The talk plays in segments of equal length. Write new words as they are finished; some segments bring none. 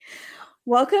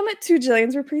Welcome to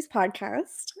Jillian's Reprise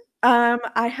podcast.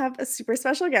 I have a super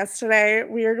special guest today.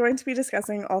 We are going to be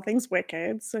discussing all things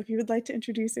Wicked. So if you would like to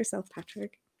introduce yourself,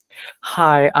 Patrick.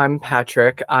 Hi, I'm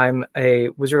Patrick. I'm a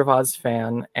Wizard of Oz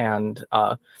fan and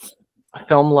a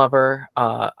film lover.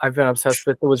 I've been obsessed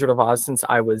with the Wizard of Oz since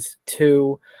I was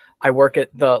 2. I work at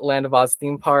the Land of Oz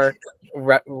theme park,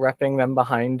 repping them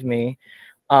behind me.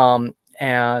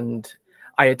 And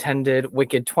I attended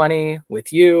Wicked 20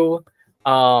 with you.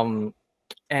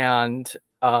 And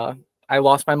I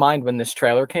lost my mind when this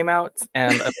trailer came out,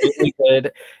 and immediately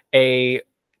did a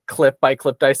clip by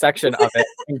clip dissection of it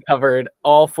and covered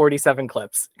all 47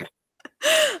 clips.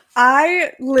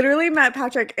 I literally met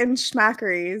Patrick in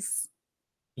Schmackery's.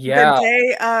 Yeah.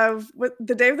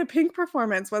 The day of the Pink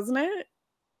performance, wasn't it?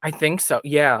 I think so.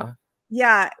 Yeah.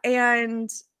 Yeah, and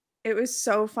it was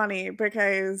so funny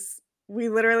because we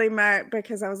literally met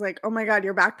because I was like, "Oh my god,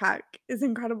 your backpack is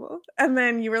incredible." And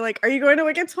then you were like, "Are you going to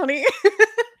Wicked 20?"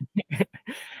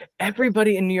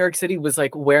 Everybody in New York City was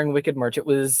like wearing Wicked merch. It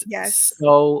was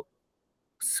so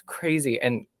crazy,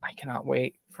 and I cannot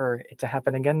wait for it to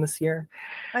happen again this year.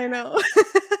 I know.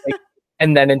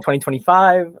 And then in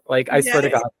 2025, I swear to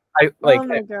God, oh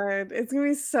my god, it's gonna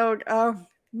be so. Oh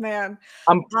man,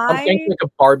 I'm thinking like a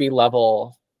Barbie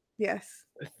level. Yes.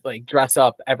 Like dress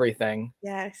up everything.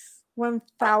 Yes,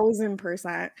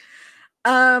 1000%.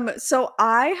 So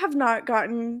I have not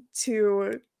gotten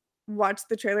to watch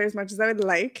the trailer as much as I would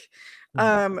like,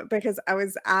 because I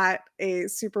was at a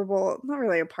Super Bowl, not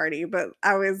really a party, but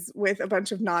I was with a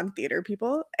bunch of non-theater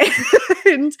people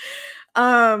and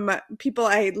people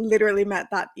I literally met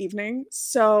that evening.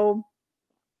 So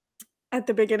at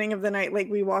the beginning of the night, like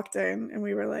we walked in and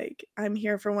we were like, "I'm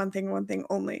here for one thing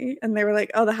only." And they were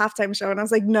like, "Oh, the halftime show." And I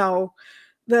was like, "No,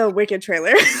 the Wicked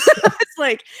trailer." It's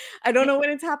like, I don't know when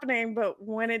it's happening, but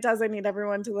when it does, I need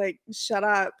everyone to like shut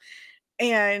up.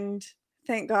 And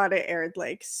thank God it aired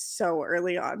like so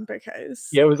early on because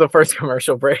it was the first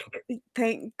commercial break.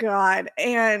 Thank God.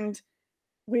 And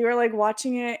we were like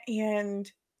watching it and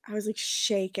I was like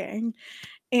shaking.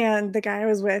 And the guy I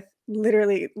was with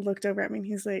literally looked over at me and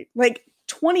he's like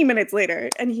 20 minutes later,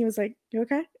 and he was like, "You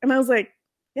okay?" And I was like,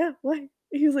 "Yeah, what?"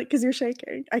 He was like, "'Cause you're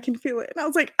shaking. I can feel it." And I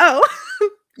was like, "Oh,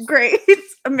 great.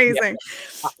 Amazing."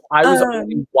 Yeah. I was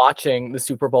only watching the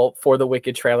Super Bowl for the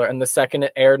Wicked trailer, and the second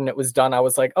it aired and it was done, I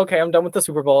was like, "Okay, I'm done with the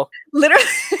Super Bowl." Literally,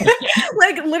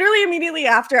 literally immediately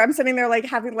after, I'm sitting there like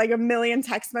having like a million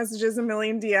text messages, a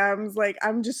million DMs, like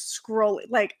I'm just scrolling,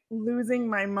 like losing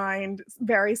my mind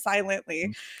very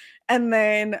silently. And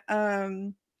then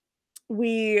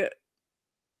we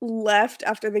left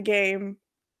after the game,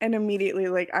 and immediately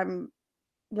like I'm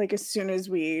like as soon as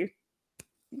we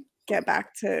get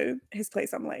back to his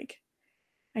place, I'm like,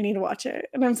 "I need to watch it."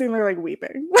 And I'm sitting there like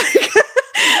weeping.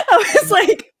 I was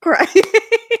like crying.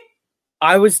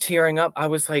 I was tearing up. I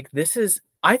was like,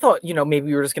 I thought, maybe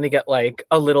we were just gonna get like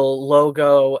a little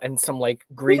logo and some like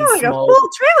green smoke. A full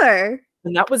trailer.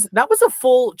 And that was a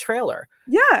full trailer.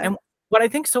 Yeah. And what I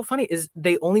think is so funny is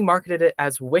they only marketed it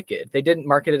as Wicked. They didn't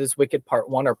market it as Wicked Part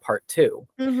 1 or Part 2.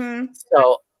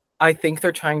 So I think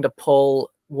they're trying to pull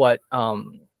what I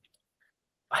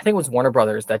think it was Warner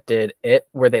Brothers that did it,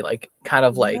 where they like kind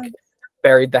of like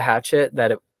buried the hatchet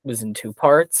that it was in 2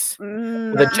 parts for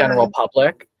the general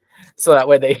public. So that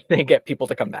way they get people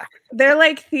to come back. They're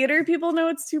like, theater people know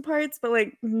it's 2 parts, but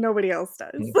like nobody else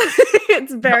does.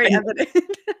 It's very evident.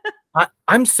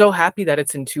 I'm so happy that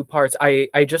it's in 2 parts.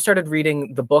 I just started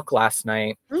reading the book last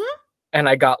night, and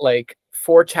I got like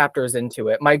 4 chapters into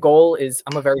it. My goal is,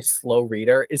 I'm a very slow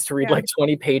reader, is to read like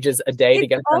 20 pages a day to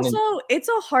get also it's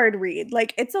a hard read.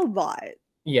 Like it's a lot.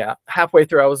 Yeah, halfway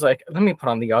through I was like, let me put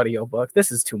on the audiobook.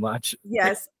 This is too much.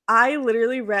 Yes, I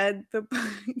literally read the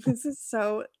this is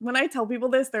so, when I tell people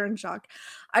this, they're in shock.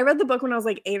 I read the book when I was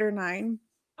like 8 or 9.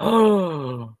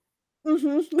 Oh.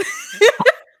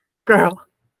 Girl.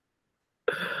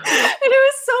 And it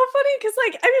was so funny because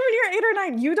like, I mean, when you're 8 or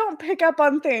 9, you don't pick up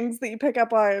on things that you pick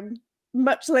up on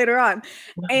much later on.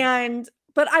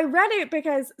 But I read it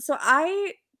because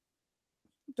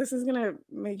this is gonna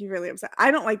make you really upset. I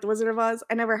don't like The Wizard of Oz.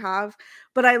 I never have,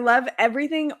 but I love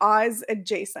everything Oz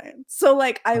adjacent. So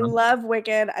like I love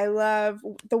Wicked, I love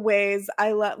The Ways,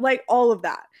 I love like all of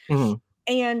that.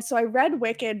 And so I read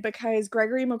Wicked because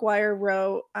Gregory Maguire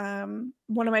wrote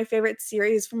one of my favorite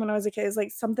series from when I was a kid, is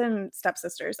like something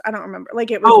Stepsisters. I don't remember.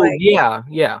 Like it was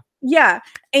yeah.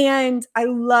 And I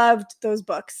loved those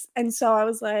books. And so I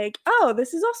was like, "Oh,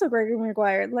 this is also Gregory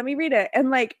Maguire. Let me read it." And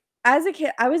like as a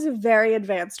kid, I was a very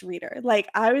advanced reader. Like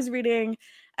I was reading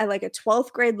at like a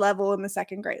 12th grade level in the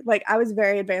 2nd grade. Like I was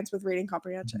very advanced with reading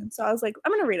comprehension. So I was like,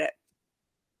 "I'm gonna read it."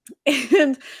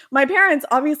 And my parents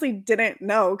obviously didn't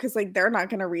know because like they're not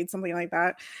gonna read something like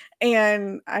that.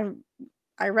 And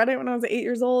I read it when I was 8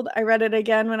 years old. I read it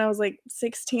again when I was like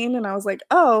 16 and I was like,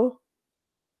 "Oh,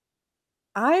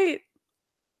 I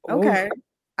Ooh. okay.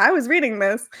 I was reading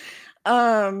this."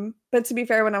 But to be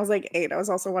fair, when I was like 8, I was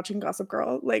also watching Gossip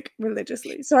Girl like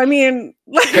religiously. So I mean,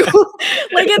 like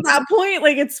like at that point,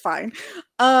 like it's fine.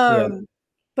 Yeah.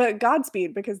 But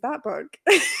Godspeed because that book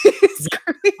is I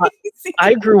crazy.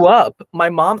 I grew up, my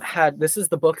mom had this is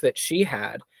the book that she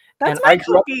had, That's and my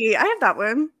copy. I have that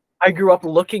one. I grew up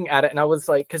looking at it and I was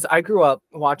like, because I grew up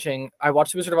I watched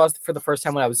The Wizard of Oz for the first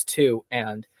time when I was 2,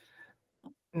 and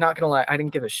not gonna lie, I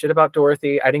didn't give a shit about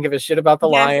Dorothy. I didn't give a shit about the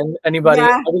Yes. lion. Anybody? I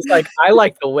Yeah. was like, I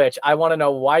like the witch. I want to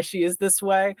know why she is this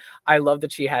way. I love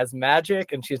that she has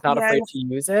magic and she's not afraid Yes. to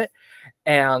use it.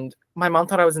 And my mom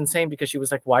thought I was insane because she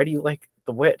was like, "Why do you like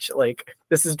the witch? Like,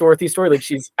 this is Dorothy's story. Like,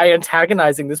 she's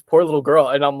antagonizing this poor little girl."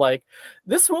 And I'm like,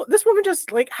 this woman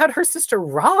just like had her sister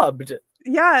robbed.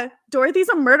 Yeah. Dorothy's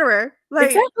a murderer.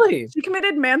 Like Exactly. she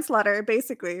committed manslaughter,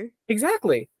 basically.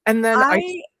 Exactly. And then I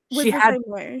was she the had same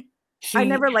way. I she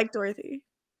never liked Dorothy.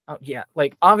 Oh, yeah,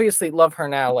 like, obviously love her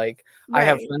now, like,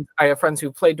 Right. I have friends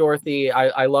who play Dorothy,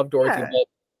 I love Dorothy, Yeah. but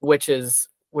which is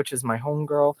my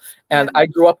homegirl, Yeah. and I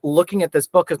grew up looking at this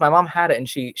book because my mom had it, and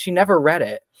she never read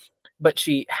it, but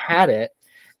she had it,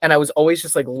 and I was always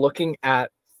just, like, looking at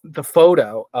the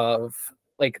photo of,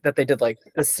 like, that they did, like,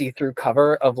 the see-through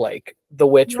cover of, like, the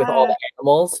witch with all Yeah. the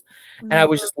animals, and I Mhm.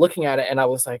 was just looking at it, and I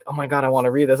was like, "Oh my god, I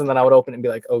wanna read this," and then I would open it and be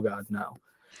like, "Oh god, no."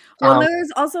 Well, Um,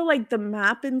 there's also, like, the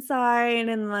map inside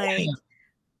and, like,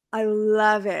 I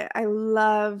love it. I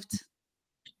love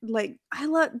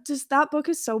just that book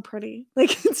is so pretty.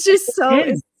 Like, it's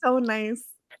so nice.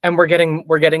 And we're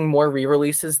getting more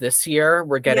re-releases this year.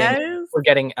 Yes. We're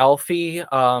getting Elfie.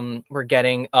 We're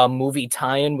getting a movie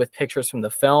tie-in with pictures from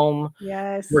the film. We're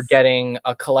Yes. getting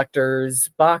a collector's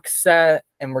box set,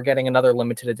 and we're getting another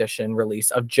limited edition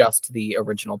release of just the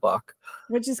original book.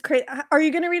 Which is crazy. Are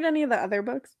you gonna read any of the other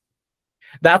books?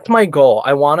 That's my goal.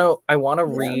 I wanna Yeah.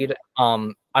 read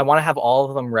I wanna have all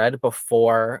of them read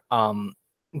before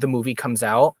the movie comes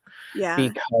out. Yeah.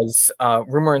 Because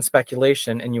rumor and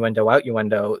speculation, innuendo,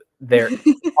 outnuendo, there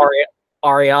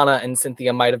Ariana and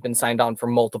Cynthia might have been signed on for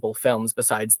multiple films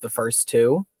besides the first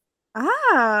two.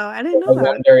 Oh, I didn't So know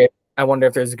that. I wonder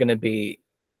if there's gonna be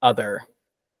other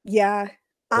Yeah.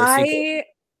 sequels.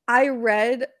 I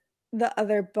read the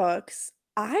other books.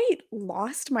 I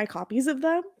lost my copies of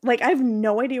them. Like, I have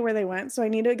no idea where they went, so I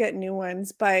need to get new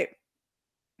ones, but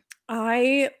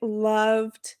I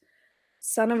loved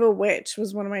Son of a Witch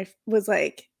was one of my was,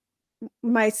 like,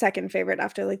 my second favorite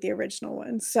after, like, the original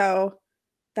one, so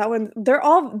that one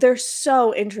they're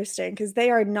so interesting because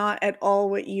they are not at all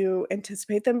what you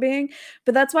anticipate them being,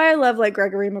 but that's why I love, like,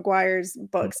 Gregory Maguire's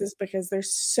books is because they're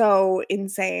so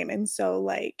insane and so,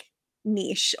 like,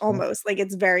 niche almost, like,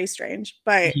 it's very strange,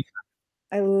 but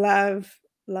I love,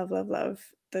 love, love, love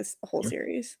this whole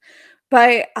series.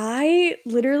 But I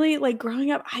literally like,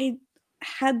 growing up, I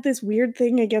had this weird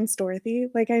thing against Dorothy,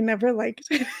 like, I never liked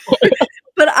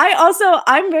but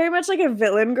I'm very much like a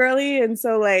villain girly, and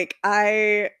so, like,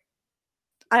 I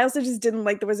also just didn't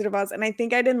like The Wizard of Oz, and I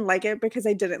think I didn't like it because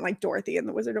I didn't like Dorothy in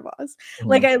The Wizard of Oz.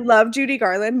 Like, Mhm. I love Judy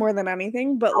Garland more than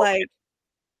anything, but, like,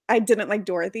 I didn't like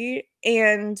Dorothy,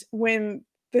 and when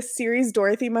the series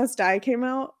Dorothy Must Die came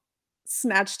out,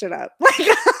 snatched it up.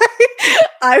 Like,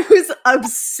 I was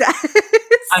obsessed.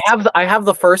 I have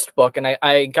the first book, and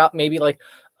I got maybe like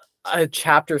a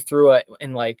chapter through it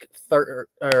in like third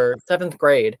or seventh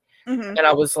grade, Mhm. and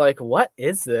I was like, "What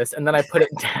is this?" And then I put it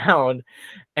down,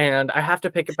 and I have to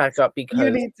pick it back up You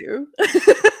because need to.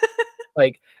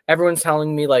 like everyone's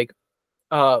telling me like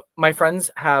my friends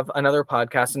have another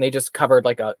podcast and they just covered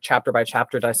like a chapter by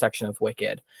chapter dissection of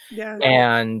Wicked. Yeah.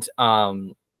 And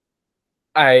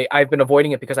I've been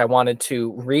avoiding it because I wanted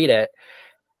to read it,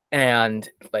 and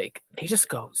like they just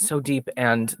go so deep,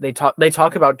 and they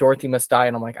talk about Dorothy Must Die,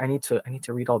 and I'm like, I need to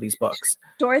read all these books.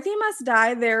 Dorothy Must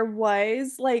Die, there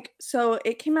was, like so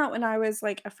it came out when I was,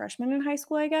 like, a freshman in high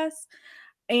school, I guess,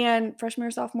 and freshman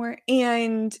or sophomore,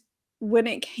 and when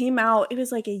it came out, it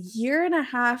was, like, a year and a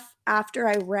half after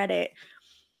I read it.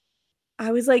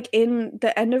 I was, like, in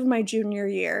the end of my junior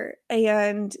year,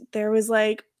 and there was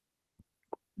a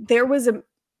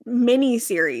mini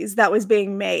series that was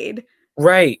being made,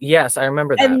 Right. Yes, I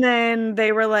remember that. and then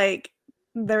they were like,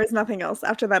 "There was nothing else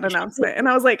after that announcement," and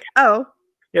I was like, "Oh,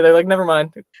 Yeah, they're like, never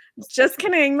mind. just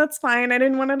kidding, that's fine, I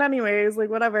didn't want it anyways, like,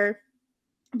 whatever."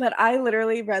 But I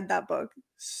literally read that book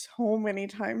so many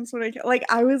times when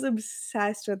I was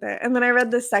obsessed with it. And then I read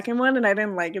the second one and I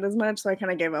didn't like it as much, so I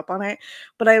kind of gave up on it.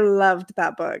 But I loved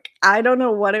that book. I don't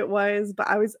know what it was, but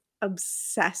I was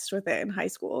obsessed with it in high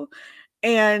school.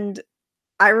 And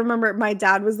I remember my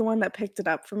dad was the one that picked it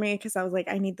up for me because I was like,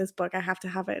 I need this book. I have to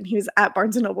have it. And he was at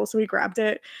Barnes and Noble, so he grabbed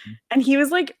it. And he was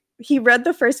like, he read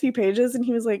the first few pages and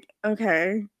he was like,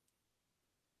 okay,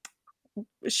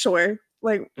 sure.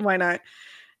 Like, why not?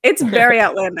 It's very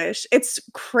outlandish. It's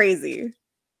crazy.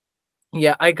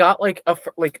 Yeah, I got like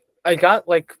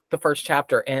the first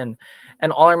chapter in,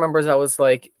 and all I remember is I was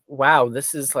like, wow,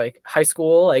 this is like high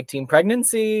school, like teen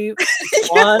pregnancy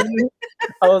fun.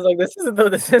 I was like, this isn't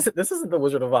the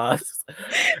Wizard of Oz.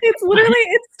 It's literally,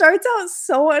 it starts out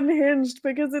so unhinged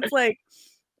because it's like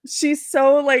she's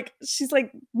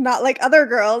like not like other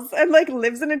girls and like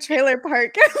lives in a trailer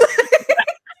park.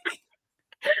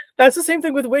 That's the same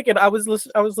thing with Wicked. I was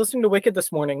listening to Wicked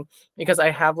this morning because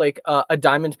I have like a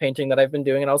diamond painting that I've been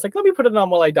doing, and I was like, let me put it on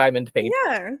while I diamond paint.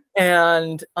 Yeah.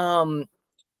 And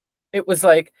it was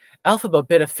like Elphaba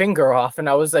bit a finger off, and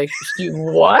I was like, she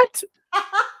what?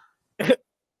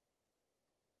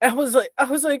 I was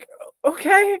like,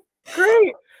 okay,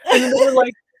 great. And then they were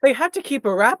like, they had to keep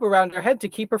a wrap around her head to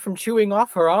keep her from chewing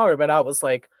off her arm, and I was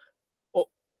like, oh,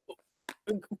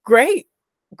 great,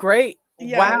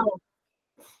 yeah. Wow.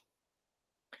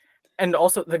 And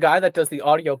also the guy that does the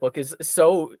audiobook is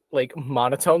so like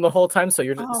monotone the whole time, so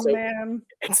you're just man.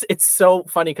 It's so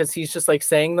funny because he's just like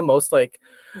saying the most like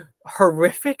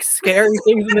horrific, scary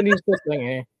things, and then he's just like,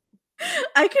 eh.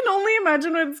 I can only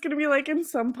imagine what it's gonna be like in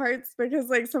some parts because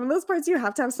like some of those parts you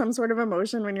have to have some sort of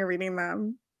emotion when you're reading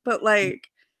them. But like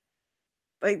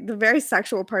the very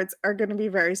sexual parts are gonna be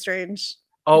very strange.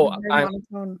 Oh,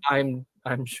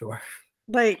 I'm sure.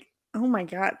 Like, oh my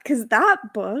god, because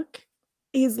that book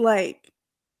is like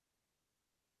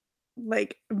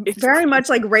it's very much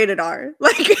like rated R.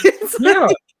 Like it's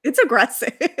like, it's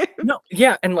aggressive. No,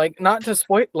 yeah, and like not to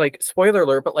spoiler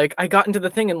alert, but like I got into the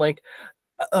thing and like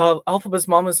Elphaba's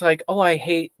mom was like, oh, I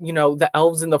hate, the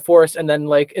elves in the forest, and then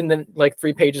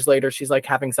 3 pages later she's like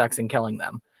having sex and killing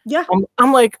them. Yeah.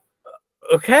 I'm like,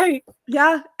 okay.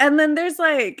 Yeah, and then there's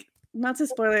like, not to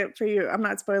spoil it for you, I'm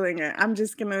not spoiling it. I'm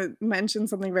just gonna mention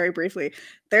something very briefly.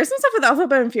 There's some stuff with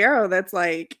Elphaba and Fiyero that's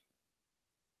like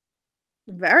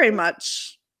very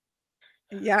much,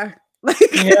 yeah, like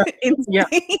yeah.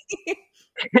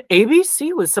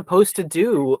 ABC was supposed to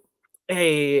do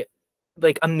a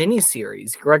mini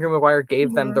series. Gregory Maguire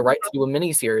gave them the right to do a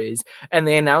mini series, and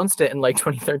they announced it in like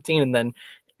 2013, and then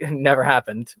it never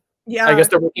happened. Yeah, I guess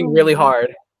they're working really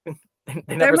hard.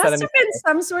 There must have been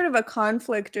some sort of a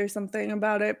conflict or something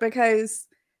about it, because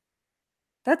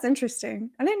that's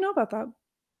interesting. I didn't know about that.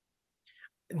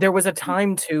 There was a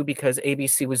time too, because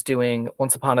ABC was doing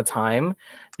Once Upon a Time.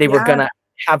 They were gonna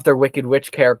have their Wicked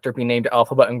Witch character be named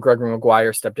Elphaba, and Gregory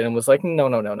Maguire stepped in and was like, no.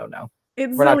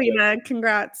 It's Zelena.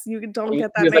 Congrats. You don't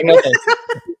get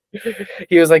that.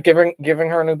 He was like giving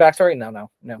her a new backstory. No.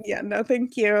 Yeah, no,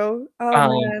 thank you.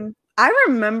 Oh man. I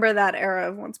remember that era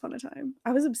of Once Upon a Time.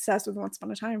 I was obsessed with Once Upon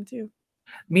a Time too.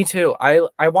 Me too. I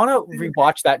want to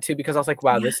rewatch that too, because I was like,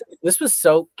 wow, this was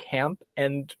so camp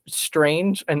and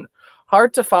strange and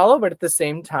hard to follow, but at the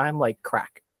same time, like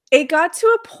crack. It got to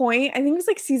a point, I think it was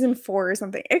like season 4 or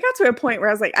something. It got to a point where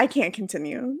I was like, I can't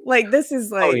continue. Like, this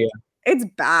is like, it's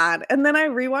bad. And then I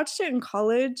rewatched it in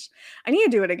college. I need to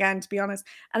do it again, to be honest.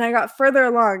 And I got further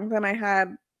along than I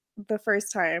had the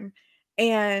first time.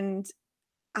 And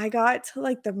I got to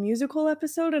like the musical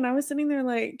episode, and I was sitting there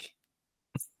like,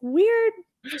 weird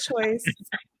choice.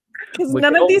 Because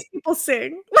none of these people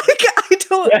sing. Like, I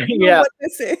don't know what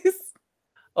this is.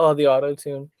 Oh, the auto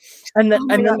tune. And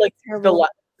then like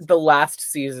the last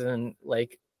season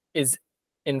like is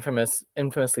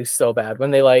infamously so bad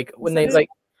when they're like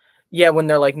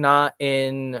not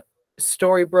in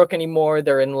Storybrooke anymore.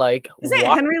 They're in like, isn't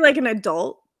Henry like an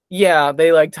adult? Yeah,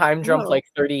 they like time jump like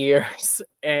 30 years,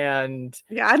 and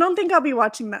yeah, I don't think I'll be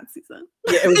watching that season.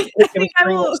 Yeah, I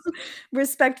will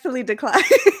respectfully decline.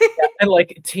 And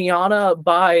like Tiana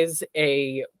buys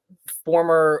a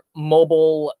former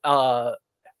mobile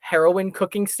heroin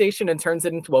cooking station and turns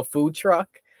it into a food truck.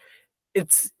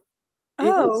 It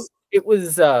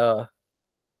was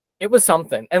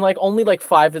something, and like only like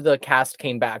 5 of the cast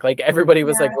came back. Like everybody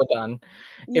was like, we're done.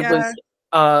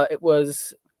 It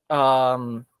was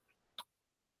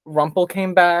Rumple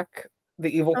came back, the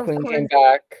Evil Queen came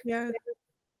back,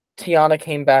 Tiana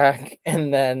came back,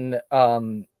 and then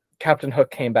Captain Hook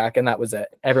came back, and that was it.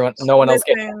 No one else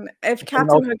came. If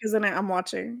Captain Hook is in it, I'm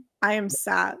watching. I am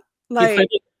sad. Like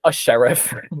a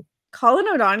sheriff. Colin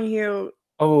O'Donoghue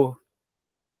Oh,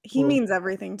 he means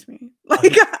everything to me.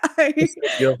 Like, I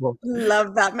beautiful.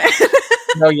 love that man.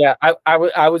 No, yeah,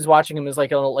 I was watching him as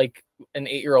like an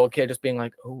 8-year-old kid, just being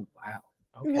like, oh wow,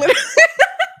 okay.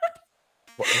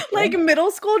 Like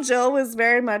middle school Jill was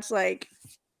very much like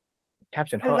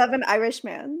Captain Hook. I love an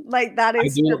Irishman. Like that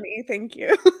is for me. Thank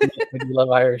you. I do love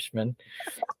Irishmen,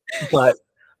 but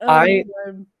I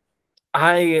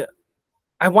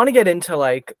want to get into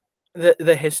like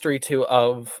the history too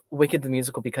of Wicked the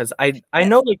musical, because I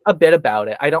know like a bit about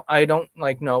it. I don't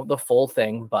like know the full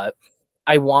thing, but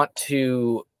I want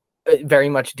to very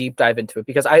much deep dive into it,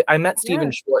 because I met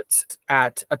Stephen Schwartz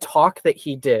at a talk that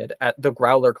he did at the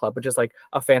Growler Club, which is like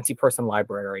a fancy person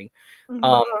library.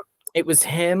 It was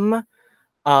him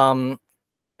and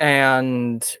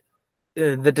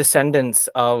the descendants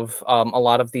of a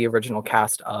lot of the original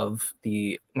cast of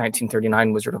the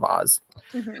 1939 Wizard of Oz.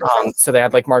 So they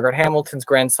had like Margaret Hamilton's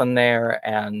grandson there,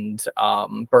 and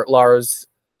Bert Lahr's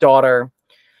daughter.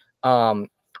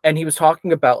 And he was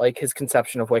talking about like his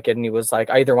conception of Wicked, and he was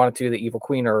like, I either wanted to do the Evil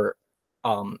Queen or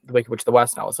the Wicked Witch of the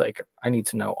West. And I was like, I need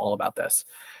to know all about this.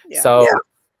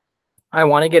 I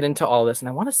want to get into all this, and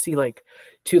I want to see like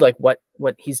too like what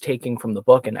he's taking from the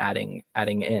book and adding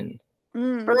in.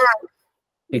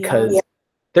 Because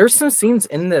there's some scenes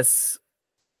in this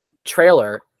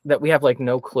trailer that we have like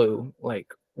no clue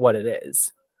like what it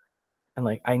is, and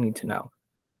like I need to know.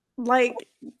 Like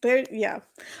there,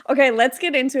 okay, let's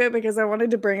get into it, because I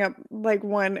wanted to bring up like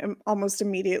one almost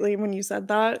immediately when you said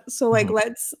that. So like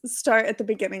let's start at the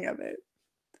beginning of it,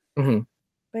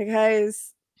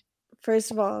 because first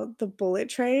of all, the bullet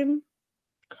train.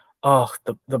 Oh,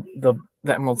 the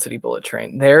Emerald City bullet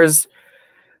train. There's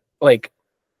like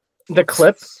the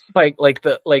clip,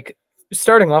 like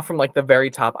starting off from like the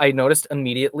very top. I noticed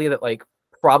immediately that like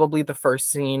probably the first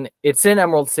scene, it's in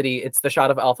Emerald City. It's the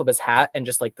shot of Elphaba's hat and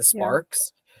just like the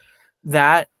sparks.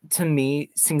 That to me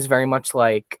seems very much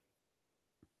like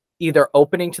either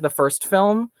opening to the first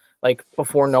film, like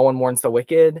before No One Mourns the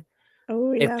Wicked.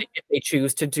 Oh yeah. If they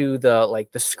choose to do the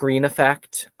like the screen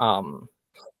effect,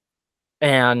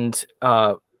 and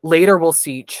later we'll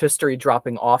see Chistery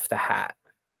dropping off the hat.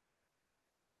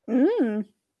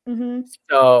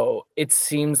 So it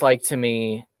seems like to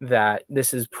me that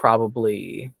this is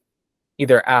probably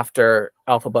either after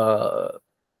Elphaba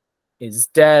is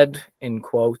dead, in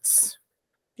quotes.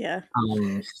 But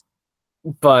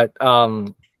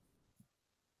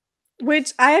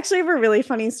which I actually have a really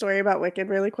funny story about Wicked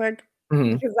really quick,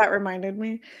 because that reminded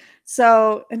me.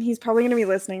 So, and he's probably going to be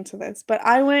listening to this, but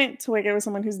I went to Wicked with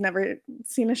someone who's never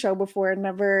seen a show before,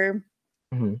 never,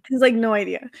 he's like no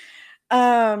idea.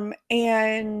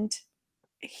 And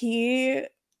he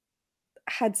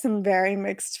had some very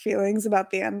mixed feelings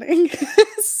about the ending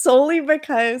solely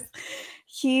because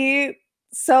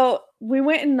so we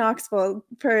went in Knoxville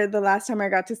for the last time I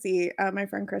got to see my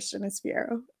friend Christian as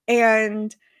Fiyero,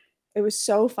 and it was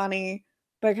so funny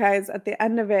because at the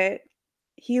end of it,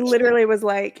 he literally was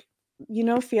like, you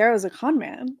know, Fiyero's a con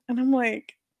man. And I'm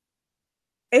like,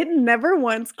 it never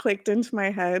once clicked into my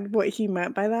head what he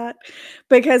meant by that,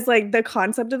 because like the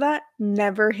concept of that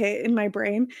never hit in my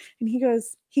brain. And he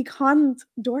goes, he conned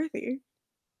Dorothy.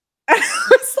 And I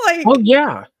was like, oh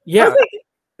yeah. I was like,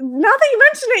 now that you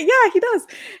mention it, yeah, he does.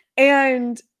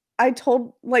 And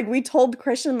we told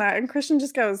Christian that, and Christian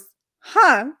just goes,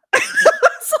 huh? I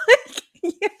was like,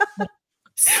 yeah.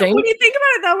 When you think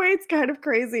about it that way, it's kind of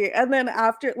crazy. And then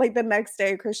after, like the next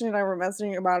day, Christian and I were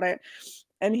messaging about it.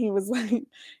 And he was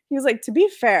like, to be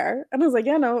fair. And I was like,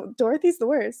 yeah, no, Dorothy's the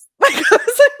worst. Like, I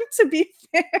was like, to be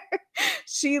fair,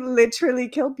 she literally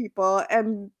killed people.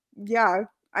 And yeah,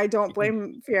 I don't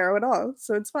blame Fiyero at all.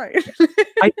 So it's fine.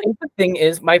 I think the thing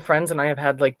is, my friends and I have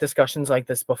had like discussions like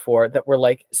this before that were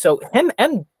like, so him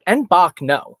and Bach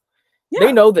know. Yeah.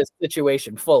 They know this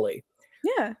situation fully.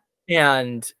 Yeah.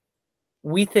 And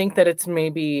we think that it's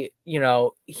maybe, you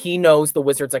know, he knows the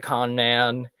wizard's a con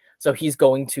man. So he's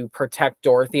going to protect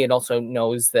Dorothy, and also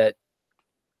knows that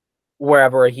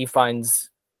wherever he goes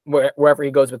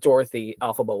with Dorothy,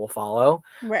 Elphaba will follow.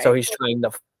 Right. So he's trying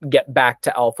to get back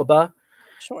to Elphaba.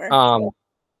 Sure.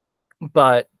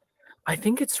 But I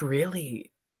think it's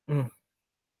really because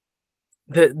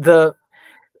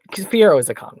Fiyero is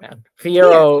a con man.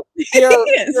 Fiyero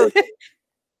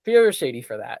is shady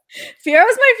for that.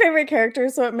 Fiyero's my favorite character,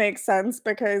 so it makes sense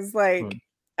because like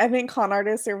I think con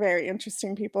artists are very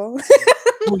interesting people.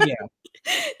 Oh yeah.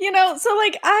 You know, so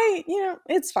like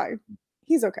it's fine.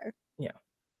 He's okay. Yeah.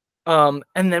 And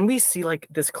then we see like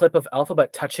this clip of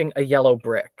Elphaba touching a yellow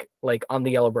brick, like on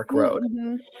the yellow brick road.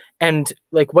 And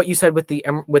like what you said with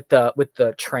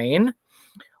the train,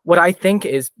 what I think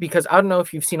is, because I don't know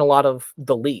if you've seen a lot of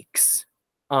the leaks.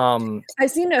 I've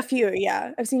seen a few,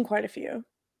 yeah. I've seen quite a few.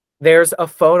 There's a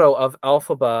photo of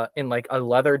Elphaba in like a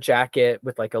leather jacket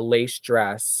with like a lace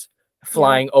dress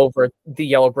flying over the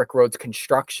Yellow Brick Road's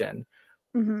construction.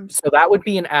 So that would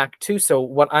be in Act 2. So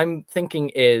what I'm thinking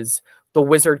is the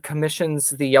wizard commissions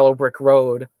the Yellow Brick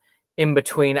Road in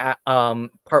between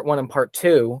part 1 and part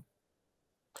 2.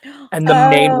 And the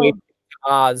main way to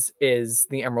Oz is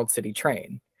the Emerald City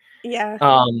train. Yeah.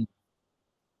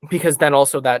 Because then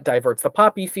also that diverts the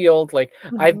poppy field. Like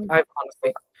I've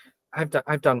honestly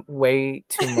I've done way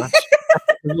too much.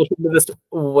 This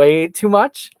way too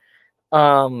much.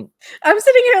 I'm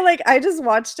sitting here like I just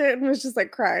watched it and was just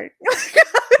like crying.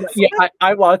 Yeah,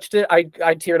 I watched it. I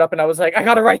teared up and I was like, I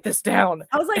gotta write this down.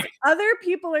 I was like, other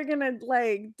people are gonna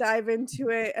like dive into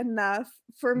it enough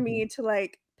for me to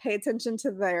like pay attention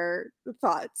to their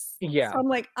thoughts. Yeah. So I'm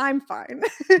like, I'm fine.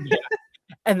 Yeah.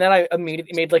 And then I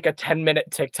immediately made like a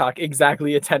 10-minute TikTok,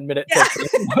 exactly a 10-minute TikTok.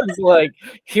 I was like,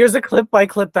 here's a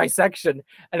clip-by-clip dissection,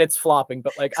 and it's flopping,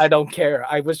 but like I don't care.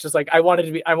 I was just like, I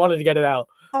wanted to get it out.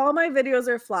 All my videos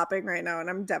are flopping right now, and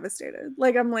I'm devastated.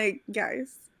 Like, I'm like,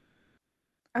 guys,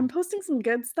 I'm posting some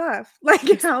good stuff.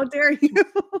 Like, how dare you?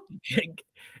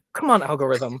 Come on,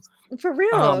 algorithm. For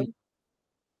real.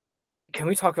 Can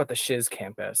we talk about the Shiz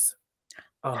campus?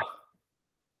 Oh.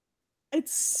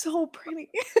 It's so pretty.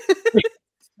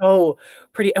 So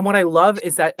pretty. And what I love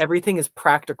is that everything is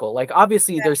practical. Like,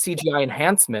 obviously there's CGI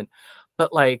enhancement,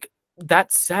 but like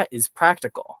that set is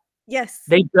practical. Yes.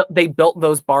 They built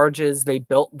those barges, they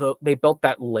built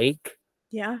that lake.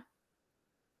 Yeah.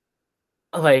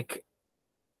 Like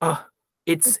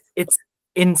it's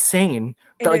insane.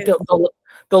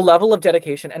 The level of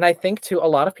dedication. And I think too, a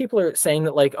lot of people are saying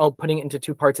that like, oh, putting it into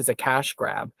 2 parts is a cash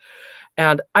grab.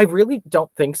 And I really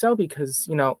don't think so, because,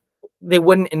 you know, they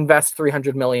wouldn't invest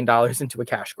 $300 million into a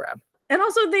cash grab. And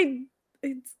also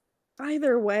it's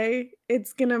either way,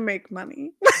 it's gonna make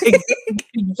money.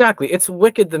 Exactly. It's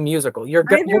Wicked the musical.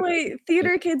 Either way,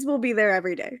 theater kids will be there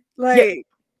every day. Like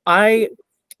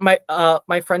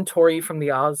my friend Tori from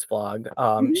the Oz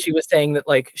vlog, she was saying that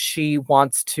like she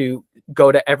wants to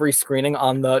go to every screening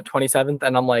on the 27th,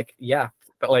 and I'm like, yeah,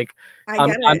 but like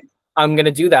I'm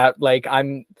gonna do that. Like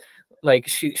I'm like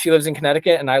she lives in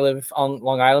Connecticut and I live on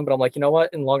Long Island, but I'm like, you know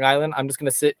what? In Long Island, I'm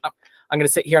gonna sit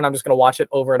here and I'm just gonna watch it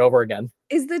over and over again.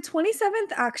 Is the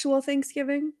 27th actual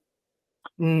Thanksgiving?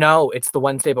 No, it's the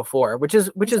Wednesday before, which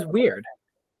is weird.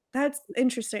 That's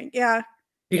interesting. Yeah.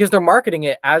 Because they're marketing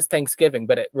it as Thanksgiving,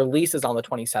 but it releases on the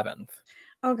 27th.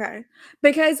 Okay.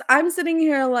 Because I'm sitting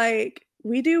here like,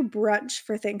 we do brunch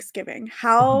for Thanksgiving.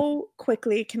 How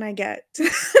quickly can I get to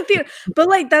the theater? But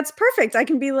like, that's perfect. I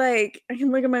can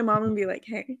look at my mom and be like,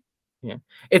 hey. Yeah.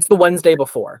 It's the Wednesday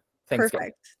before Thanksgiving.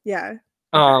 Perfect. Yeah.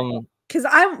 Because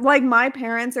I'm like, my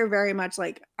parents are very much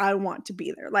like, I want to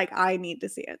be there. Like, I need to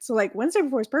see it. So like Wednesday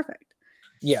before is perfect.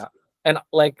 Yeah. And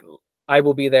like, I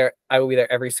will be there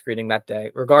every screening that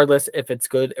day, regardless if it's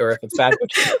good or if it's bad.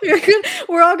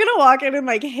 We're all gonna walk in and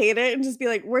like hate it and just be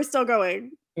like, we're still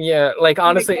going. Yeah, like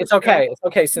honestly, it's okay. It's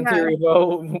okay. Cynthia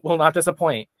Erivo will not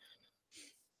disappoint.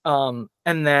 And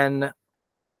then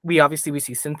we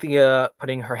see Cynthia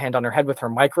putting her hand on her head with her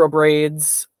micro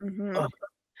braids.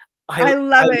 I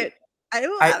love it. I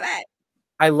love it.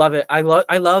 I love it.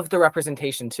 I love the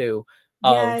representation too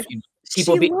of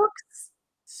people. She looks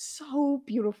so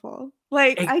beautiful.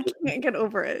 Like I can't get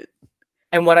over it.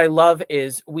 And what I love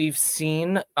is we've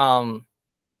seen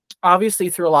obviously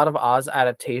through a lot of Oz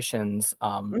adaptations,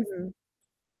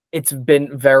 it's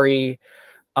been very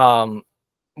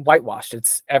whitewashed.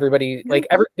 It's everybody like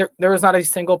there was not a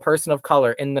single person of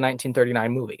color in the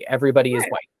 1939 movie. Everybody is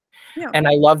white. Yeah. And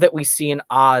I love that we see an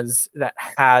Oz that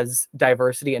has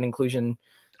diversity and inclusion,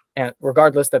 and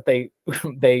regardless that they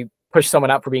push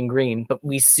someone out for being green, but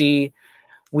we see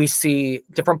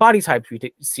different body types, we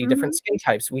see different skin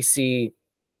types, we see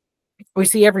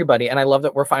everybody. And I love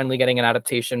that we're finally getting an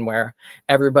adaptation where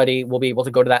everybody will be able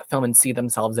to go to that film and see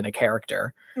themselves in a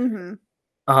character.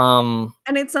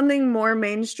 And it's something more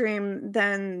mainstream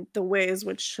than The Wiz,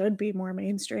 which should be more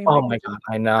mainstream. Oh my god,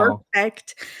 I know.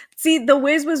 Perfect. See, The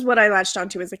Wiz was what I latched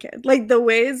onto as a kid. Like The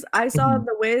Wiz, I saw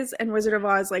The Wiz and Wizard of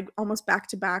Oz like almost back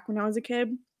to back when I was a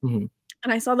kid. And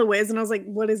I saw The Wiz and I was like,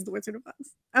 what is The Wizard of Oz?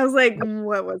 I was like,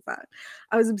 what was that?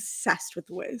 I was obsessed with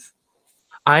The Wiz.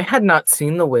 I had not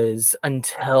seen The Wiz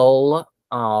until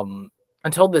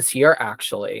this year,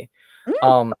 actually.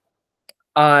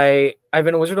 I've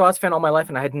been a Wizard of Oz fan all my life,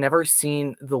 and I had never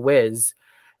seen The Wiz,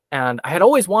 and I had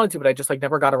always wanted to, but I just like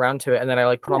never got around to it. And then I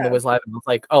like put on The Wiz Live, and I was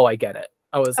like, oh, I get it.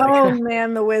 I was like, oh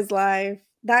man, The Wiz Live,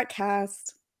 that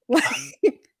cast.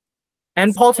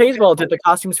 And Paul Tazewell did the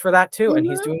costumes for that too, and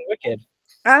he's doing Wicked.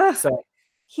 So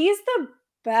he's the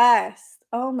best.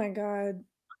 Oh my god.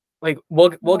 Like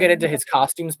we'll get into his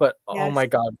costumes, but oh my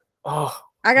god. Oh,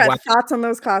 I got thoughts on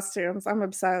those costumes. I'm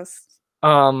obsessed.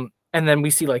 And then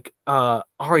we see like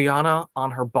Ariana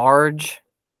on her barge.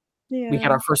 Yeah. We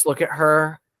get our first look at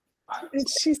her. And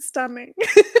she's stunning.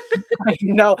 I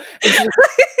know.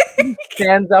 She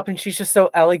stands up and she's just so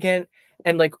elegant.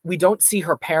 And like we don't see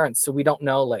her parents, so we don't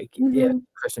know like if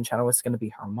Kristen Chenoweth is gonna be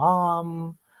her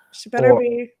mom. She better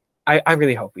be. I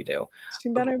really hope we do. She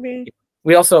better be.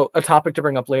 We also, a topic to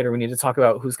bring up later, we need to talk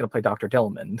about who's gonna play Dr.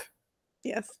 Dillman.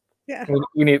 Yes. Yeah.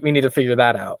 We need to figure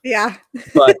that out. Yeah.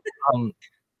 But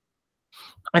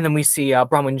and then we see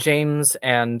Bronwyn James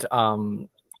and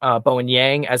Bowen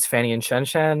Yang as Fanny and Shen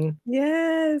Shen.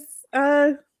 Yes.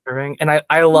 And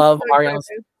I love Ariana's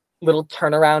little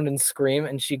turnaround and scream,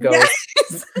 and she goes,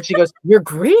 "You're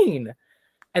green!"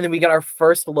 And then we get our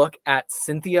first look at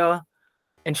Cynthia,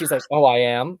 and she's like, "Oh, I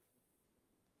am."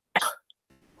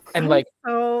 And like,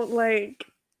 oh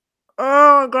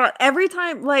god, every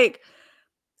time, like,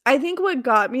 I think what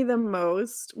got me the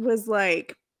most was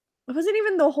like, it wasn't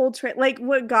even the whole like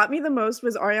what got me the most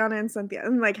was Ariana and Cynthia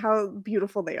and like how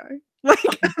beautiful they are.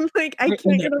 Like, I'm like, I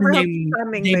can't get over how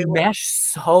stunning they mesh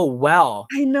so well.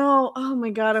 I know. Oh my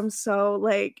god, I'm so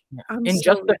like, in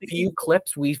just the few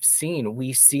clips we've seen,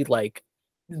 we see like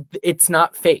it's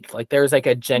not fake. Like there's like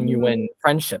a genuine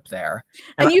friendship there.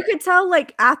 And you could tell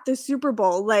like at the Super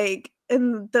Bowl, like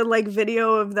in the like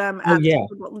video of them at the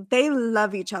Super Bowl, they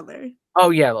love each other. Oh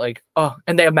yeah, like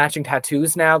and they have matching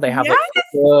tattoos now. They have like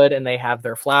wood and they have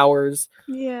their flowers.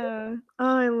 Yeah.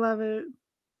 Oh, I love it.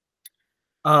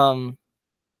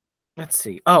 Let's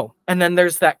see. Oh, and then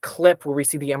there's that clip where we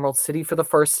see the Emerald City for the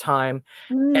first time,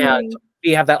 and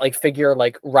we have that like figure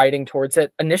like riding towards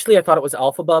it. Initially, I thought it was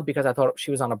Elphaba because I thought she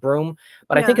was on a broom,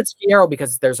 but I think it's Fiyero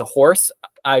because there's a horse.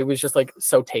 I was just like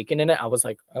so taken in it. I was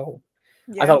like, oh,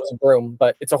 I thought it was a broom,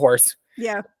 but it's a horse.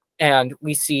 Yeah. And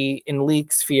we see in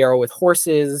leaks Fiyero with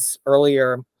horses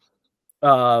earlier.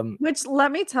 Which,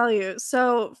 let me tell you,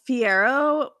 so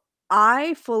Fiyero,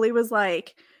 I fully was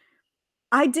like,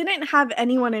 I didn't have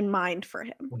anyone in mind for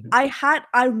him.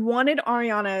 I wanted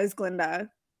Ariana as Glinda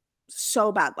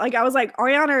so bad. Like, I was like,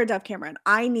 Ariana or Dove Cameron,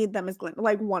 I need them as Glinda,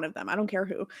 like one of them. I don't care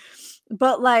who.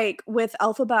 But like with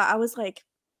Elphaba, I was like,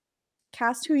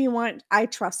 cast who you want. I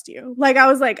trust you. Like, I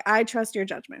was like, I trust your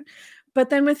judgment. But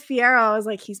then with Fiyero, I was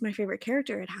like, he's my favorite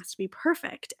character. It has to be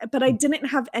perfect. But I didn't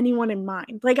have anyone in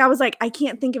mind. Like, I was like, I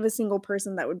can't think of a single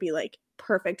person that would be like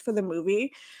perfect for the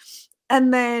movie.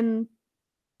 And then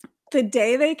the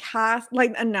day they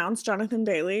announced Jonathan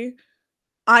Bailey,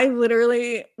 I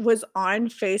literally was on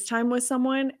FaceTime with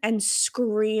someone and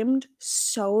screamed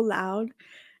so loud.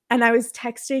 And I was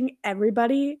texting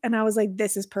everybody and I was like,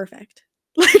 this is perfect.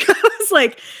 Like, I was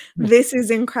like, this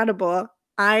is incredible.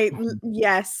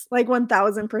 Yes, like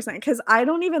 1000%. Because I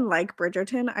don't even like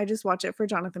Bridgerton. I just watch it for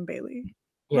Jonathan Bailey.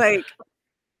 Yeah. Like,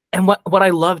 and what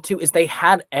I love too is they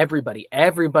had everybody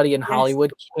in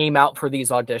Hollywood came out for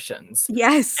these auditions.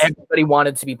 Yes. Everybody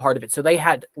wanted to be part of it. So they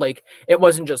had like, it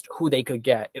wasn't just who they could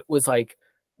get. It was like,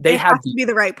 they had to be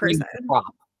the right person.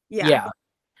 Yeah.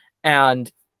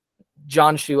 And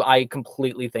John Chu, I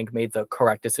completely think made the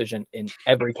correct decision in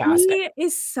every casting. He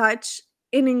is such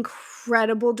an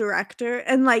incredible director,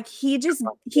 and like he gets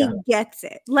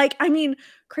it. Like, I mean,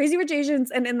 Crazy Rich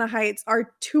Asians and In the Heights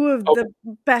are two of the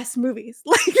best movies.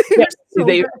 Like,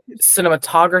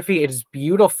 cinematography, it is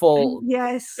beautiful.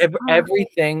 Yes,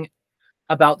 everything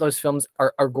about those films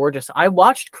are gorgeous. I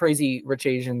watched Crazy Rich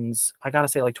Asians, I gotta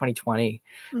say, like 2020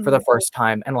 for the first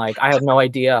time, and like I had no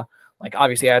idea. Like,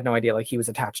 obviously, I had no idea like he was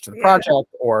attached to the project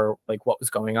or like what was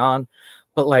going on,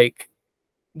 but like,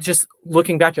 just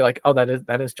looking back, you're like, oh, that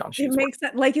is John Chu's It makes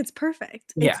sense. Like, it's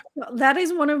perfect. That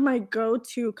is one of my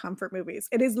go-to comfort movies.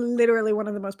 It is literally one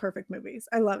of the most perfect movies.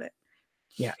 I love it.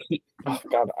 Yeah. Oh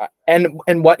god.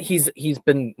 And what he's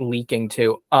been leaking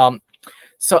too.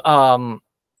 Some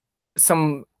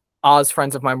Oz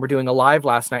friends of mine were doing a live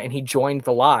last night, and he joined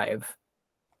the live.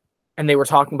 And they were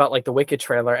talking about like the Wicked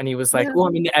trailer, and he was like, "Oh,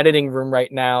 I'm in the editing room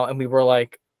right now," and we were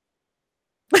like.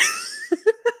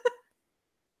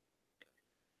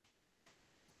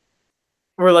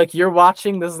 We're like, you're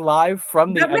watching this live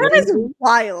from the that man is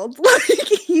wild. Like,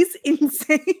 he's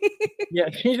insane. Yeah,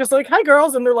 he's just like, hi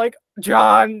girls, and they're like,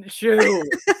 John Chu.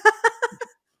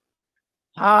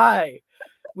 Hi.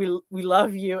 We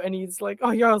love you. And he's like,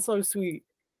 oh, you're all so sweet.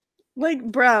 Like,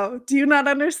 bro, do you not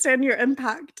understand your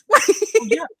impact?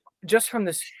 Yeah. Just from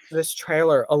this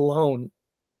trailer alone.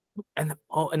 And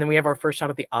then we have our first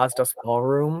shot of the Oz Dust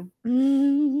Ballroom.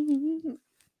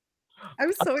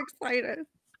 I'm so excited.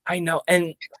 I know.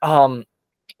 And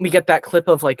we get that clip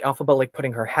of like Elphaba like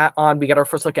putting her hat on. We get our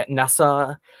first look at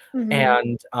Nessa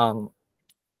and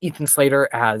Ethan Slater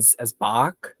as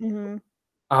Bach. And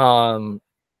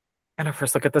our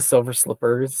first look at the silver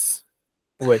slippers,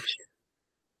 which,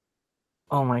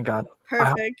 oh my god,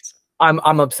 perfect.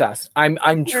 I'm obsessed.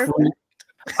 I'm truly.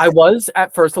 I was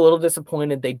at first a little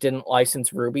disappointed they didn't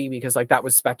license Ruby because like that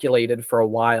was speculated for a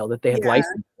while that they had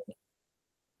licensed it.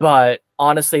 But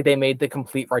honestly, they made the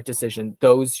complete right decision.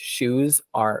 Those shoes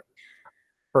are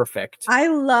perfect. I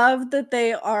love that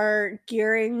they are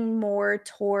gearing more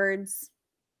towards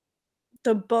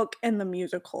the book and the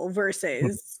musical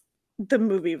versus the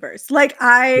movie verse. Like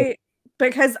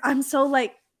because I'm so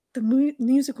like the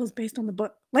musical is based on the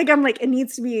book. Like I'm like it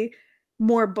needs to be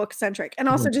more book centric. And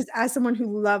also just as someone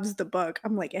who loves the book,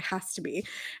 I'm like it has to be.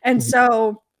 And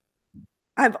so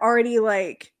I've already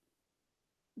like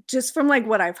just from like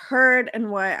what I've heard and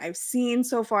what I've seen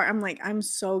so far, I'm like I'm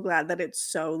so glad that it's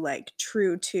so like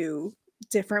true to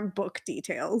different book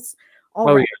details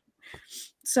already.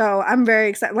 So I'm very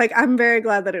excited. Like I'm very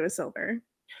glad that it was silver.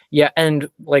 Yeah, and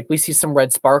like we see some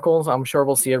red sparkles. I'm sure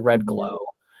we'll see a red glow.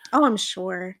 Oh, I'm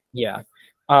sure. Yeah.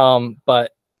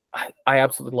 But I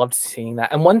absolutely loved seeing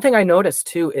that. And one thing I noticed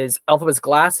too is Elphaba's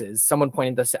glasses. Someone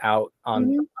pointed this out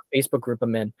on a Facebook group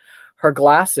I'm in. Her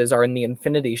glasses are in the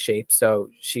infinity shape, so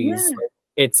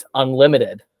it's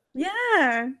unlimited.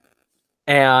 Yeah.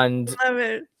 And love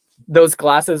it. Those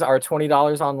glasses are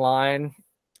 $20 online.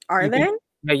 Are they?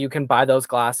 Yeah, you can buy those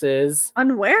glasses.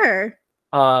 On where?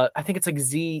 I think it's like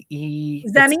Zenny.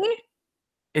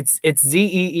 It's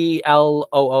ZEELOOL.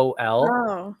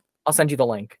 Oh. I'll send you the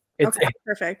link. Okay,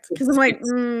 perfect. Because I'm like,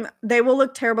 they will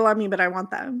look terrible on me, but I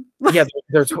want them. Yeah,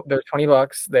 they're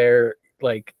 $20. They're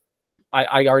like,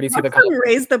 I already see the color.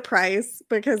 Raise the price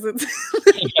because it's.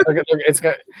 It's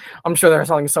good. I'm sure they're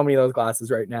selling so many of those glasses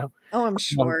right now. Oh, I'm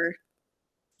sure.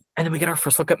 And then we get our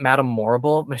first look at Madame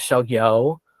Morrible, Michelle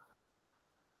Yeoh.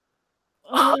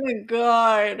 Oh my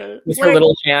god! With her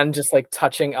little hand just like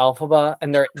touching Elphaba,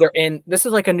 and they're in. This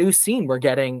is like a new scene we're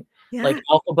getting, like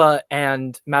Elphaba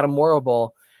and Madame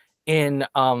Morrible in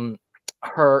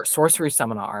her sorcery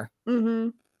seminar.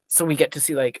 So we get to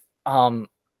see like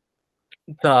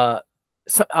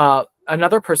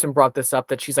another person brought this up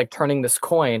that she's like turning this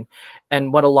coin,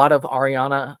 and what a lot of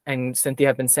Ariana and Cynthia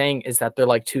have been saying is that they're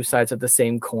like two sides of the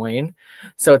same coin.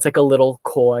 So it's like a little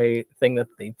coy thing that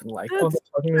they've been like, I love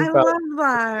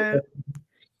that.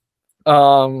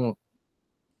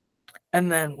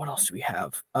 And then what else do we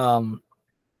have?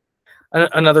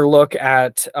 Another look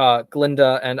at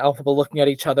Glinda and Elphaba looking at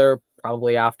each other,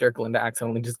 probably after Glinda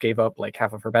accidentally just gave up like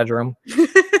half of her bedroom.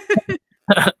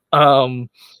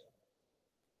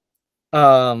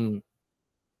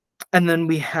 And then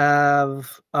we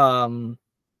have Elphaba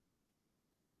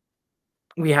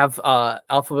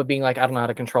being like, I don't know how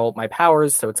to control my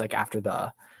powers, so it's like after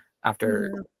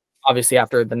obviously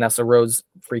after the Nessa Rose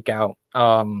freak out.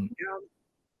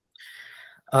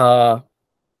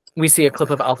 We see a clip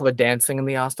of Elphaba dancing in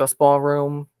the Ostos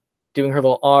ballroom, doing her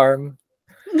little arm.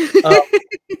 Let's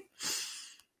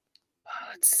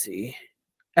see.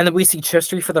 And then we see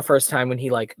Chistry for the first time when he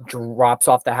like drops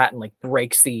off the hat and like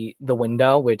breaks the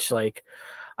window, which like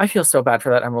I feel so bad for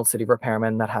that Emerald City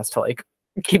repairman that has to like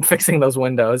keep fixing those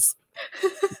windows.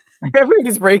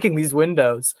 Everybody's breaking these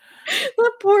windows.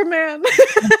 The poor man.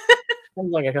 I'm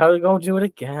like, I gotta go do it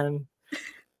again.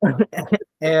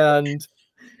 And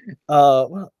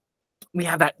well, we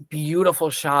have that beautiful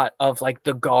shot of like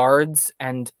the guards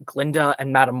and Glinda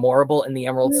and Madame Morrible in the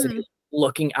Emerald City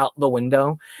looking out the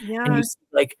window, and you see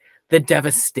like the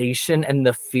devastation and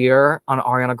the fear on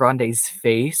Ariana Grande's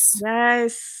face.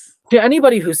 Yes. To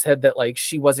anybody who said that like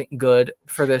she wasn't good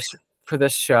for this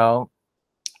show,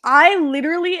 I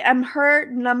literally am her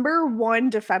 #1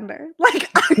 defender. Like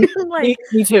I'm like,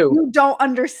 me too. You don't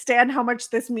understand how much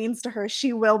this means to her.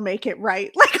 She will make it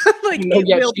right. Like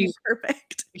it will be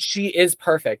perfect. She is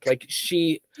perfect. Like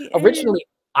she originally,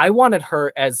 I wanted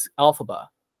her as Elphaba.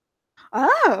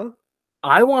 Oh.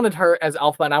 I wanted her as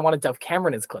Elphaba, and I wanted Dove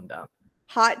Cameron as Glinda.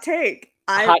 Hot take.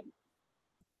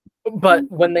 But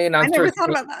when they announced I never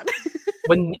thought about that.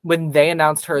 when they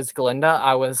announced her as Glinda,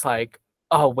 I was like,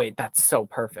 oh wait, that's so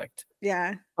perfect.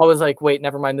 Yeah. I was like, wait,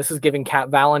 never mind. This is giving Cat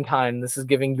Valentine. This is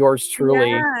giving Yours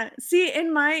Truly. Yeah.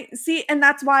 And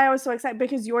that's why I was so excited,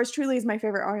 because Yours Truly is my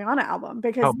favorite Ariana album,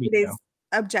 because it is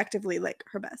objectively like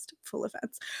her best, full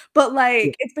offense, but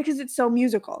like it's because it's so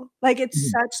musical. Like it's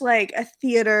such like a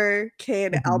theater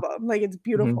kid album. Like it's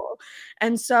beautiful.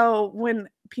 And so when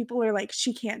people are like,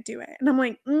 she can't do it, and I'm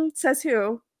like, says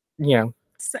who? Yeah.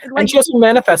 So, like, and she also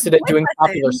manifested it doing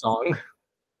Popular Song.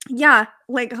 Yeah,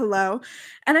 like, hello.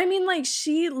 And I mean, like,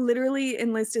 she literally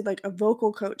enlisted, like, a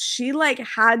vocal coach. She, like,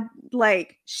 had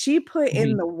like, she put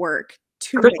in the work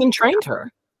to make Kristen it trained happen.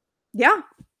 her. Yeah.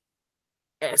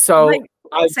 Like, So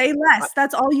say I less.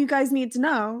 That's all you guys need to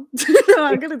know to know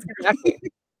how good it's gonna exactly.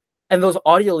 be. And those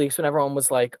audio leaks when everyone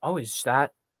was like, "Oh, is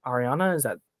that Ariana? Is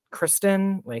that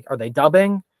Kristen? Like, are they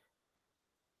dubbing?"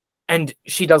 And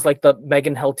she does like the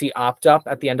Megan Helty opt up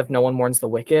at the end of No One Mourns the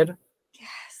Wicked. Yes.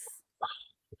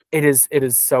 It is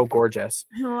so gorgeous.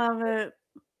 I love it.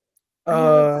 I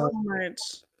love it Uh so much.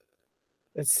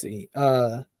 let's see.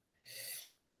 What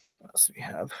else do we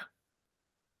have?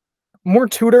 More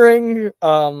tutoring.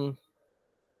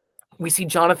 We see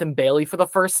Jonathan Bailey for the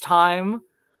first time.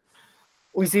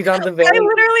 We see Jonathan I Bailey.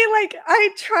 literally, like,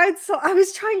 I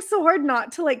was trying so hard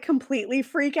not to, like, completely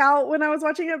freak out when I was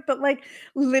watching it, but, like,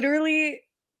 literally,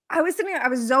 I was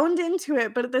zoned into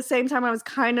it, but at the same time, I was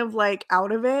kind of, like,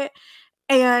 out of it,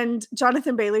 and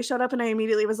Jonathan Bailey showed up, and I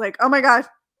immediately was like, "Oh my god."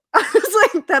 I was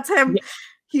like, "That's him. Yeah,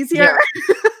 He's yeah, here."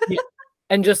 yeah.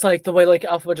 And just like the way like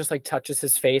Alpha just like touches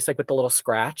his face like with the little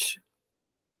scratch.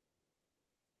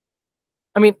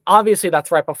 I mean, obviously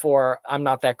that's right before I'm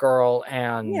Not That Girl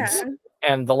Yeah,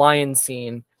 and the lion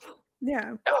scene.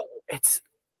 yeah. Oh, it's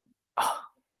oh,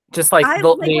 just like I like,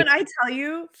 the when I tell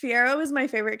you Fiyero is my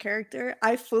favorite character,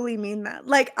 I fully mean that.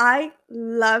 Like, I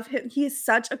love him. He is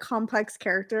such a complex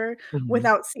character Mhm,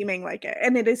 without seeming like it,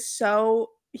 and it is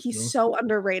so he's mhm, so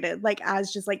underrated, like,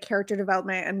 as just, like, character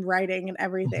development and writing and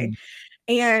everything, mhm.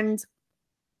 and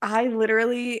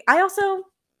I also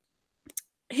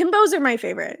himbos are my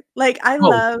favorite. Like, I Oh,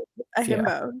 love a yeah.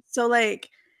 himbo. So, like,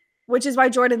 which is why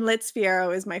Jordan Litt's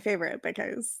Fiyero is my favorite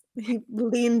because he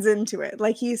leans into it.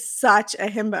 Like, he's such a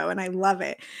himbo, and I love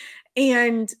it.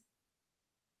 And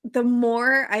the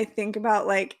more I think about,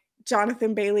 like,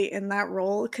 Jonathan Bailey in that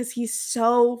role, because he's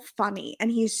so funny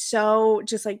and he's so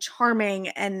just, like, charming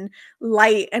and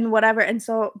light and whatever, and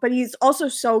so but he's also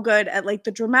so good at, like,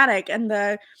 the dramatic and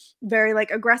the very,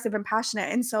 like, aggressive and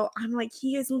passionate, and so I'm like,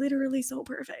 he is literally so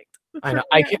perfect I for know.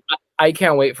 I Fiyero.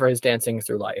 can't wait for his Dancing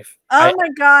Through Life. Oh my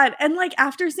god, and, like,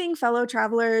 after seeing Fellow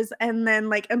Travelers and then,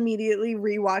 like, immediately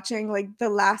rewatching, like, the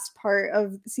last part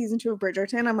of season 2 of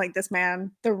Bridgerton, I'm like, "This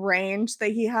man, the range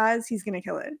that he has, he's gonna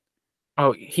kill it."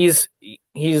 Oh, he's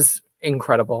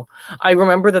incredible. I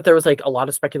remember that there was like a lot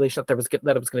of speculation that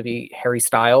that it was going to be Harry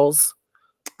Styles.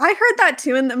 I heard that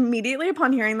too, and immediately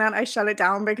upon hearing that, I shut it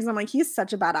down because I'm like, "He's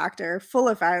such a bad actor, full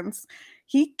offense.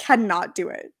 He cannot do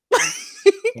it."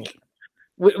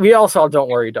 We all saw Don't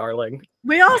Worry, Darling.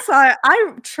 We all saw it.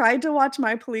 I tried to watch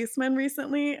My Policeman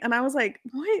recently, and I was like,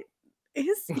 "What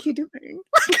is he doing?"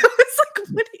 Like, I was like,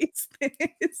 "What is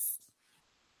this?"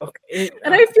 Okay.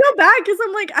 And I feel bad because 'cause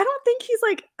I'm like, I don't think he's,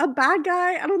 like, a bad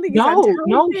guy, I don't think he's No,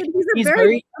 untalented, he's a he's very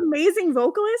very amazing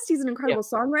vocalist, he's an yeah, incredible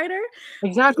songwriter, he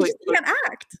exactly. just can't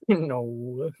act.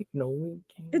 No, no,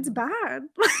 he It's can't. bad.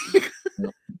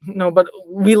 No, no, but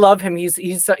we love him.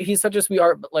 He's such a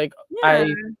sweetheart. But like Yeah,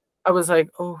 I was like,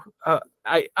 oh,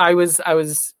 I was.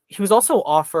 He was also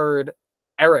offered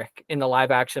Eric in the live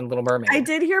action Little I Mermaid,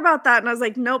 did hear about that, and I was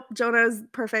like, "Nope, Jonah's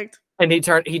perfect." and he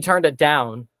turned it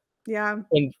down. Yeah,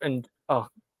 And oh,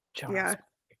 Jonas. yeah.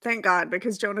 Thank God,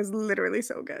 because Jonah's literally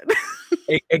so good.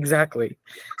 Exactly.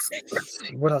 Let's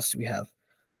see, what else do we have?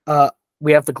 Uh,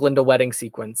 we have the Glinda wedding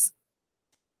sequence.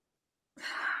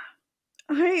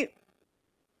 I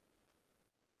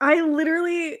I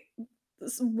literally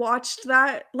watched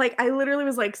that, like, I literally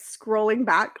was, like, scrolling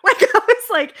back, like, I was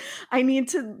like, "I need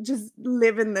to just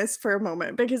live in this for a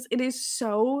moment," because it is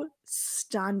so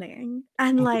stunning,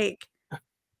 and, what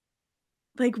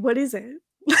is it?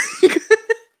 Like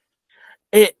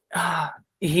It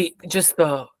he just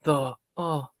oh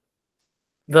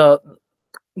the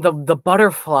the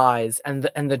butterflies and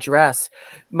the dress.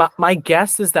 My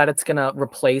guess is that it's gonna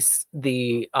replace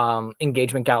the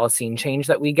engagement gala scene change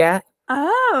that we get.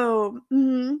 Oh,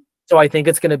 mhm. So I think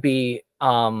it's gonna be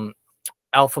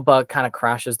Alphaba kind of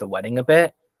crashes the wedding a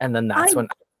bit, and then I that's when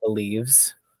Alpha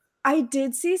leaves. I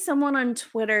did see someone on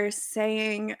Twitter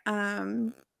saying,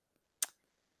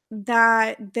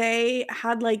 that they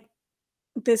had, like,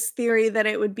 this theory that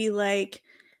it would be, like,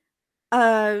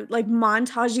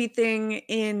 montagey thing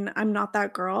in I'm Not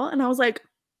That Girl, and I was like,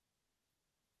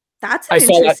 "That's I an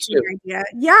saw that interesting too. idea."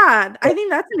 Yeah, Yeah. I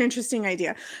think that's an interesting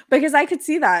idea, because I could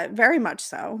see that, very much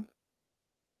so.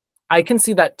 I can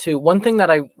see that too. One thing that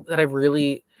I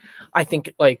really I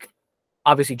think like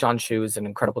obviously John Chu is an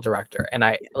incredible director and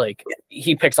I like Yeah,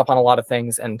 he picks up on a lot of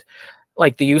things and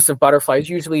like the use of butterflies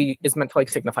usually is meant to like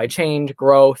signify change,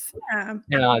 growth, yeah.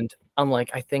 and I'm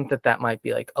like I think that might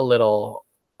be like a little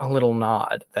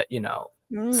nod that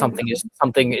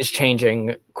something is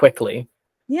changing quickly.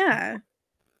 Yeah,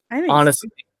 I think honestly,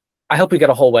 so. I hope we get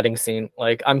a whole wedding scene.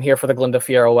 Like, I'm here for the Glinda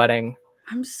Fierro wedding.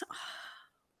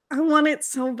 I want it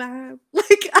so bad.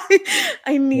 Like,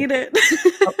 I need it.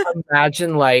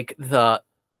 Imagine like the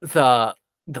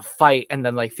fight, and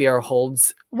then like Fierro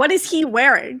holds. What is he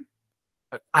wearing?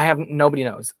 Nobody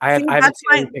knows. I haven't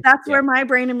seen that's where my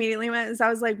brain immediately went. Is I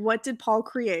was like, what did Paul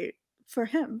create for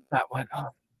him? That went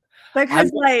up.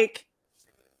 Because like,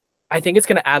 I think it's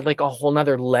gonna add like a whole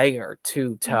nother layer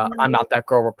to I'm Not That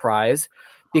Girl reprise,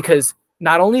 because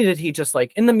not only did he just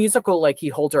like in the musical, like he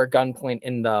holds her at gunpoint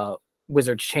in the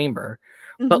wizard's chamber,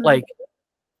 but like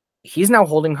he's now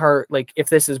holding her, like, if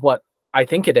this is what I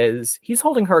think it is, he's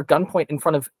holding her at gunpoint in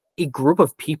front of a group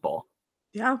of people.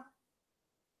 Yeah.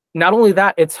 Not only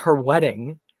that, it's her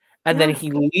wedding, and then he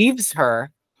leaves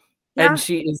her, and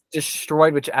she is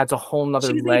destroyed, which adds a whole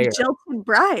nother layer. She's a jilted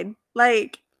bride,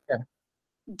 like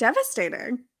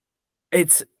devastating.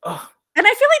 It's and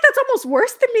I feel like that's almost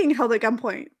worse than being held at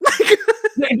gunpoint.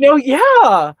 Like, no,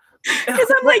 yeah.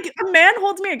 Because I'm like, a man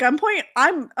holds me at gunpoint,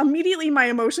 I'm immediately, my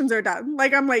emotions are done.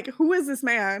 Like, I'm like, who is this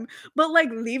man? But like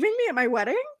leaving me at my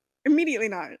wedding, immediately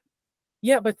not.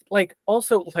 Yeah, but like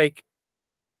also like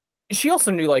she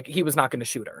also knew like he was not going to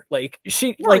shoot her. Like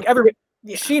she like everybody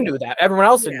she knew that. Everyone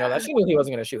else didn't know that. She knew he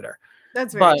wasn't going to shoot her.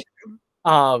 That's very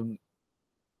true.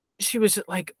 She was just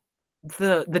like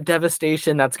the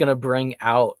devastation that's going to bring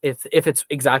out if it's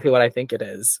exactly what I think it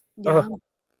is. Yeah.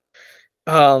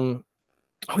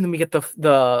 And then we get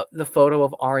the photo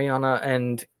of Ariana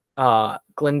and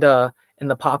Glinda in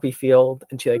the poppy field,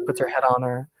 and she like puts her head on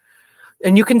her,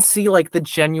 and you can see like the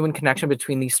genuine connection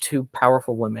between these two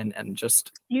powerful women, and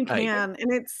just and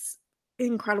it's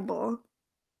incredible.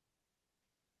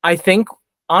 I think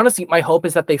honestly, my hope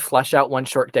is that they flesh out One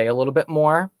Short Day a little bit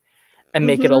more and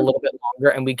make it a little bit longer,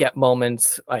 and we get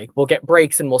moments, like we'll get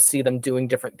breaks and we'll see them doing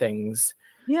different things.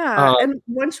 Yeah, and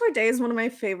One Short Day is one of my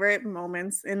favorite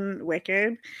moments in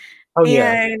Wicked. Oh,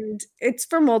 and it's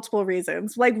for multiple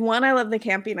reasons. Like, one, I love the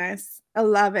campiness. I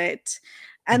love it.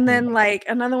 And then like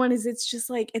another one is it's just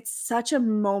like it's such a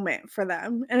moment for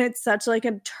them, and it's such like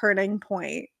a turning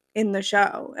point in the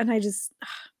show. And I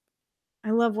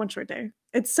love One Short Day.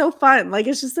 It's so fun. Like,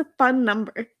 it's just a fun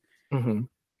number.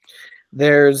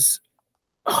 There's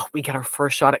we get our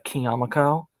first shot at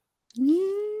Kiyomiko.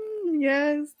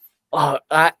 Yes.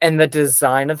 And the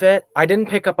design of it, I didn't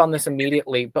pick up on this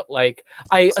immediately, but like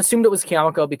I assumed it was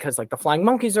Kiyomiko because like the flying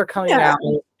monkeys are coming out.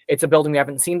 It's a building we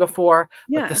haven't seen before.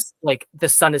 Yeah. But like the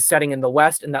sun is setting in the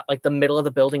west, and that like the middle of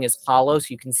the building is hollow, so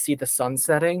you can see the sun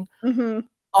setting.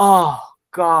 Oh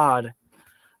God.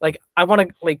 Like I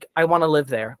want to live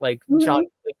there. Like John,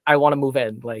 like, I want to move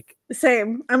in. Like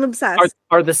same. I'm obsessed.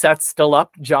 Are the sets still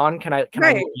up, John? Can I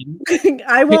move in?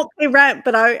 I won't pay rent,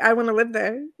 but I want to live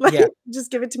there. Like, just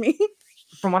give it to me.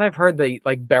 From what I've heard, they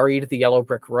like buried the yellow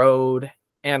brick road,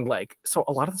 and like so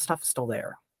a lot of the stuff is still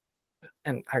there.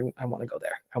 And I want to go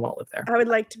there. I want to live there. I would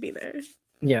like to be there.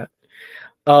 Yeah.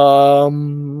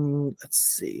 Let's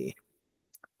see.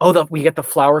 Oh, we get the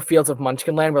flower fields of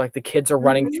Munchkinland where like the kids are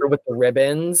running through with the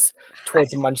ribbons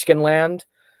towards Munchkinland.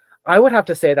 I would have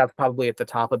to say that's probably at the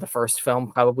top of the first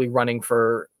film, probably running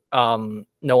for No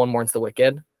One Mourns the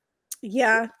Wicked.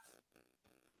 Yeah.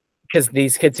 Because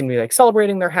these kids seem to be like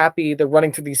celebrating, they're happy, they're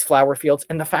running through these flower fields.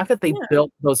 And the fact that they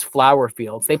built those flower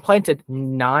fields, they planted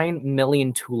 9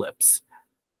 million tulips.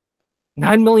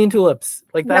 9 million tulips.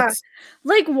 Like that's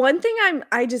like one thing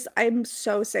I'm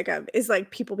so sick of is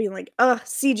like people being like,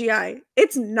 CGI.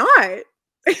 It's not.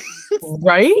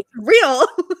 Right? It's real.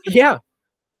 Yeah.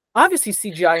 Obviously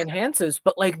CGI enhances,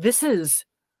 but like this is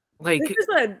like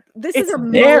this is a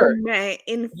moment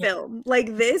in film.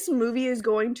 Like, this movie is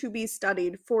going to be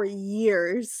studied for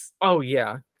years. Oh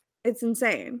yeah. It's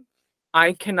insane.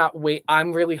 I cannot wait.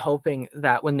 I'm really hoping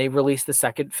that when they release the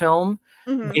second film,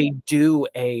 they do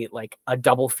a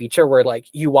double feature where like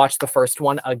you watch the first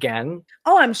one again.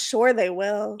 Oh, I'm sure they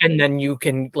will. And then you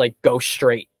can like go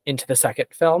straight into the second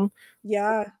film.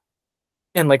 Yeah.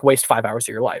 And like waste 5 hours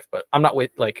of your life, but I'm not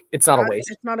like it's not a waste.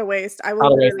 It's not a waste. I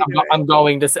will. I'm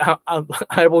going to.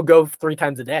 I will go 3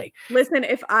 times a day. Listen,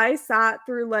 if I sat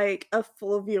through like a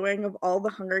full viewing of all the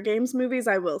Hunger Games movies,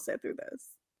 I will sit through this.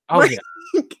 Oh like,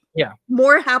 yeah.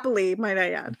 More happily, might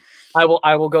I add. I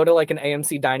will go to like an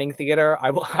AMC dining theater.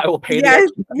 I will pay. Yes,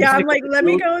 yeah. I'm like, let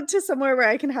me go to somewhere where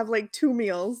I can have like 2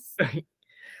 meals.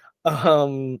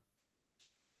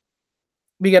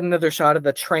 We get another shot of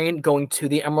the train going to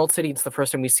the Emerald City. It's the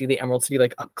first time we see the Emerald City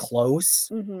like up close.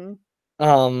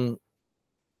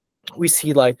 We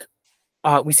see like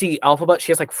we see Alphabet.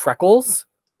 She has like freckles.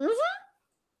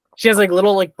 She has like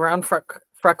little like brown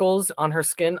freckles on her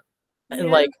skin, and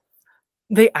Yeah. like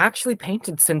they actually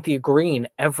painted Cynthia green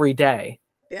every day,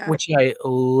 Yeah. which I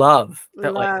love.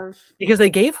 That like Love. because they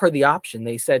gave her the option.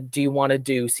 They said, "Do you want to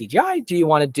do CGI? Do you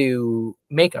want to do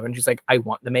makeup?" And she's like, "I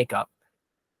want the makeup."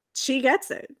 She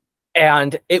gets it.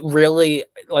 And it really,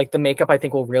 like, the makeup I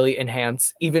think will really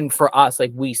enhance, even for us,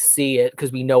 like we see it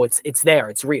because we know it's there,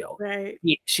 it's real. Right.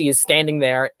 She is standing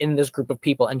there in this group of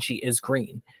people and she is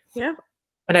green. Yeah.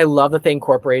 And I love that they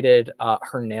incorporated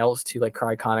her nails too, like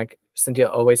her iconic. Cynthia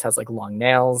always has like long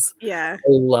nails. Yeah. I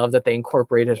love that they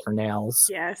incorporated her nails.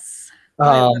 Yes.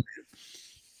 And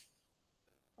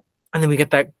then we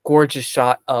get that gorgeous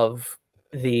shot of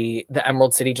the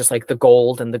Emerald City, just like the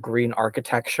gold and the green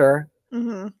architecture.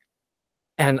 Mm-hmm.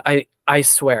 And I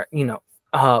swear, you know,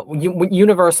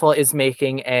 Universal is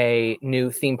making a new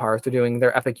theme park. They're doing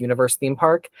their Epic Universe theme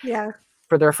park. Yeah.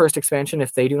 For their first expansion,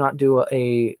 if they do not do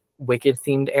a Wicked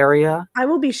themed area, I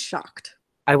will be shocked.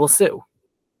 I will sue.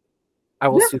 I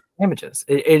will sue damages.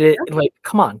 It like,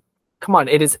 come on.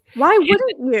 It is. Why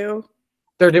wouldn't you?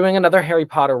 They're doing another Harry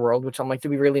Potter world, which I'm like, do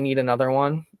we really need another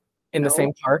one in the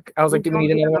same park? I was like, do we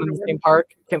need another one in the same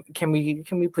park? Can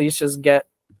we please just get?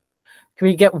 Can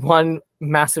we get one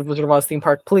massive Wizard of Oz theme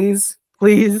park, please?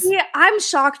 Please? Yeah, I'm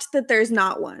shocked that there's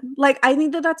not one. Like, I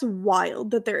think that that's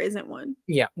wild that there isn't one.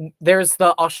 Yeah, there's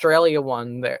the Australia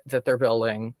one that they're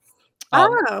building.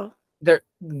 They're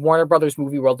Warner Brothers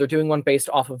Movie World. They're doing one based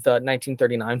off of the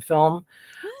 1939 film,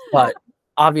 but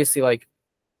obviously, like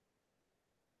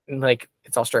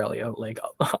it's Australia. Like,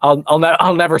 I'll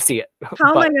never see it.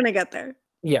 How am I gonna get there?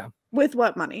 Yeah. With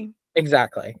what money?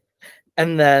 Exactly.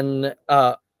 And then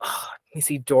you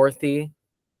see Dorothy's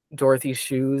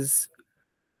shoes,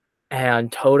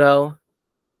 and Toto,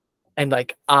 and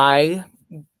like the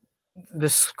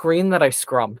screen that I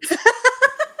scrumped.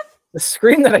 The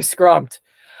screen that I scrumped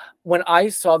when I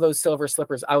saw those silver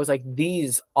slippers, I was like,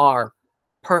 these are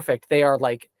perfect. They are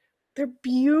like, they're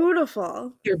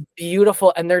beautiful. They're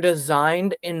beautiful, and they're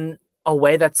designed in a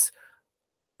way that's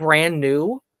brand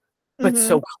new, but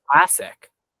so classic.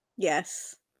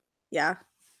 Yes. Yeah.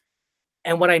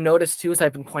 And what I noticed too, as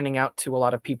I've been pointing out to a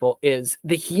lot of people, is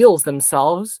the heels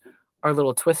themselves are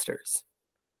little twisters.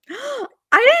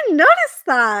 I didn't notice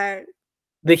that.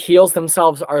 The heels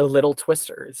themselves are little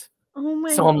twisters. Oh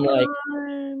my God. I'm like,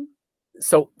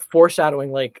 so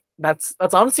foreshadowing, like that's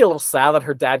honestly a little sad that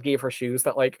her dad gave her shoes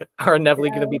that like are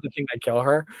inevitably going to be the thing that kill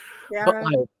her. Yeah. But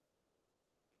like,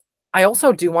 I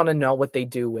also do want to know what they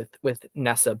do with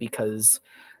Nessa, because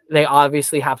they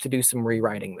obviously have to do some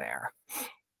rewriting there.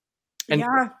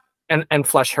 And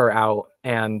flesh her out.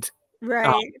 And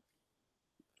right.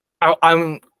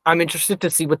 I'm interested to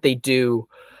see what they do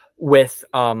with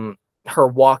her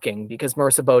walking, because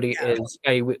Marissa Bodie is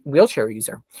a wheelchair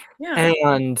user. Yeah.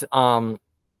 And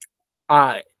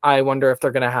I wonder if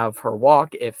they're gonna have her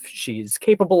walk, if she's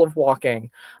capable of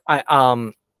walking.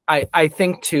 I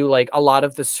think too, like a lot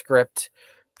of the script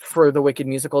for the Wicked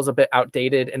musical is a bit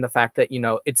outdated in the fact that, you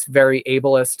know, it's very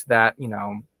ableist, that, you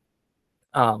know,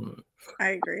 I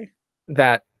agree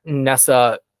that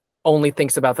Nessa only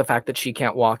thinks about the fact that she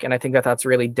can't walk, and I think that that's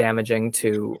really damaging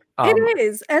to it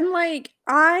is. And like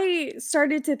I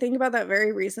started to think about that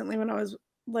very recently when I was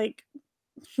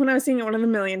seeing it one of the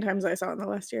million times I saw it in the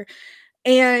last year,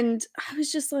 and I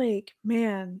was just like,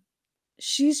 man,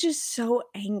 she's just so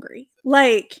angry.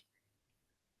 Like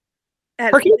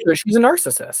she's a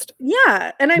narcissist.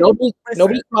 Yeah. And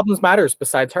nobody's problems matters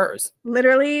besides hers.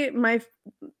 Literally,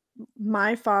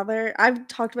 my father, I've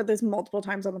talked about this multiple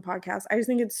times on the podcast. I just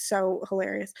think it's so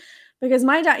hilarious because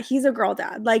my dad, he's a girl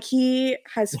dad. Like, he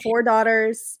has 4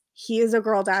 daughters. He is a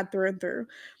girl dad through and through.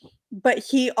 But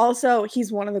he's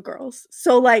one of the girls.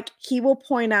 So like, he will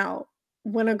point out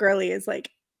when a girly is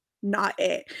like not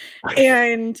it.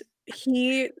 And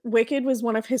Wicked was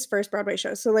one of his first Broadway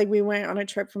shows. So like, we went on a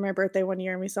trip for my birthday one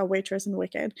year and we saw Waitress and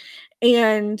Wicked.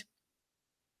 And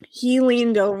he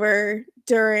leaned over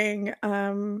during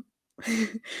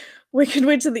Wicked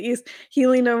Witch of the East. He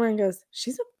leaned over and goes,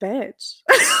 "She's a bitch."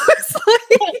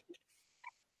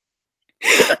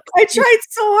 I tried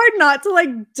so hard not to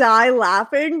like die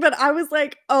laughing, but I was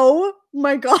like, oh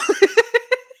my God.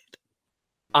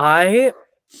 I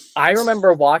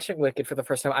remember watching Wicked for the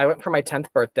first time. I went for my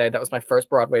 10th birthday. That was my first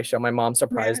Broadway show. My mom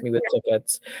surprised me with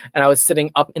tickets. And I was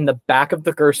sitting up in the back of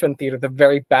the Gershwin Theater, the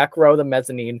very back row of the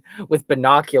mezzanine, with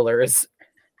binoculars,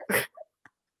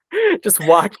 just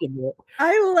watching it.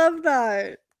 I love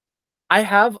that. I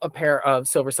have a pair of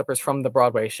silver slippers from the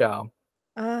Broadway show.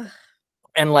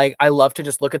 And like, I love to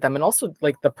just look at them, and also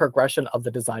like the progression of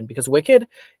the design, because Wicked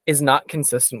is not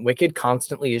consistent. Wicked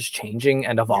constantly is changing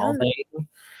and evolving.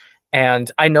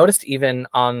 And I noticed even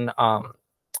on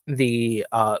the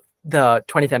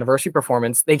 20th anniversary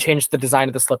performance, they changed the design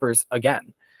of the slippers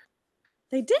again.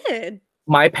 They did.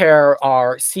 My pair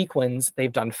are sequins.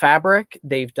 They've done fabric,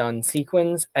 they've done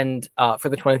sequins, and for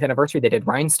the 20th anniversary, they did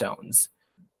rhinestones.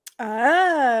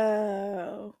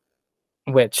 Oh.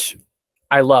 Which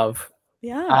I love.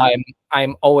 Yeah.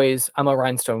 I'm a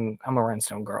rhinestone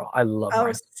girl. I love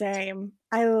rhinestones. Same.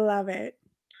 I love it.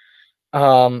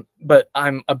 But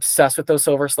I'm obsessed with those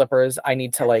silver slippers. I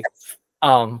need to like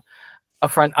a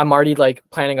friend, I'm already like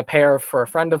planning a pair for a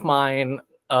friend of mine,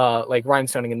 like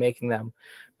rhinestoning and making them.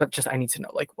 But just I need to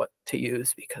know like what to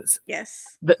use, because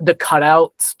yes, the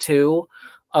cutouts too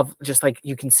of just like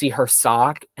you can see her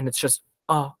sock, and it's just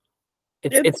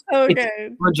it's so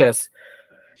good, gorgeous.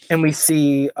 And we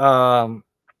see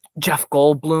Jeff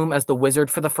Goldblum as the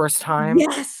wizard for the first time.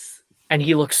 Yes, and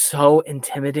he looks so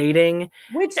intimidating.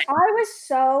 Which I was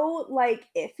so like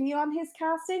iffy on his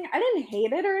casting. I didn't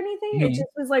hate it or anything. It just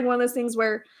was like one of those things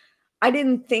where I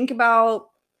didn't think about.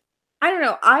 I don't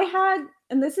know. I had.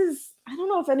 And this is, I don't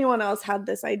know if anyone else had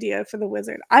this idea for the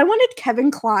wizard. I wanted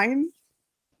Kevin Kline.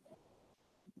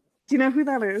 Do you know who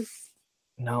that is?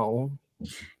 No.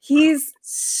 He's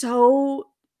so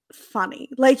funny.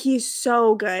 Like, he's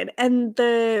so good. And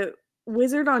the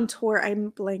wizard on tour,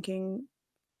 I'm blanking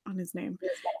on his name.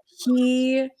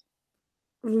 He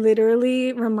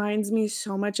literally reminds me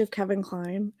so much of Kevin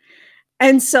Kline.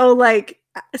 And so, like,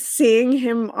 seeing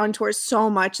him on tour so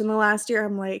much in the last year,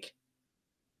 I'm like,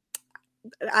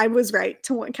 I was right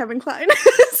to want Kevin Kline.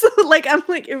 So like, I'm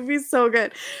like, it would be so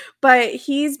good. But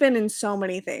he's been in so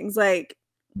many things. Like,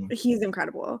 he's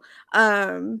incredible.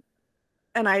 And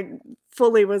I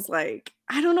fully was like,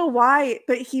 I don't know why,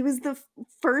 but he was the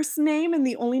first name and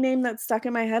the only name that stuck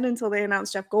in my head until they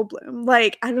announced Jeff Goldblum.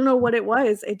 Like, I don't know what it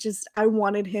was. It just, I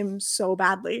wanted him so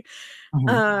badly.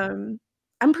 I'm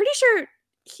pretty sure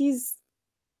he's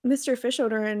Mr. Fish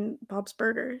Odor in Bob's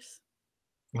Burgers.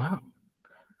 Wow.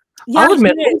 Yeah, I'll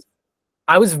admit,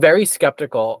 I was very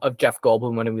skeptical of Jeff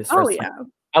Goldblum when he was first.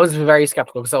 I was very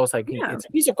skeptical because I was like, it's a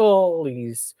musical.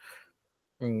 He's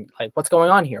like, what's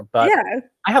going on here? But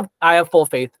I have full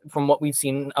faith from what we've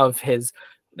seen of his,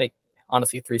 like,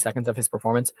 honestly, 3 seconds of his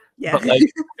performance. Yeah. But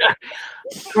like,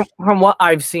 from what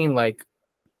I've seen, like,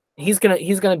 he's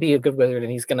gonna be a good wizard,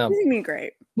 and he's gonna be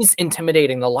great. He's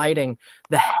intimidating. The lighting,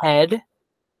 the head.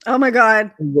 Oh my god,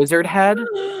 wizard head.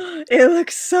 It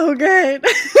looks so good.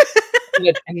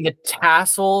 and the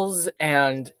tassels,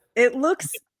 and it looks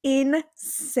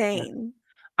insane.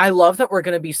 I love that we're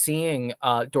going to be seeing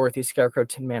Dorothy, Scarecrow,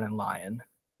 Tin Man, and Lion.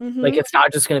 Like, it's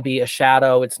not just going to be a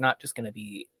shadow. It's not just going to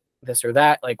be this or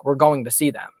that. Like, we're going to see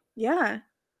them. Yeah.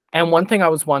 And one thing I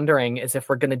was wondering is if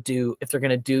they're going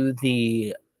to do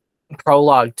the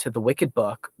prologue to the Wicked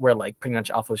book, where like pretty much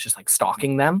Elf was just like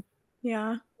stalking them.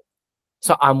 Yeah.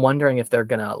 So I'm wondering if they're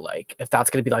gonna like, if that's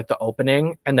gonna be like the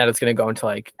opening, and then it's gonna go into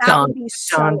like that would be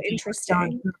so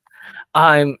interesting.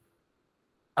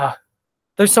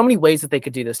 There's so many ways that they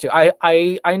could do this too.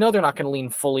 I know they're not gonna lean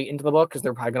fully into the book because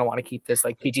they're probably gonna want to keep this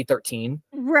like PG-13.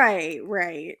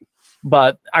 Right.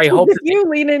 But I hope if you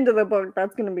lean into the book,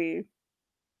 that's gonna be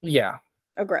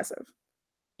aggressive.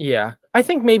 Yeah, I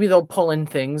think maybe they'll pull in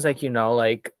things like,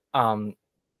 like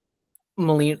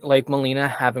Melina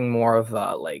having more of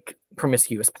a like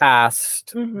promiscuous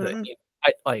past. I'm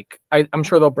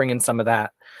sure they'll bring in some of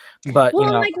that. But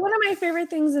like, one of my favorite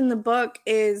things in the book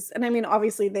is, and I mean,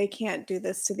 obviously they can't do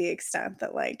this to the extent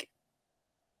that like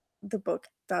the book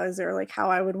does, or like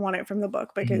how I would want it from the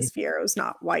book, because Fiero's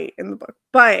not white in the book.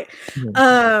 But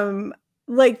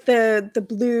like the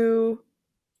blue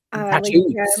like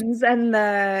gems and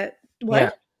the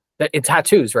what? Yeah. It's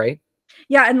tattoos, right?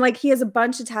 Yeah, and like he has a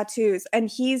bunch of tattoos, and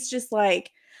he's just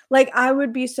like I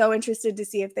would be so interested to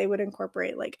see if they would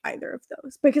incorporate like either of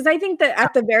those, because I think that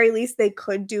at the very least they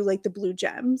could do like the blue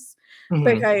gems,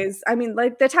 because I mean,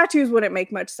 like, the tattoos wouldn't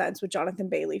make much sense with Jonathan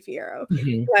Bailey Fiero,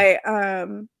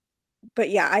 but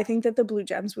yeah, I think that the blue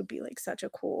gems would be like such a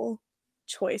cool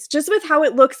choice, just with how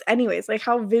it looks anyways, like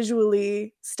how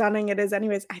visually stunning it is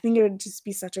anyways. I think it would just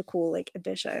be such a cool like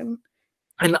addition.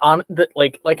 And on the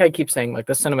like I keep saying, like,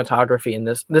 the cinematography and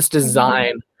this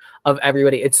design of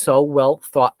everybody, it's so well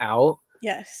thought out.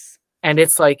 Yes. And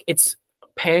it's like, it's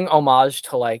paying homage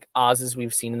to like Oz as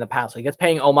we've seen in the past. Like, it's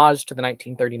paying homage to the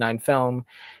 1939 film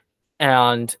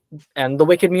and the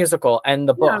Wicked musical and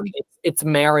the book. It's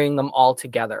marrying them all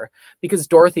together, because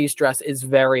Dorothy's dress is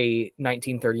very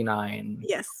 1939.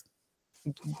 Yes.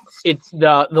 It's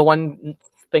the one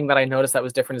thing that I noticed that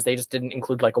was different is they just didn't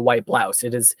include like a white blouse.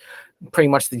 It is pretty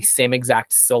much the same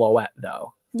exact silhouette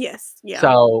though. Yes. Yeah.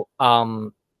 So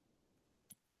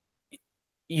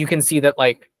you can see that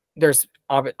like there's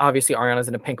obviously Ariana's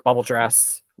in a pink bubble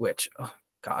dress, which oh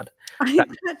god, that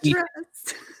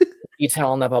dress. Detail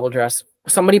on that bubble dress.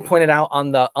 Somebody pointed out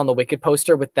on the Wicked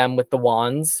poster with them with the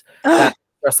wands that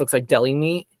dress looks like deli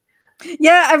meat.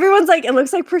 Yeah, everyone's like, it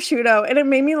looks like prosciutto, and it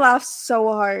made me laugh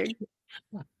so hard.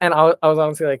 And I was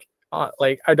honestly like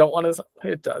I don't want to.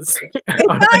 It does. It does.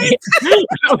 I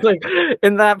was like,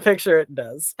 in that picture, it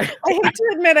does. I hate to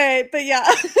admit it, but yeah.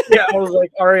 Yeah, I was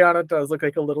like, Ariana does look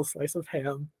like a little slice of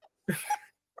ham. Oh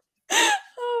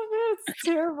man, it's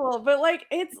terrible. But like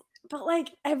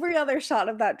every other shot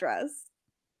of that dress.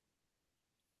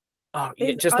 Oh,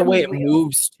 yeah, just the way it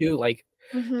moves too, like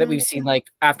that we've seen, like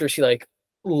after she like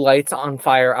lights on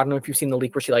fire. I don't know if you've seen the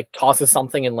leak where she like tosses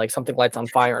something and like something lights on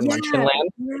fire in Munchkinland.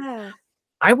 Yeah.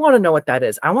 I want to know what that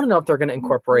is. I want to know if they're going to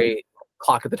incorporate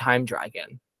Clock of the Time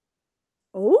Dragon.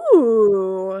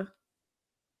 Ooh.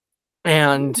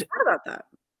 And what about that?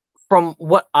 From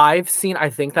what I've seen, I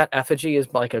think that effigy is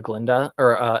like a Glinda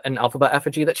or an Elphaba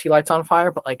effigy that she lights on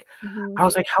fire. But like, I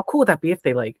was like, how cool would that be if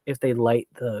they light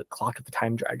the Clock of the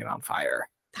Time Dragon on fire?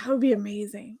 That would be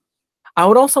amazing. I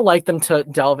would also like them to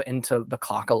delve into the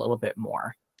clock a little bit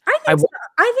more. I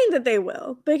think that they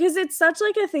will, because it's such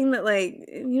like a thing that like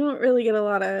you don't really get a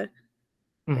lot of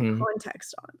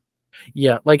context on.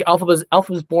 Yeah, like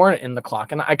Elphaba's born in the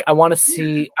clock, and I want to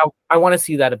see I want to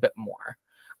see that a bit more.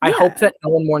 I hope that No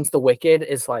One Mourns the Wicked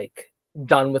is like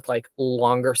done with like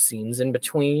longer scenes in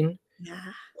between. Yeah.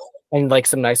 And like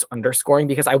some nice underscoring,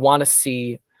 because I want to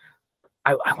see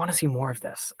I want to see more of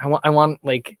this. I want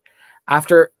like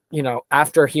after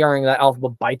hearing that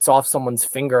Elphaba bites off someone's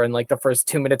finger in like the first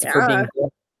 2 minutes of her being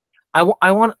I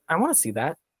want to see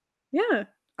that. Yeah.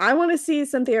 I want to see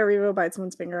Cynthia Erivo bite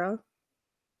someone's finger off.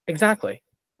 Exactly.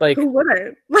 Like who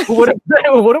wouldn't? Who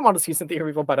wouldn't want to see Cynthia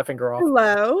Erivo bite a finger off?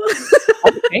 Hello.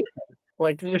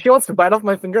 Like if she wants to bite off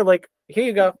my finger, like here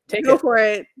you go. Go for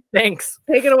it. Thanks.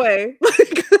 Take it away.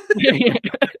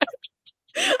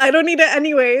 I don't need it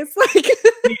anyways. Like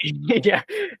yeah.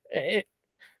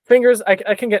 Fingers,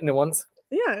 I can get new ones.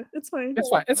 Yeah, it's fine.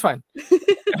 It's fine.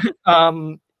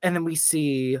 And then we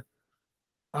see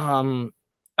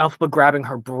Elphaba grabbing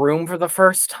her broom for the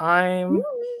first time.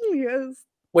 Yes.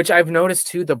 Which I've noticed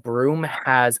too, the broom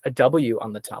has a W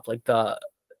on the top, like the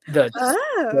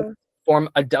form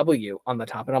a W on the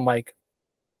top, and I'm like,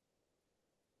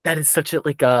 that is such a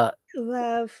like a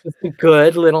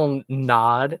good little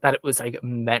nod that it was like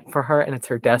meant for her, and it's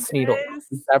her destiny to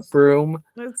use that broom.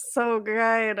 It's so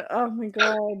good. Oh my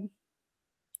god.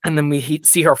 And then we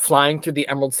see her flying through the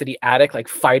Emerald City attic, like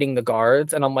fighting the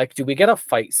guards, and I'm like, do we get a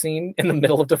fight scene in the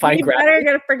middle of Defying Gravity? Better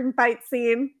get a freaking fight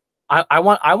scene. I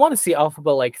want to see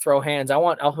Elphaba like throw hands. I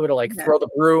want Elphaba to like throw the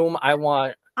broom. I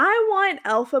want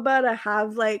Elphaba to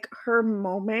have like her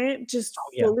moment, just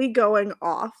fully going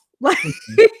off. Like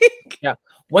yeah.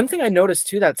 One thing I noticed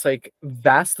too that's like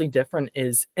vastly different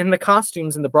is in the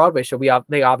costumes in the Broadway show.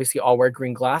 They obviously all wear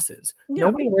green glasses. Yeah.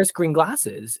 Nobody wears green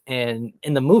glasses in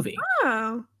the movie.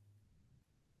 Oh.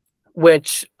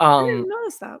 Which I didn't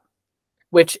notice that.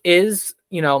 Which is,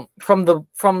 from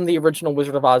the original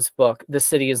Wizard of Oz book, the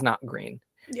city is not green.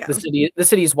 Yeah. The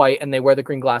city is white, and they wear the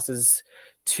green glasses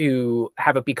to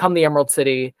have it become the Emerald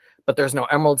City, but there's no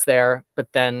emeralds there.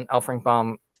 But then L. Frank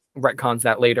Baum retcons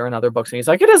that later in other books, and he's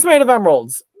like, it is made of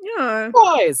emeralds. Yeah.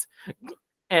 Boys.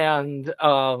 And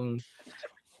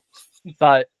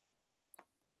but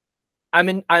I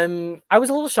was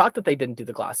a little shocked that they didn't do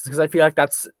the glasses, because I feel like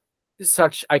that's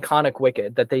such iconic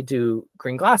Wicked that they do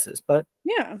green glasses. But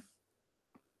yeah.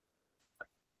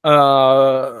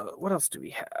 What else do we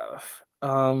have?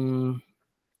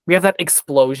 We have that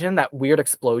explosion, that weird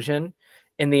explosion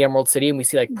in the Emerald City, and we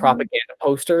see like propaganda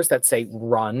posters that say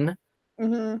 "Run,"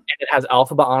 and it has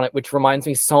Elphaba on it, which reminds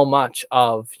me so much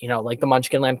of like the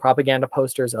Munchkinland propaganda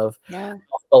posters of Elphaba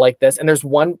like this. And there's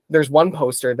one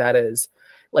poster that is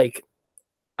like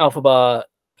Elphaba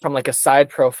from like a side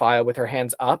profile with her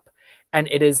hands up, and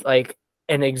it is like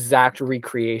an exact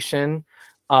recreation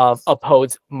of a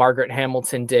pose Margaret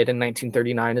Hamilton did in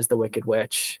 1939 as the Wicked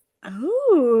Witch.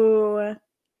 Oh.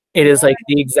 It is like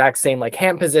the exact same like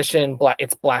hand position,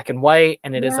 it's black and white,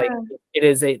 and it is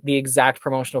like the exact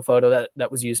promotional photo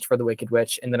that was used for the Wicked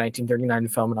Witch in the 1939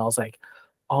 film. And I was like,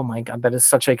 oh my god, that is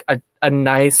such like a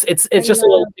nice, it's just a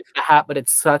little hat, but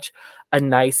it's such a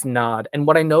nice nod. And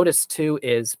what I noticed too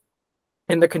is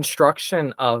in the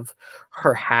construction of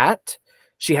her hat,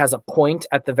 she has a point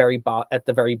at the very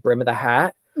brim of the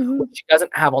hat, which she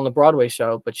doesn't have on the Broadway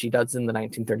show, but she does in the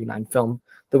 1939 film.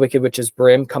 The Wicked Witch's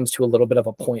brim comes to a little bit of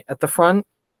a point at the front.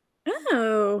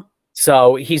 Oh.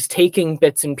 So he's taking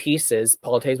bits and pieces.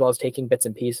 Paula Tazewell is taking bits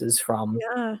and pieces from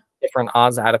different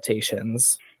Oz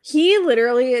adaptations. He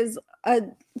literally is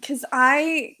because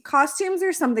costumes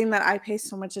are something that I pay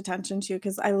so much attention to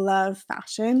because I love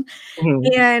fashion.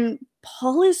 Mhm. And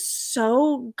Paul is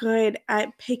so good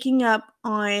at picking up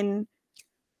on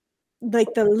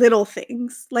like the little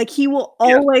things. Like he will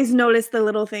always notice the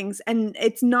little things, and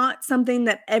it's not something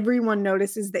that everyone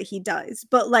notices that he does,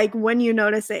 but like when you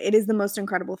notice it, it is the most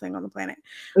incredible thing on the planet.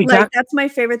 Exactly. Like that's my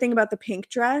favorite thing about the pink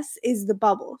dress is the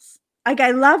bubbles. Like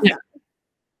I love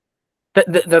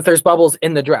that there's bubbles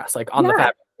in the dress, like on the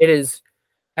fabric. It is,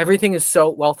 everything is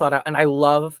so well thought out, and I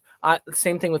love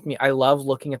same thing with me. I love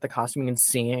looking at the costuming and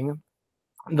seeing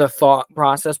the thought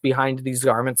process behind these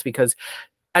garments, because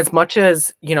as much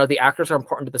as, you know, the actors are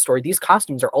important to the story, these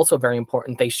costumes are also very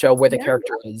important. They show where the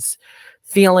character is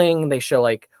feeling, they show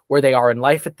like where they are in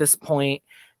life at this point.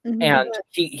 And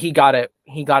he got it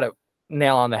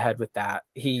nail on the head with that.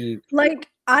 Like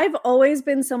I've always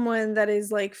been someone that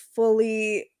is like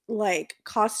fully like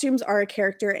costumes are a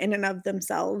character in and of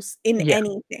themselves in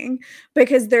anything,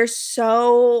 because they're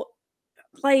so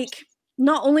like,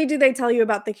 not only do they tell you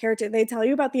about the character, they tell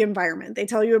you about the environment, they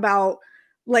tell you about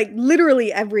like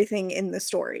literally everything in the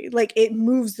story. Like it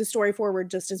moves the story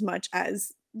forward just as much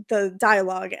as the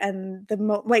dialogue and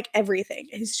like everything.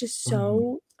 It's just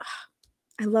so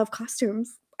I love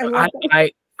costumes. I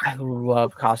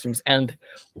love costumes. And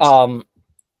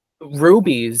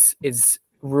Ruby's is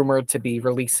rumored to be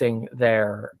releasing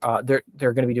their they're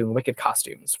going to be doing Wicked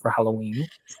costumes for Halloween.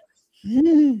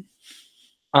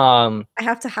 I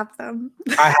have to have them.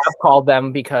 I have called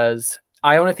them because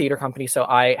I own a theater company, so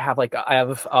I have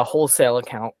a wholesale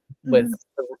account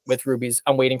with Ruby's.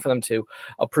 I'm waiting for them to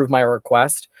approve my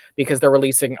request because they're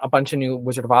releasing a bunch of new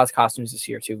Wizard of Oz costumes this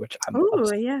year too, which I'm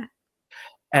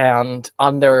And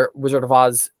on their Wizard of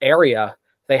Oz area,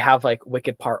 they have like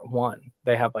Wicked Part 1.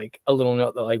 They have like a little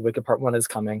note that like Wicked Part 1 is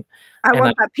coming. I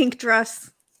want that pink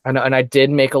dress. And I did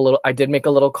make a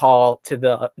little call to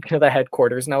the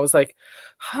headquarters, and I was like,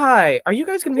 "Hi, are you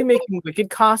guys going to be making Wicked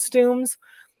costumes?"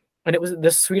 And it was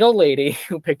this sweet old lady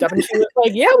who picked up, and she was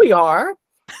like, "Yeah, we are."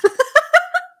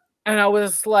 And I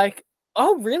was like,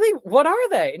 "Oh, really? What are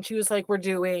they?" And she was like,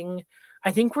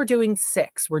 I think we're doing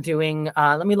 6. We're doing,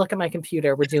 let me look at my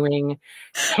computer. We're doing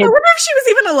kids. I wonder if she was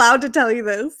even allowed to tell you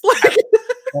this.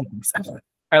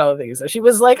 I don't think so. She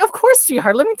was like, "Of course,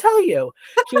 sweetheart, let me tell you."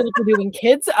 She was like, "We're doing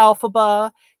Kids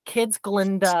Elphaba, Kids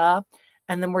Glinda,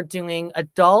 and then we're doing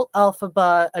Adult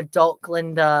Elphaba, Adult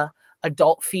Glinda,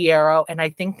 Adult Fiyero, and I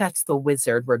think that's the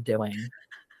Wizard we're doing."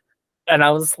 And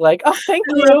I was like, "Oh, thank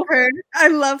you." Love her. I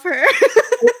love her.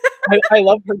 I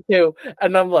love her too.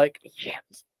 And I'm like, yes.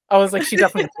 I was like, she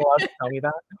definitely allowed to tell me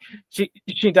that.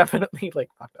 She definitely like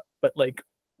fucked up, but like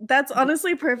that's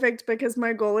honestly perfect because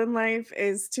my goal in life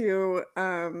is to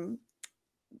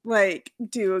like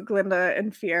do a Glinda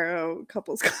and Fiyero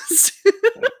couples costume.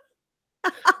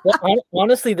 Well,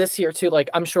 honestly, this year too, like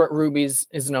I'm sure Ruby's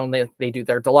is known they do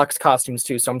their deluxe costumes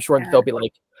too, so I'm sure there'll be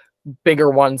like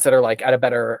bigger ones that are like at a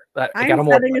better. I'm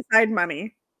setting aside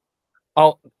money.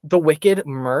 Oh, the Wicked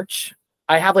merch!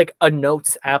 I have like a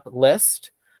notes app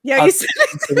list. Yeah, you said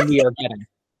we are getting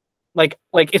like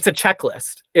it's a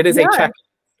checklist. It is a check.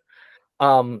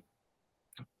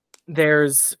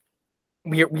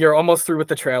 We're almost through with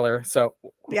the trailer, so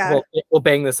we'll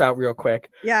bang this out real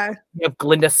quick. Yeah, we have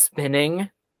Glinda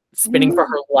spinning for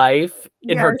her life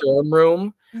in her dorm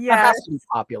room. Yeah, that has to be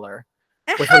popular.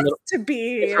 It has to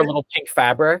be with her little pink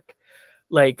fabric.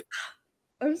 Like,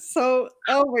 oh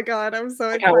my god, I'm so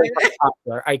excited.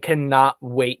 I cannot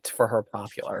wait for her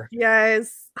popular.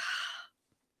 Yes.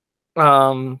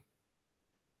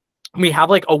 We have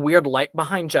like a weird light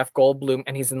behind Jeff Goldblum,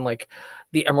 and he's in like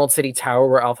the Emerald City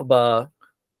Tower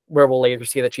where we'll later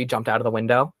see that she jumped out of the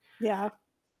window. Yeah.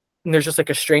 And there's just like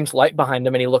a strange light behind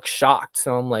him, and he looks shocked.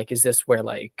 So I'm like, is this where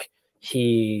like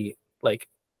he like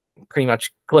pretty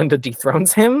much Glinda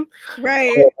dethrones him?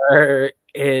 Right. Or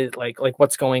is like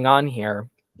what's going on here?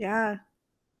 Yeah.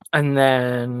 And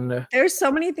then there's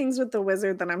so many things with the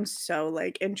Wizard that I'm so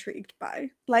like intrigued by.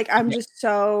 Like I'm just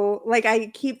so like I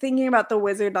keep thinking about the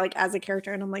Wizard like as a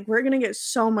character, and I'm like, we're gonna get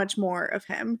so much more of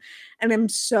him, and I'm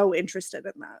so interested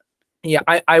in that. Yeah,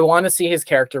 I want to see his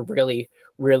character really,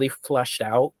 really fleshed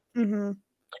out. Mm-hmm.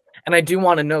 And I do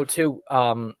want to know too,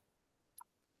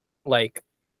 like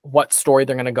what story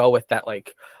they're gonna go with that.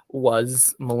 Like,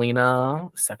 was Melina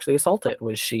sexually assaulted?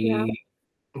 Was she?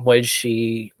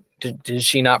 Did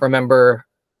she not remember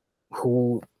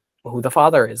who the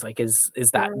father is? Like, is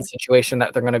that the situation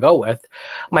that they're going to go with?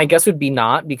 My guess would be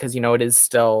not, because, you know, it is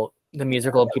still the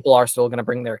musical and people are still going to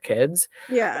bring their kids.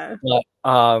 Yeah. But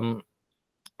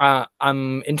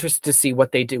I'm interested to see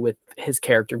what they do with his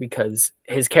character, because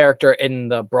his character in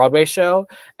the Broadway show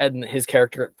and his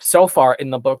character so far in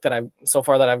the book that I've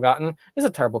gotten is a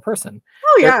terrible person.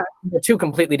 Oh yeah, they're two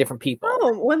completely different people.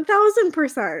 Oh,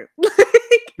 1000%.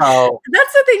 Oh,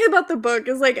 that's the thing about the book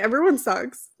is like everyone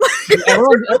sucks.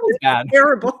 Everyone's bad.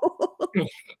 Terrible.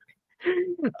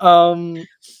 And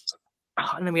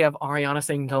then we have Ariana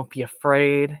saying, "Don't be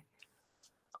afraid."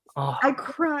 Oh, I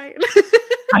cried.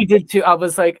 I did too. I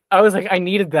was like, I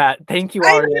needed that. Thank you,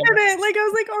 Ariana. I needed it. Like I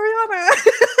was like,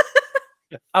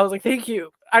 Ariana. I was like, thank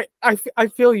you. I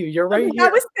feel you. You're right here.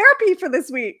 That was therapy for this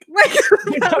week. Like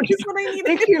that was what I needed.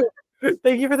 Thank you.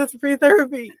 Thank you for this free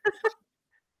therapy.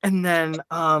 And then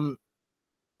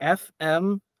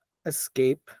FM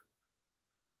escape.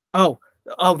 Oh,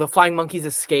 the flying monkeys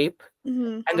escape.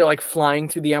 And they're like flying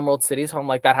through the Emerald City. So I'm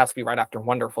like, that has to be right after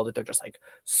Wonderful, that they're just like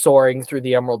soaring through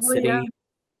the Emerald City. Yeah.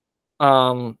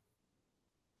 And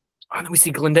then we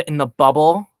see Glinda in the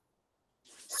bubble.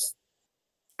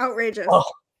 Outrageous. Oh,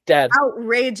 dead.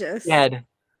 Outrageous. Dead.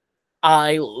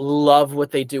 I love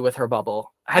what they do with her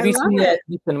bubble. Have you seen the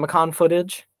CinemaCon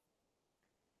footage?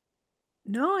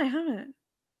 No, I haven't.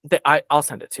 I'll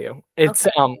send it to you. It's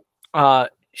okay.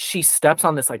 She steps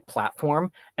on this like platform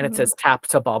and it says tap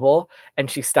to bubble, and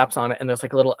she steps on it and there's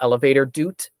like a little elevator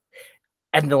doot,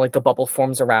 and then like the bubble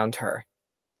forms around her.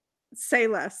 Say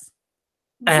less.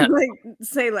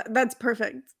 Say less. That's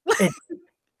perfect.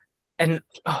 And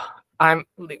I'm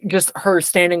just her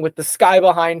standing with the sky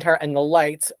behind her and the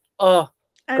lights. Oh,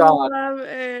 I love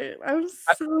it. I'm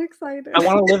so excited. I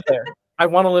want to live there. I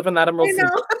want to live in that Emerald City.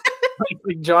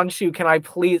 Like John Shu, can I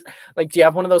please, like, do you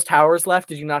have one of those towers left?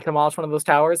 Did you not demolish one of those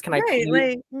towers? Can I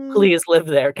please live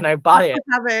there? Can I buy it?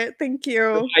 I have it. Thank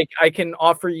you. I can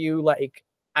offer you like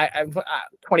I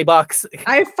 $20.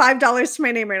 I have $5 to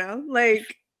my name right now. Like,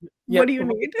 what do you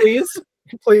need?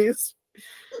 Please.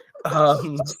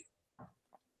 I'll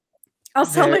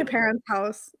sell my parents'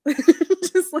 house.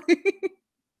 Just like.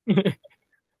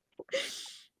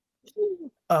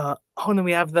 And then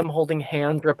we have them holding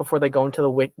hands right before they go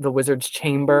into the wizard's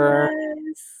chamber.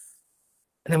 Yes.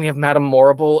 And then we have Madame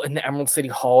Morrible in the Emerald City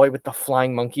hallway with the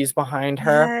flying monkeys behind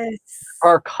her. Yes.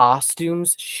 Her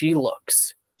costumes, she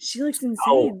looks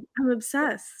insane. I'm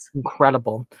obsessed.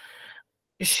 Incredible.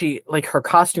 She, like, her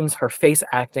costumes, her face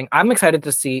acting. I'm excited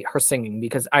to see her singing,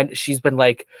 because she's been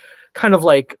like kind of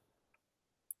like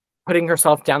putting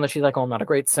herself down, that she's like, oh, I'm not a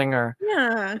great singer.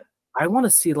 Yeah. I want to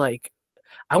see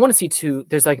too,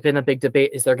 there's like been a big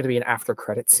debate, is there going to be an after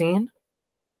credit scene?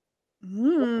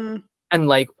 And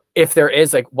like, if there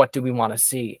is, like, what do we want to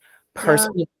see?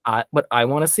 Personally, what I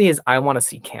want to see is, I want to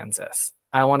see Kansas.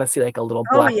 I want to see like a little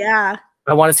black. Oh yeah.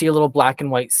 I want to see a little black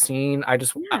and white scene. I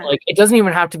just like, it doesn't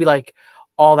even have to be like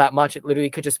all that much. It literally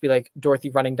could just be like Dorothy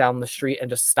running down the street and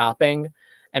just stopping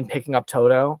and picking up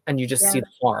Toto, and you just see the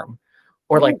farm,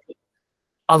 or like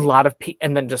a lot of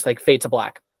and then just like fade to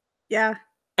black. Yeah.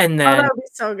 And then that would be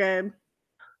so good.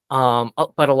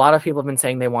 But a lot of people have been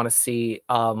saying they want to see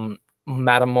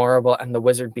Madame Morrible and the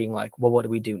wizard being like, well, what do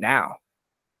we do now?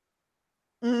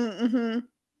 And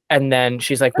then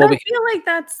she's like, well, I feel like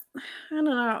that's, I don't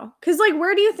know. Because like,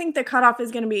 where do you think the cutoff is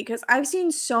going to be? Because I've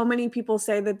seen so many people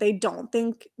say that they don't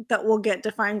think that we'll get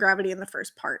Defying Gravity in the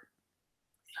first part.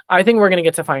 I think we're going to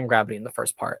get Defying Gravity in the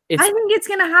first part. I think it's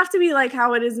going to have to be like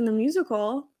how it is in the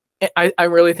musical. I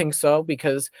really think so,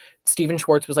 because Stephen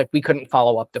Schwartz was like, we couldn't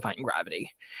follow up Defying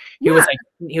Gravity. He was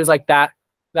like that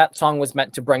song was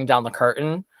meant to bring down the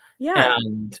curtain. Yeah.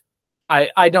 And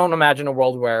I don't imagine a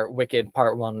world where Wicked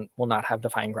Part 1 will not have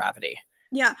Defying Gravity.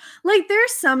 Yeah. Like,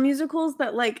 there's some musicals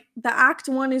that, like, the act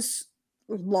 1 is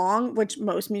long, which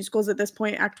most musicals at this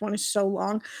point, act 1 is so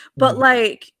long. But,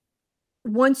 like,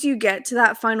 once you get to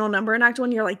that final number in act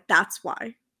 1, you're like, that's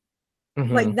why.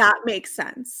 Like, that makes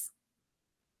sense.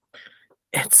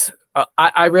 It's,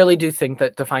 I really do think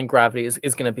that Defying Gravity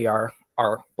is going to be our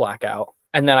blackout.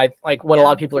 And then a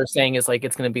lot of people are saying is like,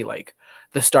 it's going to be like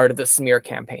the start of the smear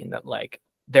campaign, that like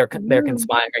they're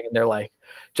conspiring, and they're like,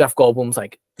 Jeff Goldblum's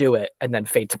like, do it, and then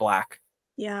fade to black.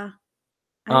 Yeah.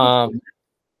 And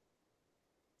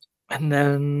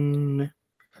then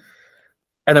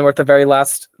we're at the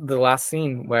last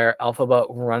scene where Elphaba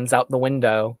runs out the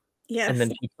window. Yes. And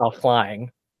then keeps off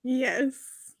flying. Yes.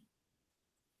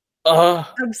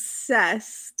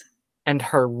 Obsessed. And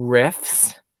her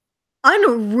riffs.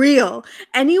 Unreal.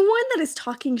 Anyone that is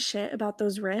talking shit about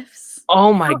those riffs.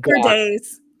 Oh my god. Your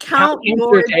days. Count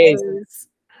your days.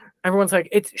 Everyone's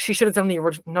like, she should have done the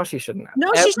original. No, she shouldn't have.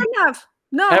 No, she shouldn't have.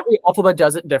 No. Every Elphaba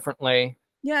does it differently.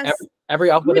 Yes. Every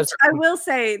alphabet Which is. I will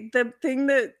say, the thing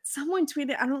that someone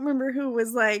tweeted, I don't remember who,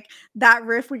 was like, that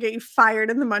riff would get you fired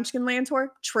in the Munchkin Land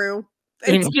tour. True.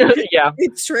 Yeah.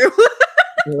 It's true.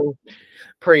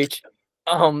 Preach.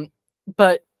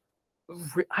 But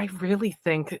I really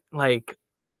think like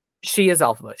she is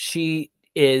alphabet. She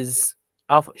is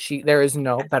alpha. There is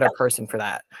no better person for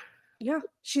that. Yeah,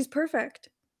 she's perfect.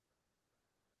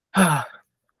 And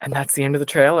that's the end of the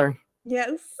trailer.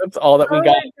 Yes. That's all that we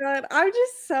got. Oh my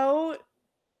god.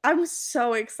 I'm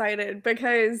so excited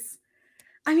because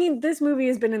I mean, this movie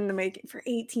has been in the making for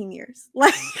 18 years.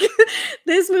 Like,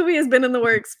 this movie has been in the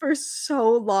works for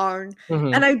so long.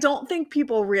 And I don't think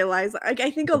people realize, like, I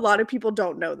think a lot of people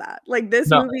don't know that. Like, this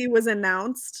movie was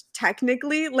announced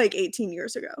technically like 18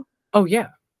 years ago. Oh, yeah.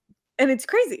 And it's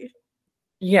crazy.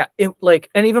 Yeah. And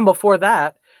even before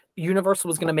that, Universal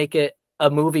was going to make it a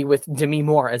movie with Demi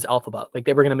Moore as Elphaba. Like,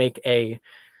 they were going to make a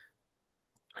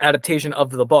adaptation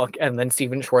of the book, and then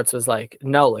Stephen Schwartz was like,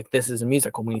 no, like, this is a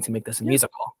musical, we need to make this a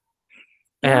musical.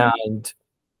 And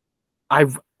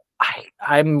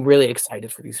I'm really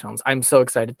excited for these films. I'm so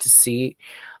excited to see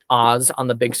Oz on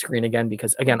the big screen again,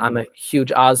 because again, I'm a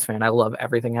huge Oz fan. I love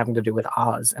everything having to do with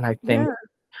Oz, and I think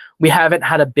we haven't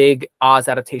had a big Oz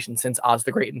adaptation since Oz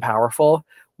the Great and Powerful,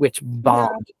 which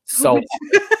bombed so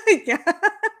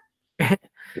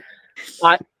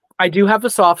I do have a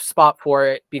soft spot for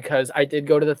it because I did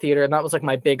go to the theater, and that was like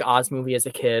my big Oz movie as a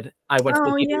kid. I went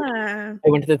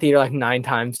to the theater like 9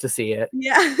 times to see it.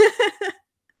 Yeah.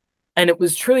 And it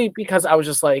was truly because I was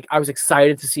just like, I was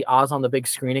excited to see Oz on the big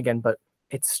screen again, but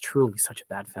it's truly such a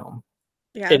bad film.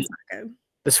 Yeah, it's not good.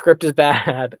 The script is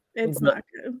bad. It's not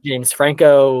good. James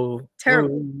Franco.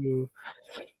 Terrible.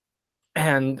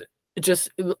 And just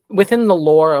within the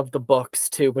lore of the books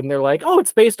too, when they're like, oh,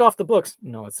 it's based off the books.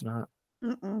 No, it's not.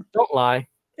 Don't lie.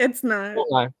 It's not. Don't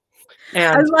lie.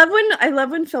 And I love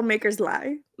when filmmakers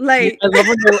lie. Like, I love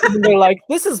when they're like,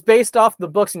 this is based off the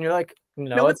books, and you're like,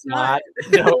 no, it's not.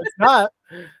 No, it's not.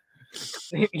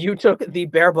 You took the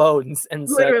bare bones and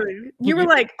literally said, you were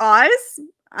like, Oz?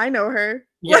 I know her.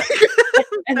 Yeah.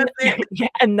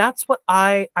 And that's what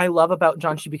I love about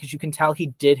John Shi, because you can tell he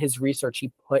did his research,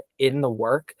 he put in the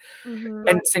work.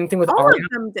 And same thing with all Ariana. Of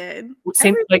them did.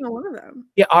 Same, every single one of them.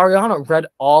 Yeah, Ariana read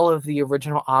all of the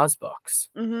original Oz books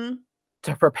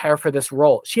to prepare for this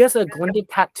role. She has a Glinda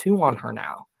tattoo on her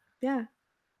now. Yeah.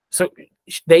 So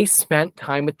they spent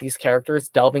time with these characters,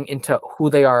 delving into who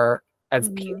they are as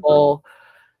people,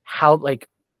 how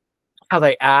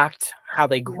they act, how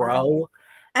they grow.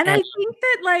 And I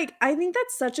think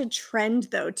that's such a trend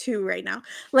though too right now.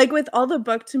 Like with all the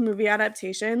book to movie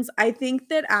adaptations, I think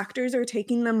that actors are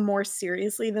taking them more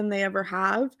seriously than they ever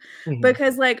have,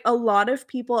 because like a lot of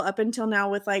people up until now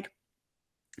with like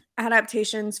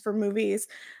adaptations for movies,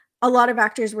 a lot of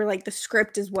actors were like, the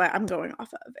script is what I'm going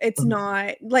off of. It's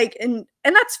not like, and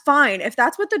that's fine. If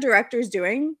that's what the director's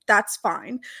doing, that's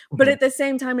fine. But at the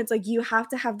same time, it's like, you have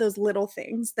to have those little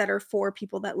things that are for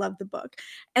people that love the book.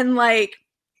 And like,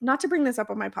 not to bring this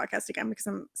up on my podcast again because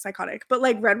I'm psychotic, but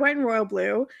like Red, White, and Royal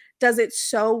Blue does it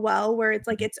so well where it's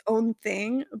like its own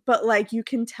thing, but like you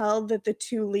can tell that the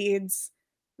two leads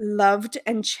loved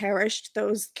and cherished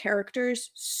those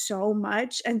characters so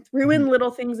much and threw in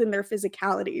little things in their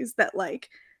physicalities that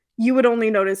like you would only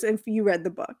notice if you read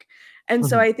the book. And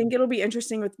so I think it'll be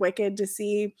interesting with Wicked to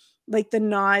see like the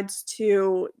nods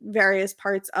to various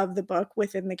parts of the book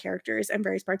within the characters and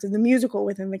various parts of the musical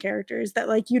within the characters that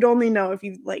like you'd only know if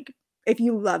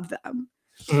you love them.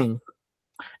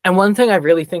 And one thing I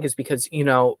really think is because, you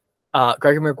know,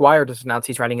 Gregory Maguire just announced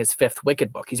he's writing his 5th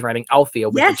Wicked book. He's writing Alfie, a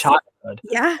Wicked Childhood.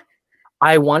 Yeah.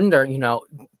 I wonder, you know,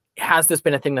 has this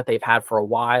been a thing that they've had for a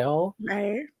while?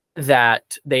 Right.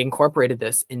 That they incorporated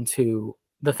this into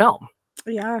the film.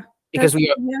 Yeah. Because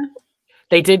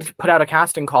they did put out a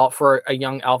casting call for a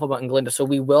young Elphaba and Glinda, so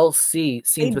we will see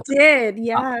scenes with them.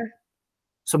 Yeah.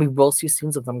 So we will see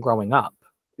scenes of them growing up.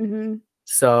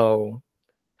 So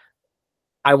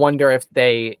I wonder if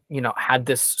they, you know, had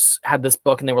this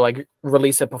book and they were like,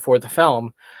 release it before the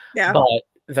film. Yeah. But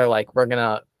they're like, we're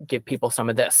gonna give people some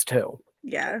of this too.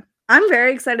 Yeah. I'm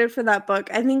very excited for that book.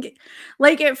 I think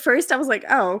like at first I was like,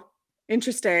 oh,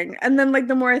 interesting. And then like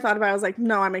the more I thought about it, I was like,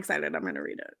 no, I'm excited. I'm gonna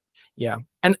read it. Yeah.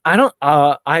 And I don't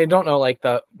know like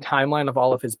the timeline of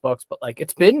all of his books, but like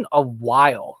it's been a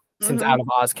while since Out of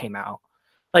Oz came out.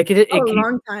 Like it came, a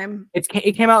long time. It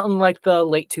came out in like the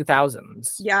late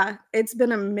 2000s. Yeah, it's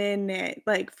been a minute,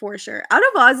 like for sure. Out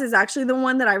of Oz is actually the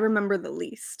one that I remember the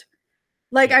least.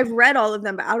 Like I've read all of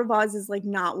them, but Out of Oz is like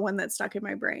not one that's stuck in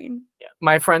my brain. Yeah.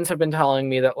 My friends have been telling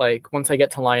me that like once I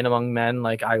get to Lion Among Men,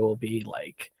 like I will be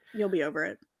like, you'll be over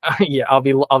it. Yeah, I'll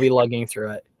be lugging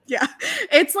through it. Yeah.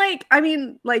 It's like, I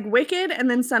mean, like Wicked and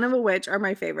then Son of a Witch are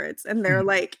my favorites. And they're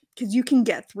like, because you can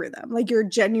get through them. Like you're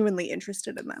genuinely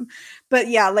interested in them. But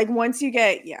yeah, like once you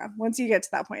get to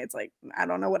that point, it's like, I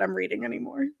don't know what I'm reading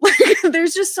anymore. Like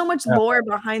there's just so much lore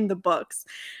behind the books.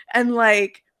 And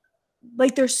like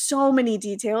there's so many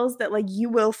details that like you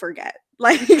will forget.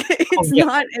 Like it's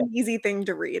not an easy thing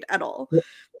to read at all. But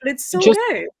it's so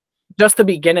good. Just the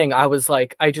beginning, I was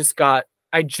like, I just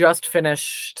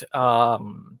finished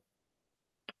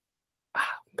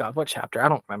God, what chapter? I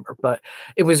don't remember, but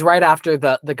it was right after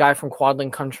the guy from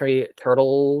Quadling Country,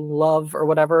 Turtle Love or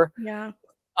whatever. Yeah.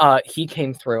 He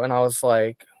came through and I was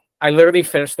like, I literally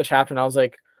finished the chapter and I was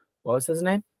like, what was his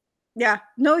name? Yeah,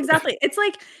 no, exactly. It's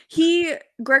like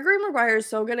Gregory Maguire is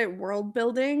so good at world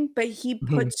building, but he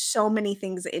puts so many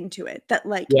things into it that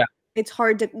like it's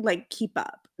hard to like keep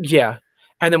up. Yeah.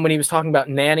 And then when he was talking about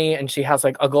Nanny and she has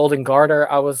like a golden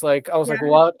garter, I was like,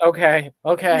 what? Okay.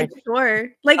 Like, sure.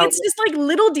 Like it's just like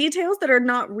little details that are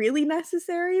not really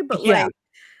necessary, but like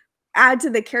add to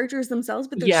the characters themselves.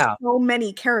 But there's so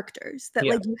many characters that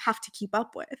like you have to keep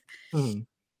up with.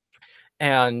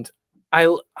 And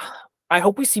I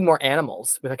hope we see more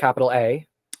animals with a capital A.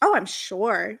 Oh, I'm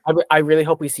sure. I really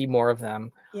hope we see more of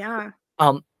them. Yeah.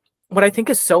 What I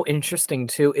think is so interesting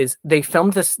too is they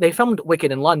filmed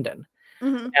Wicked in London.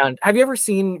 And have you ever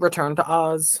seen Return to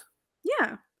Oz?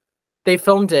 Yeah. They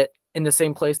filmed it in the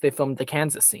same place they filmed the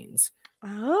Kansas scenes.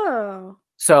 Oh.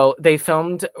 So they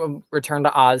filmed Return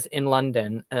to Oz in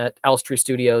London at Elstree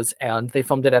Studios, and they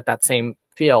filmed it at that same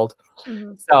field.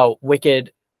 So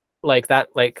Wicked, like that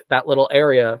little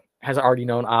area has already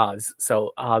known Oz.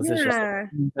 So Oz is just like,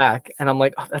 back. And I'm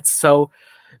like, oh, that's so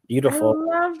beautiful.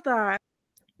 I love that.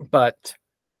 But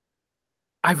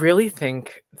I really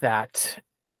think that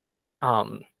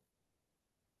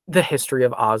the history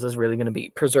of Oz is really going to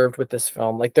be preserved with this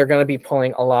film. Like they're going to be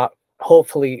pulling a lot,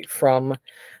 hopefully, from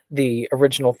the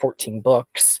original 14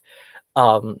 books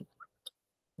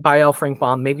by L. Frank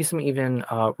Baum, maybe some even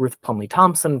Ruth Plumly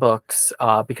Thompson books,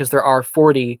 because there are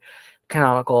 40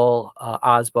 canonical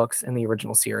Oz books in the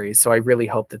original series. So I really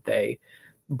hope that they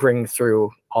bring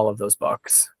through all of those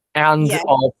books and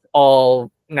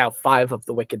all now 5 of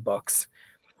the Wicked books.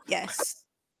 Yes.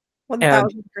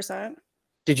 1000%.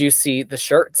 Did you see the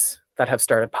shirts that have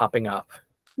started popping up?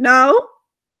 No.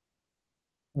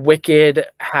 Wicked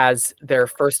has their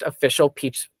first official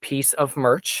piece of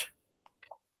merch.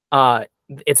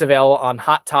 It's available on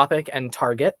Hot Topic and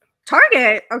Target.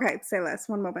 Target? Okay, say less.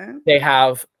 One moment. They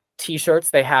have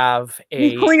t-shirts. They have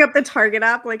You're pulling up the Target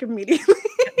app like immediately.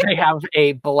 They have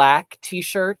a black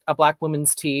t-shirt, a black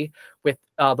women's tee with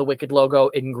the Wicked logo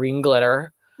in green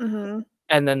glitter.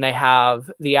 And then they have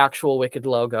the actual Wicked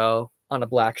logo on a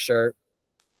black shirt.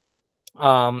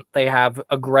 They have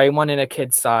a gray one in a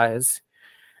kid's size.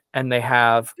 And they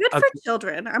have... Good for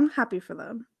children. I'm happy for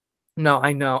them. No,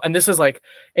 I know. And this is like,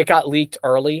 it got leaked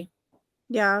early.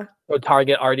 Yeah. So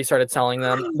Target already started selling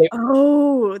them.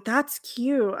 Oh, that's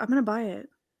cute. I'm going to buy it.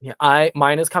 Yeah,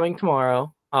 mine is coming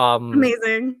tomorrow.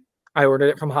 Amazing. I ordered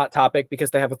it from Hot Topic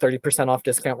because they have a 30% off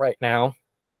discount right now,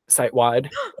 site-wide.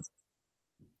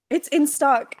 It's in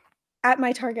stock at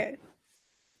my Target.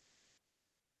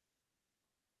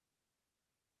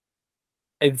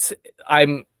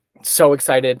 I'm so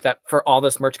excited that for all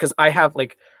this merch, because I have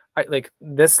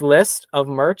this list of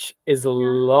merch is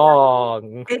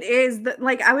long. It is.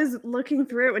 Like I was looking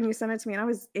through it when you sent it to me and I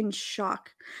was in shock.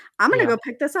 I'm gonna go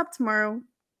pick this up tomorrow.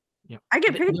 I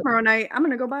get paid tomorrow night. I'm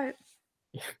gonna go buy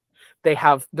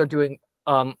it. They're doing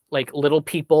like Little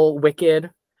People Wicked,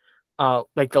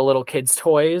 like the little kids'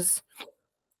 toys.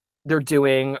 They're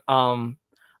doing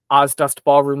Ozdust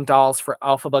Ballroom dolls for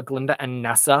Elphaba, Glinda, and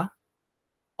Nessa,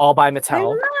 all by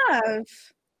Mattel. I love.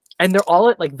 And they're all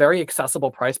at like very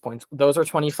accessible price points. Those are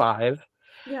 $25.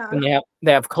 Yeah. And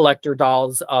they have collector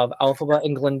dolls of Elphaba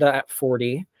and Glinda at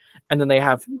 $40. And then they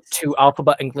have 2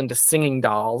 Elphaba and Glinda singing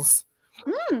dolls.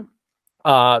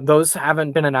 Those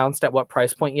haven't been announced at what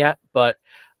price point yet, but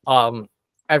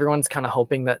everyone's kind of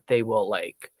hoping that they will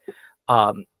like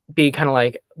be kind of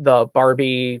like the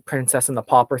Barbie Princess and the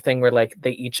Pauper thing, where like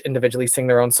they each individually sing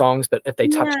their own songs, but if they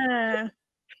touch,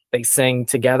 they sing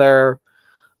together.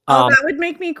 Oh, that would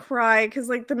make me cry, because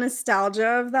like the nostalgia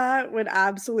of that would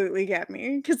absolutely get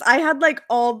me. Because I had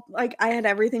I had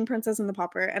everything Princess and the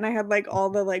Pauper, and I had like all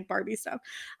the like Barbie stuff.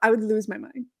 I would lose my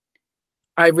mind.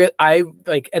 I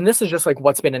like, and this is just like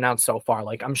what's been announced so far.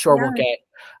 Like I'm sure we'll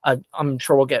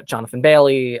get Jonathan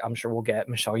Bailey. I'm sure we'll get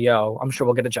Michelle Yeoh. I'm sure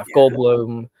we'll get a Jeff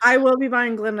Goldblum. I will be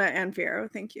buying Glinda and Fiyero.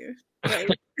 Thank you. Like,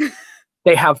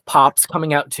 They have Pops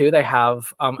coming out too. They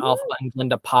have Alpha and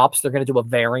Glinda Pops. They're going to do a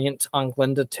variant on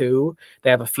Glinda too. They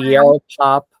have a Fiero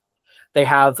Pop. They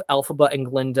have Alphaba and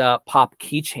Glinda Pop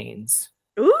keychains.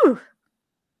 Ooh.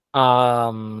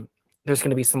 There's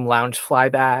going to be some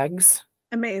Loungefly bags.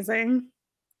 Amazing.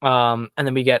 And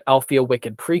then we get Alfea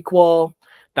Wicked prequel.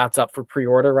 That's up for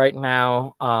pre-order right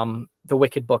now. The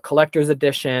Wicked Book Collector's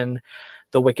Edition.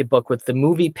 The Wicked Book with the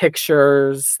movie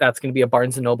pictures. That's going to be a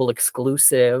Barnes & Noble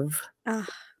exclusive. And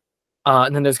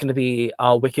then there's going to be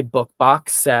a Wicked Book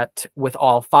box set with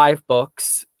all 5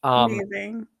 books.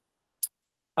 Amazing.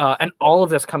 And all of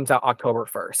this comes out October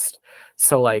 1st.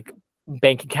 So, like,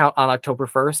 bank account on October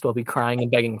 1st, we'll be crying and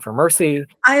begging for mercy.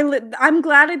 I'm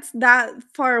glad it's that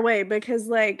far away because,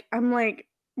 like, I'm like,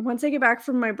 once I get back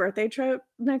from my birthday trip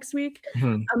next week,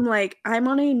 I'm like, I'm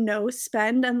on a no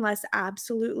spend unless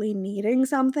absolutely needing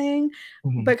something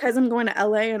because I'm going to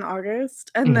LA in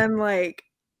August. And then, like,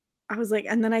 I was like,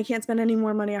 and then I can't spend any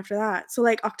more money after that. So,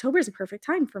 like, October is a perfect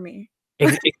time for me.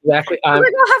 Exactly. I'm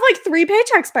like, I'll have like 3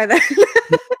 paychecks by then.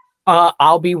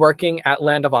 I'll be working at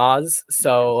Land of Oz,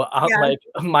 so like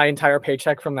my entire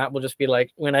paycheck from that will just be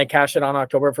like when I cash it on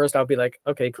October 1st, I'll be like,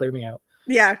 okay, clear me out.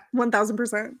 Yeah,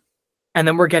 1000%. And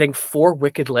then we're getting 4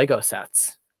 Wicked Lego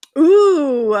sets.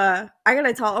 Ooh, I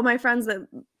gotta tell all my friends that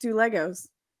do Legos.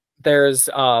 There's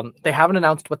they haven't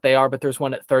announced what they are, but there's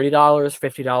one at $30,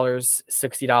 $50,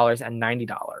 $60, and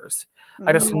 $90.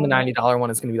 I'd assume the $90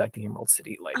 one is going to be like the Emerald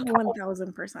City, like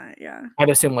 1000%. Yeah. I'd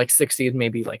assume like 60 is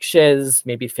maybe like Shiz,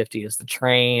 maybe 50 is the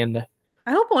train.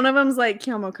 I hope one of them's like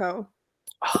Kyomoko.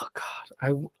 Oh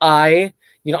God, I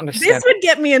you don't understand. This would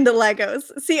get me into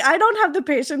Legos. See, I don't have the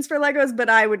patience for Legos, but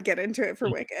I would get into it for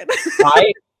Wicked.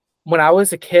 When I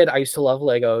was a kid, I used to love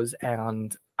Legos,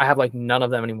 and I have like none of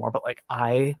them anymore. But like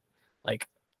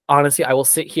honestly, I will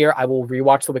sit here, I will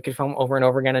rewatch the Wicked film over and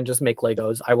over again and just make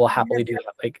Legos. I will happily do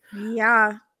that. Like,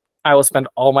 yeah, I will spend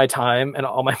all my time and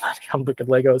all my money on Wicked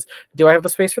Legos. Do I have the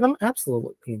space for them?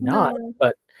 Absolutely not. No.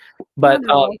 But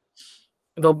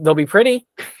they'll be pretty.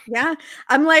 Yeah,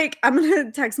 I'm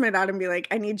gonna text my dad and be like,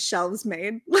 I need shelves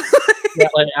made. Yeah,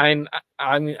 like I'm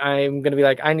gonna be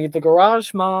like, I need the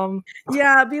garage, Mom.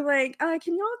 Yeah, I'll be like,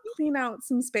 can y'all clean out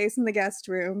some space in the guest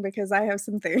room because I have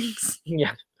some things.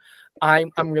 Yeah.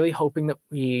 I'm really hoping that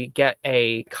we get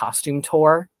a costume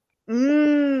tour.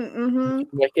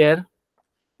 Wicked.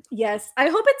 Yes. I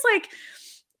hope it's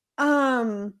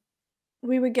like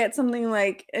we would get something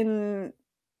like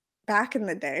back in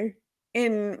the day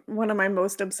in one of my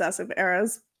most obsessive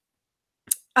eras.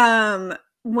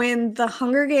 When the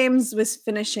Hunger Games was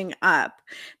finishing up,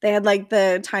 they had like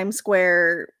the Times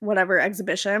Square whatever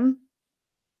exhibition,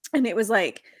 and it was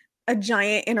like a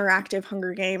giant interactive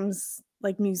Hunger Games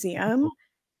like museum.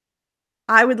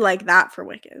 I would like that for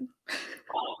Wicked.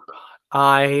 Oh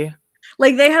God.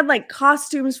 Like they had like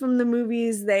costumes from the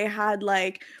movies. They had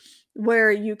like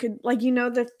where you could like, you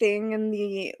know, the thing and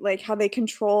the like how they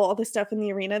control all the stuff in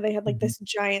the arena. They had like this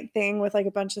giant thing with like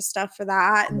a bunch of stuff for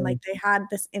that. And like they had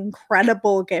this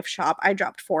incredible gift shop. I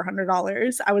dropped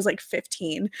 $400. I was like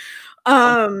 15.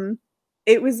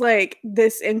 It was like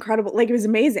this incredible, like it was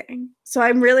amazing. So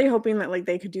I'm really hoping that like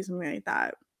they could do something like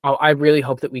that. Oh, I really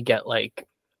hope that we get like,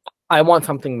 I want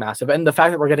something massive. And the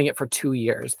fact that we're getting it for 2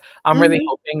 years, I'm really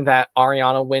hoping that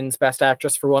Ariana wins Best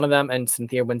Actress for one of them and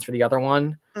Cynthia wins for the other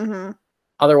one.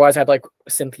 Otherwise, I'd like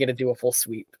Cynthia to do a full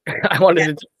sweep. I want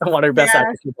her Best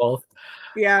Actress for both.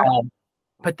 Yeah.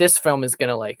 But this film is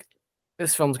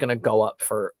film's gonna go up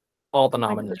for all the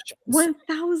nominations.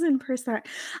 1000%.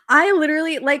 I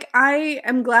literally like. I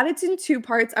am glad it's in 2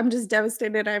 parts. I'm just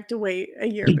devastated. I have to wait a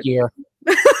year.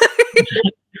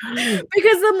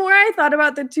 Because the more I thought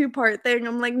about the 2-part thing,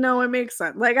 I'm like, no, it makes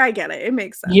sense. Like, I get it. It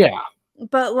makes sense. Yeah.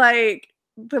 But like,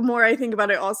 the more I think about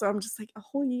it, also, I'm just like, a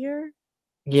whole year?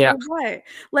 Yeah. For what?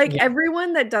 Like,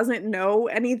 everyone that doesn't know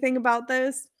anything about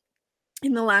this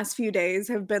in the last few days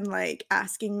have been like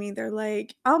asking me. They're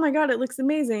like, oh my God, it looks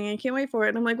amazing. I can't wait for it.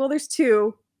 And I'm like, well, there's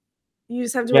 2. You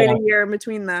just have to wait a year in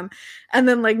between them. And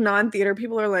then like non-theater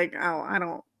people are like, oh, I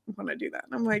don't want to do that.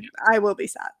 And I'm like, I will be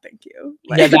sad. Thank you.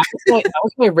 Like, yeah, that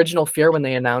was my original fear when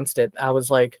they announced it. I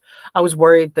was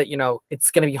worried that, you know,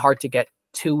 it's going to be hard to get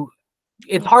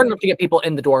it's hard enough to get people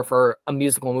in the door for a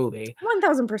musical movie.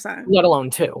 1000%. Let alone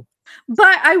 2.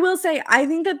 But I will say, I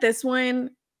think that this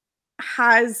one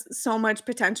has so much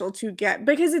potential to get,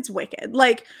 because it's Wicked.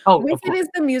 Like, Wicked is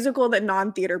the musical that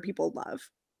non-theater people love.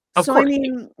 So, I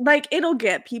mean, like, it'll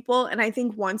get people. And I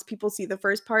think once people see the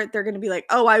first part, they're going to be like,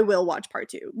 oh, I will watch part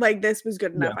 2. Like, this was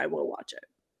good enough. I will watch it.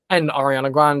 And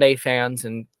Ariana Grande fans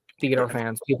and theater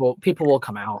fans, people will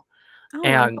come out.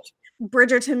 And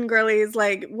Bridgerton girlies,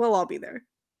 like, we'll all be there.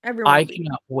 Everyone I will be.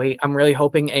 cannot wait. I'm really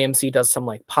hoping AMC does some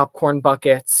like popcorn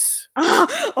buckets.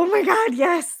 Oh my God,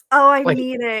 yes. Oh, I Like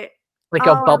need it. like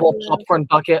a Oh, I bubble would love popcorn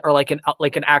bucket or like an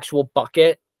actual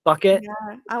bucket. Yeah,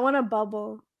 I want a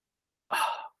bubble.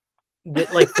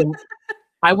 Like the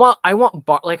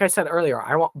like I said earlier,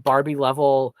 I want Barbie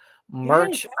level Yes.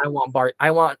 merch. I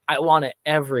want it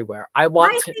everywhere. I I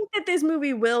want to think that this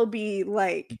movie will be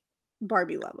like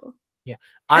Barbie level. yeah.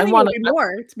 I I think it'll want be to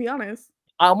more, to be honest.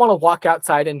 I want to walk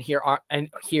outside and hear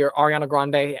Ariana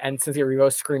Grande and Cynthia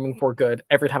Erivo screaming for good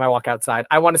every time I walk outside.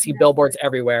 I want to see Yes. billboards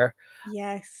everywhere.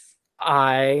 Yes.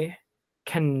 I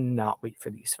cannot wait for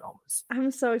these films.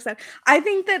 I'm so excited. I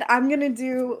think that I'm gonna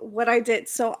do what I did.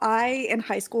 So I, in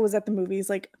high school, was at the movies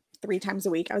like 3 times a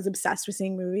week. I was obsessed with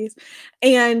seeing movies.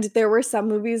 And there were some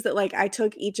movies that like I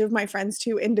took each of my friends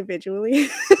to individually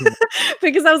Mm.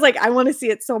 because I was like, I want to see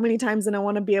it so many times and I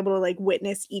want to be able to like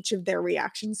witness each of their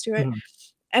reactions to it. Mhm.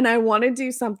 And I want to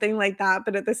do something like that,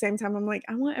 but at the same time, I'm like,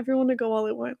 I want everyone to go all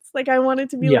at once. Like, I want it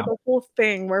to be Yeah. like a whole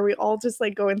thing where we all just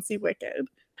like go and see Wicked.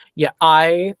 Yeah,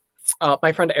 my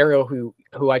friend Ariel, who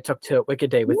I took to Wicked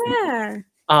Day with Yeah.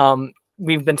 me,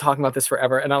 we've been talking about this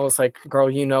forever, and I was like, "Girl,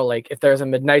 like if there's a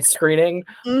midnight screening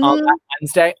Mhm. that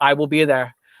Wednesday, I will be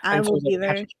there." I And she will was like, be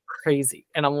there. "That's crazy,"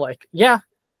 and I'm like, "Yeah,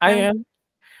 I Yeah. am."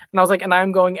 And I was like, "And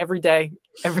I'm going every day,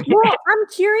 every day." Well, I'm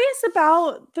curious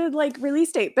about the like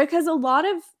release date because a lot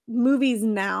of movies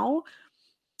now,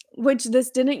 which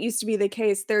this didn't used to be the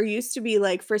case, there used to be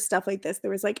like for stuff like this,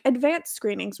 there was like advanced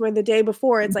screenings where the day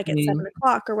before it's like at Mhm. 7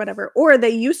 o'clock or whatever, or they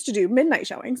used to do midnight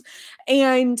showings.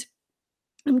 And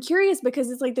I'm curious because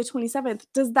it's like the 27th.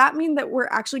 Does that mean that we're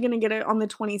actually going to get it on the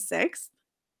 26th?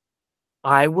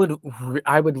 I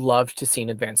would love to see an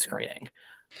advanced screening.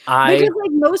 Because I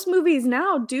like most movies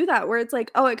now do that where it's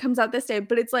like, oh, it comes out this day,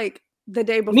 but it's like the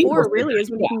day Mean before Girls did really that,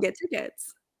 is when you yeah. can get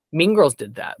tickets. Mean Girls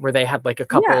did that, where they had like a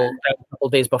Yeah. couple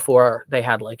days before they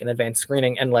had like an advanced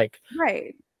screening, and like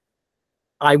Right.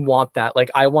 I want that.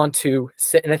 Like I want to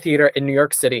sit in a theater in New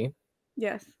York City.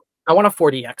 Yes. I want a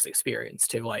 4DX experience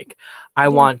too. Like I Yeah.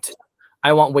 want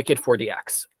I want Wicked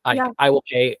 4DX. Yeah. I will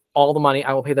pay all the money.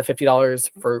 I will pay the $50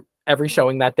 for every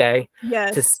showing that day to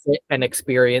Yes. sit and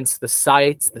experience the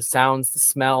sights, the sounds, the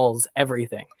smells,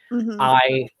 everything. Mhm.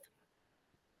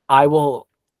 I will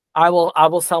I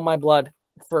will sell my blood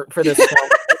for this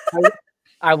film.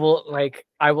 I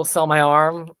will sell my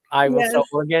arm. I will Yes. sell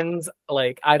organs.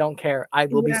 Like I don't care. I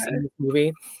will be Yeah. seeing this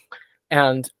movie,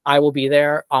 and I will be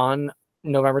there on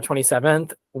November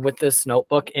 27th with this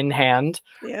notebook in hand,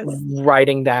 Yes.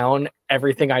 writing down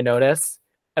everything I notice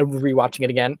and rewatching it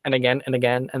again and again and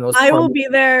again. And those I will be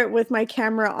there with my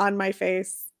camera on my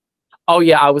face, oh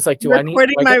yeah, I was like, do I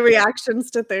recording my reactions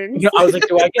to things. I was like,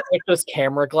 do I get like those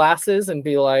camera glasses and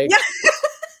be like, Yeah.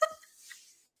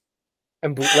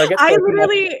 and bootleg it? I so can watch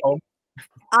literally it at home?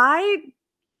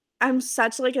 I'm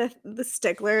such like the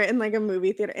stickler in like a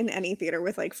movie theater, in any theater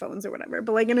with like phones or whatever.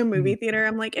 But like in a movie theater,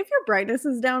 I'm like, if your brightness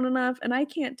is down enough and I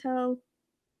can't tell,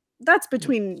 that's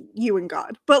between you and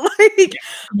God. But like,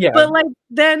 Yeah. but like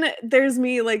then there's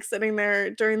me like sitting there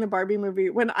during the Barbie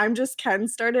movie when I'm just Ken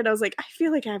started. I was like, I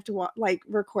feel like I have to like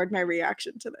record my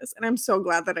reaction to this, and I'm so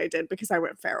glad that I did because I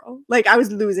went feral. Like I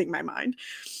was losing my mind.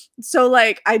 So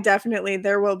like I definitely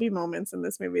there will be moments in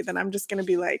this movie that I'm just gonna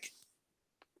be like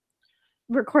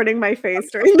recording my face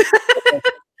during that.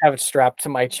 Have it strapped to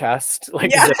my chest,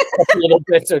 like Yeah. zip up a little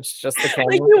bit, so it's just the camera.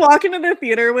 Like you walk into the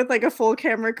theater with like a full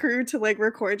camera crew to like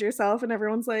record yourself, and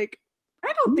everyone's like,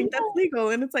 I don't think that's legal.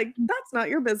 And it's like, that's not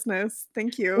your business.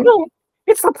 Thank you. No,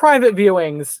 it's for private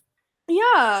viewings.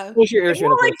 Yeah. Close your ears, We'll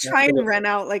like Universal. try and rent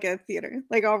out like a theater.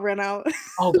 Like I'll rent out.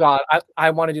 Oh god, I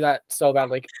want to do that so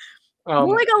bad. Like, Well,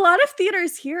 like a lot of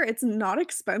theaters here, it's not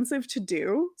expensive to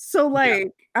do. So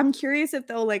like I'm curious if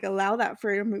they'll like allow that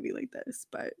for a movie like this.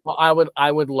 But well,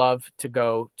 I would love to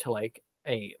go to like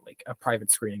a private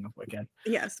screening of Wicked.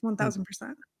 yes,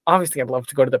 1000%. Obviously, I'd love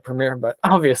to go to the premiere, but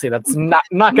obviously that's not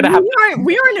gonna happen.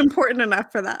 We aren't important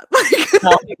enough for that.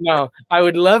 No, I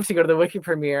would love to go to the Wicked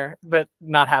premiere, but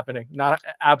not happening. Not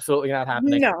absolutely not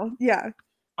happening. No, yeah.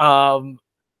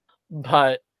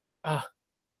 But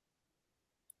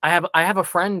I have a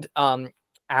friend,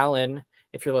 Alan,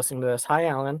 if you're listening to this, hi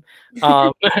Alan,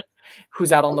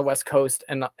 who's out on the West Coast,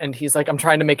 and he's like, I'm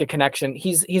trying to make a connection.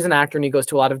 He's an actor and he goes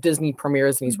to a lot of Disney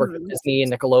premieres and he's worked with Disney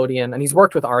and Nickelodeon and he's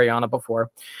worked with Ariana before.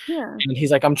 Yeah. And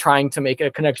he's like, I'm trying to make a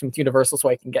connection with Universal so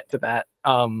I can get to that.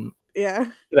 Oh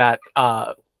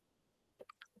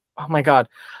my god,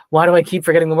 why do I keep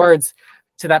forgetting the words?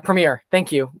 To that premiere.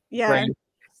 Thank you. Yeah. Brand.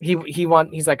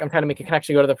 He's like, I'm trying to make a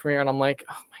connection, go to the premiere, and I'm like,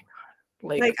 oh my god.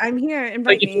 Like I'm here,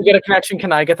 invite like if me. you get a connection,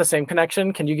 can I get the same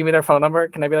connection? Can you give me their phone number?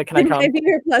 Can I be like, can I come? Can I be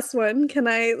your +1? Can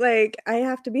I I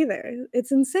have to be there.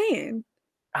 It's insane.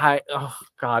 Oh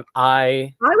God,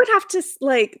 I would have to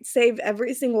like save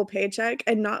every single paycheck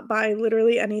and not buy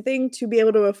literally anything to be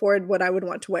able to afford what I would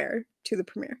want to wear to the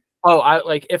premiere. Oh, I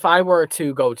like if I were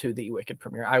to go to the Wicked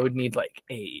premiere, I would need like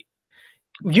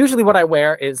usually what I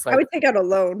wear is like I would take out a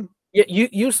loan. Yeah,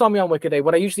 you saw me on Wicked Day.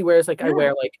 What I usually wear is like I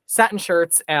wear like satin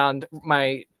shirts and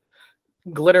my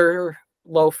glitter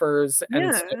loafers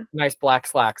and nice black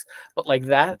slacks. But like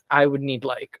that, I would need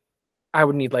like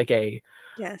a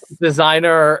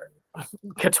designer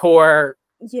couture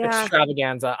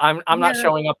extravaganza. I'm not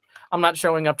showing up. I'm not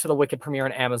showing up to the Wicked premiere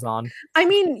on Amazon. I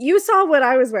mean, you saw what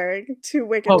I was wearing to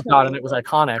Wicked. Oh God, and it was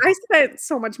iconic. I spent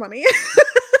so much money.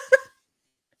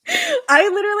 I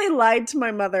literally lied to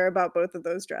my mother about both of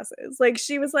those dresses. Like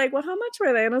she was like, "Well, how much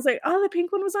were they?" And I was like, "Oh, the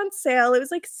pink one was on sale. It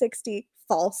was like 60."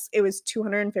 False. It was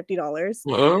 $250.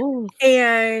 Oh.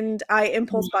 And I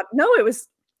impulse bought. No, it was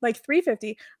like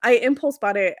 $350. I impulse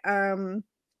bought it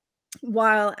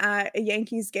while at a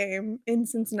Yankees game in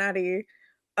Cincinnati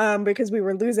because we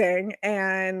were losing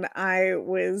and I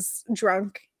was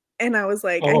drunk. And I was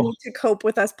like, I need to cope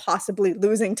with us possibly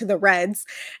losing to the Reds.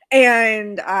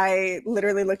 And I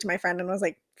literally looked at my friend and was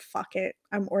like, fuck it.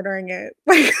 I'm ordering it.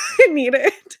 Like, I need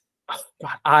it.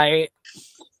 I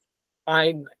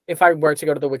if I were to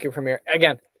go to the Wicked premiere,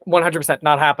 again, 100%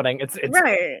 not happening. It's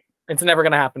right. It's never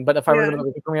going to happen. But if I were to go to the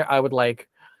Wicked premiere, I'd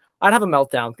have a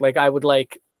meltdown. Like I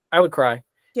would cry.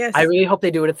 Yes. I really hope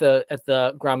they do it at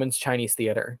the Grauman's Chinese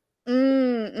Theater.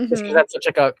 Mm-hmm. Just because that's such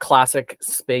like a classic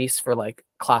space for like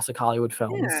classic Hollywood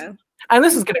films. Yeah. And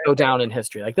this is going to go down in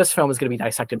history. Like this film is going to be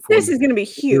dissected for This is going to be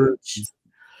huge.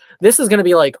 This is going to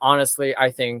be like, honestly,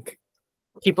 I think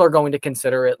people are going to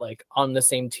consider it like on the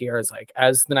same tier as the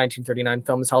 1939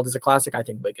 film is held as a classic. I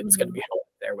think Wicked's going to be held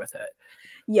there with it.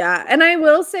 Yeah. And I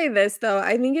will say this though,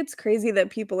 I think it's crazy that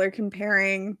people are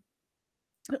comparing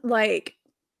like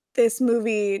this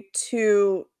movie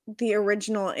to the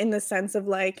original in the sense of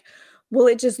like, well,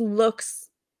 it just looks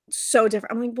so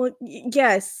different. I'm like, well,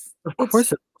 yes, of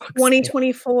course it's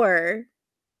 2024.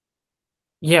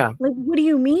 Yeah. Like, what do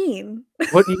you mean?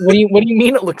 What do you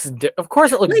mean it looks of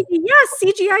course it looks like, yes,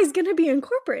 CGI is going to be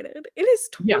incorporated. It is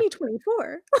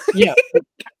 2024. Yeah.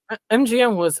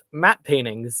 MGM was matte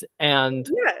paintings and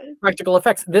practical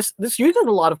effects. This uses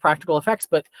a lot of practical effects,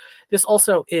 but this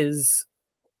also is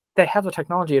they have the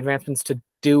technology advancements to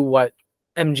do what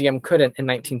MGM couldn't in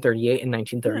 1938 and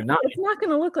 1939. It's not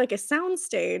going to look like a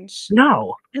soundstage.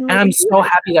 No. And I'm so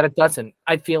happy that it doesn't.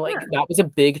 I feel like that was a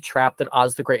big trap that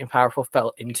Oz the Great and Powerful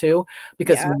fell into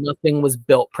because nothing was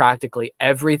built practically.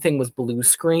 Everything was blue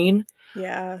screen.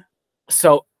 Yeah.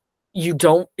 So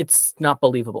it's not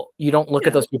believable. You don't look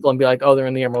at those people and be like, oh, they're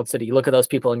in the Emerald City. You look at those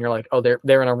people and you're like, oh,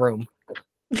 they're in a room.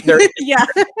 Yeah.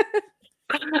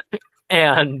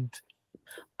 And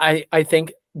I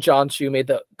think John Chu made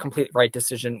the complete right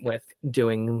decision with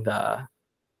doing the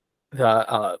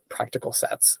practical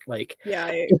sets. Like,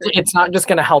 it's not just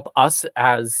going to help us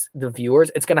as the viewers;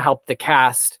 it's going to help the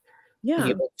cast be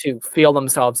able to feel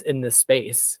themselves in this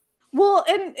space. Well,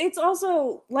 and it's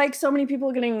also like so many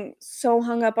people getting so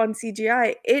hung up on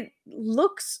CGI. It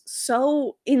looks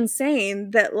so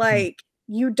insane that like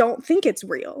you don't think it's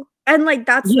real, and like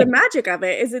that's the magic of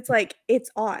it. Is it's like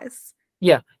it's Oz.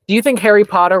 Yeah. Do you think Harry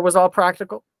Potter was all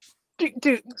practical? Do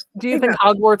you think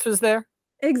Hogwarts was there?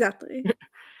 Exactly.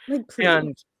 Like, please.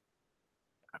 And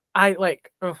I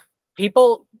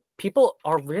people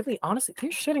are really honestly they're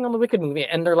shitting on the Wicked movie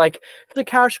and they're like it's a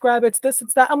cash grab, it's this,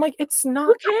 it's that. I'm like, it's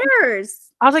not. Who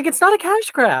cares? I was like, it's not a cash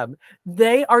grab.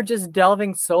 They are just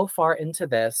delving so far into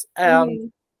this.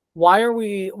 Why are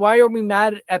we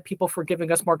mad at people for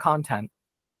giving us more content?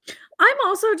 I'm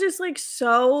also just like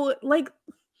so like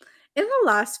in the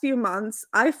last few months,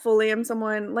 I fully am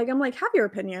someone like I'm like, have your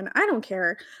opinion. I don't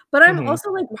care. But I'm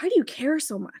also like, why do you care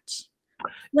so much?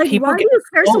 Like, why do you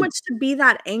care so much to be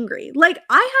that angry? Like,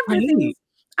 I have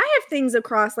things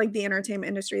across like the entertainment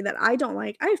industry that I don't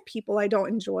like. I have people I don't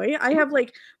enjoy. I have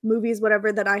like movies,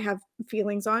 whatever, that I have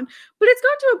feelings on. But it's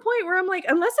gotten to a point where I'm like,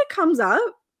 unless it comes up,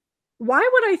 why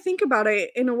would I think about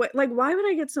it in a way? Like, why would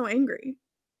I get so angry?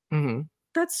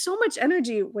 That's so much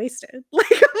energy wasted. Like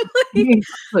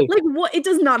what? It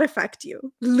does not affect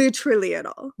you literally at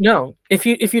all. No, if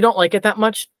you don't like it that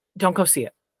much, don't go see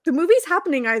it. The movie's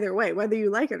happening either way, whether you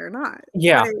like it or not.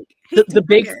 Yeah, like, the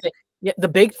big thing. Yeah, the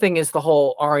big thing is the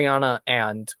whole Ariana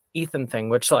and Ethan thing,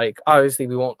 which like obviously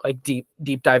we won't like deep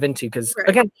dive into because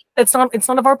again, it's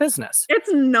none of our business.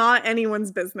 It's not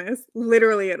anyone's business,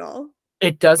 literally at all.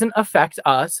 It doesn't affect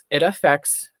us. It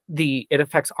affects it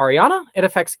affects Ariana, it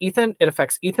affects Ethan, it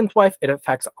affects Ethan's wife, it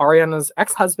affects Ariana's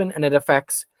ex-husband, and it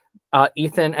affects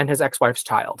Ethan and his ex-wife's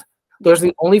child. Those are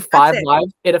the only 5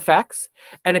 lives it affects,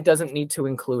 and it doesn't need to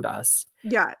include us.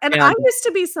 Yeah. And I used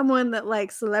to be someone that,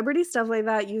 like, celebrity stuff like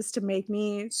that used to make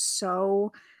me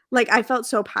so, like, I felt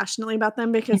so passionately about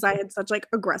them because I had such, like,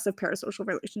 aggressive parasocial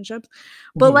relationships.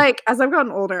 But, like, as I've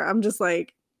gotten older, I'm just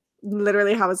like,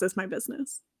 literally, how is this my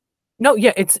business? No,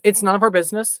 yeah, it's none of our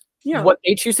business. Yeah. What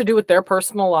they choose to do with their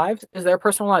personal lives is their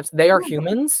personal lives. They are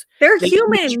humans. They're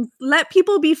humans. Let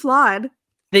people be flawed.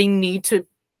 They need to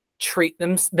treat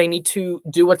them. They need to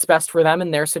do what's best for them in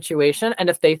their situation.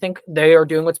 And if they think they are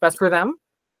doing what's best for them,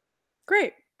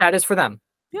 great. That is for them.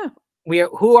 Yeah.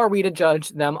 Who are we to judge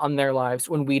them on their lives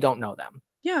when we don't know them?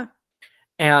 Yeah.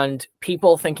 And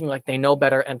people thinking like they know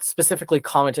better and specifically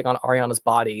commenting on Ariana's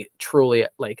body, truly,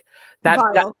 like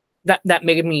that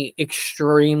made me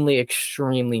extremely,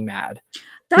 extremely mad.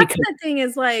 That's the thing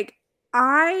is, like,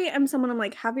 I am someone, I'm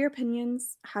like, have your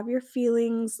opinions, have your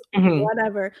feelings,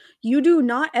 whatever. You do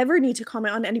not ever need to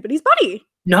comment on anybody's body.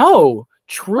 No,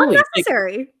 truly.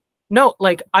 Unnecessary. Like, no,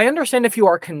 like, I understand if you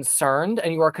are concerned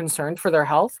and you are concerned for their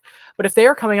health, but if they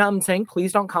are coming out and saying,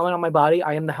 please don't comment on my body,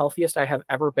 I am the healthiest I have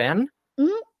ever been,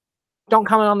 don't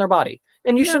comment on their body.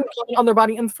 And you shouldn't comment on their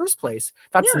body in the first place.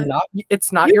 That's not,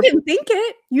 it's not your... You can think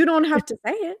it. You don't have to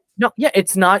say it. No, yeah,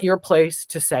 it's not your place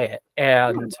to say it.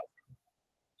 And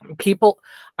people,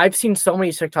 I've seen so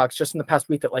many TikToks just in the past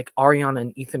week that, like, Ariana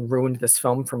and Ethan ruined this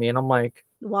film for me. And I'm like,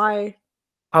 why?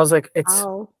 I was like,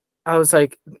 I was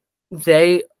like,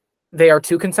 they are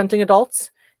 2 consenting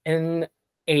adults in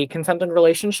a consenting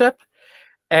relationship.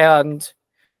 And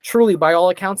truly, by all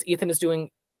accounts, Ethan is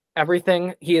doing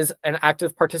everything. He is an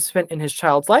active participant in his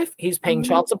child's life. He's paying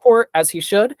child support as he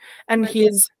should, and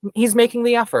he's making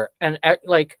the effort. And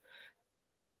like,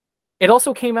 it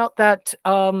also came out that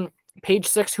Page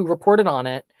Six, who reported on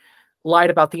it, lied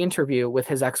about the interview with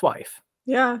his ex-wife.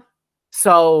 Yeah.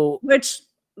 So, which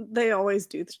they always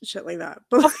do shit like that.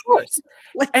 Of course.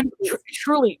 And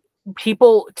truly,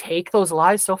 people take those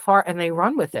lies so far and they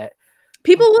run with it.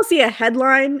 People will see a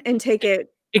headline and take it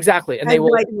exactly, and they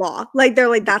will, like, law. Like, they're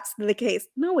like, that's the case.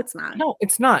 No, it's not. No,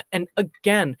 it's not. And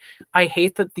again, I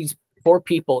hate that these poor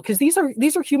people, because these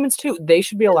are humans too. They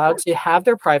should be allowed to have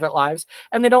their private lives,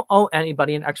 and they don't owe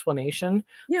anybody an explanation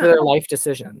for their life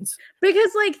decisions.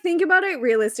 Because, like, think about it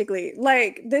realistically.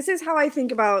 Like, this is how I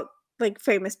think about, like,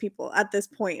 famous people at this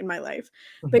point in my life.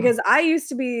 Because I used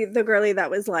to be the girly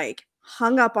that was, like,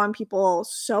 hung up on people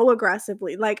so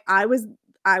aggressively. Like, I was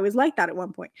like that at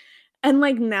one point. And,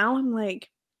 like, now I'm like,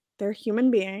 they're human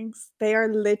beings. They are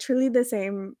literally the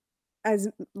same as,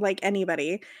 like,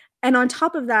 anybody. And on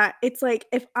top of that, it's like,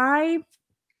 if I'm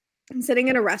sitting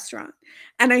in a restaurant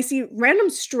and I see random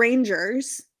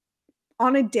strangers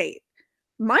on a date,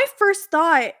 my first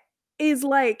thought is,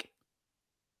 like,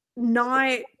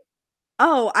 not,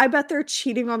 oh, I bet they're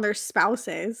cheating on their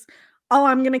spouses. Oh,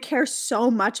 I'm going to care so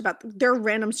much about them. They're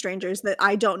random strangers that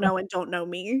I don't know and don't know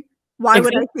me. Why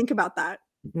would I think about that?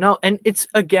 No, and it's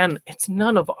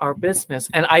none of our business.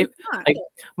 And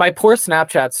my poor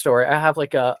Snapchat story, I have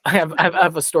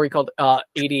a story called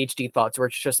ADHD thoughts, where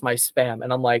it's just my spam,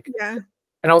 and I'm like, and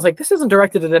I was like, this isn't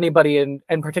directed at anybody in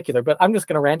particular, but I'm just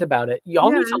gonna rant about it.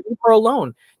 Y'all need to leave her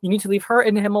alone. You need to leave her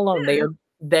and him alone.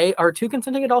 They are 2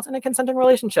 consenting adults in a consenting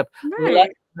relationship.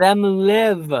 Let them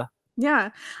live. Yeah.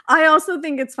 I also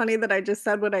think it's funny that I just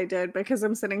said what I did, because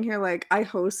I'm sitting here, like, I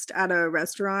host at a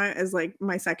restaurant as, like,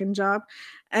 my second job.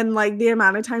 And, like, the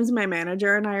amount of times my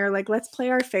manager and I are like, let's play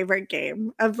our favorite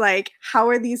game of, like,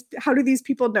 how do these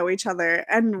people know each other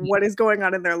and what is going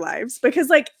on in their lives? Because,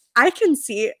 like, I can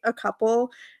see a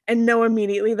couple and know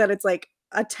immediately that it's, like,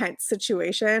 a tense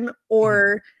situation,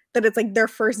 or that it's, like, their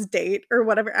first date or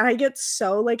whatever. And I get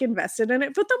so, like, invested in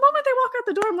it. But the moment they walk out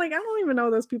the door, I'm like, I don't even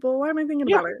know those people. Why am I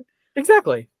thinking about it?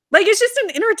 Exactly. Like, it's just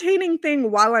an entertaining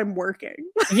thing while I'm working.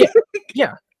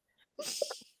 Yeah.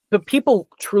 But people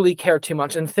truly care too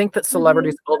much and think that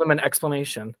celebrities owe them an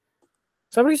explanation.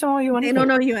 Celebrities don't owe you anything. They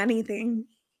don't owe you anything.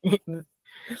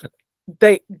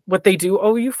 What they do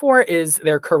owe you for is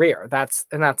their career. That's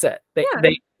it.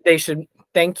 They should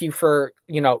thank you for,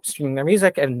 streaming their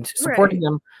music and supporting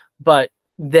them, but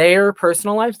their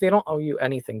personal lives, they don't owe you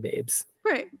anything, babes.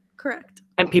 Right. Correct.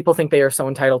 And people think they are so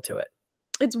entitled to it.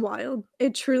 It's wild.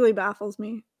 It truly baffles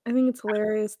me. I think it's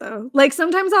hilarious, though. Like,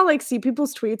 sometimes I'll, like, see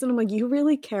people's tweets and I'm like, you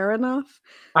really care enough?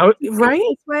 Right? This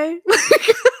way?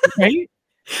 Right?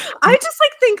 I just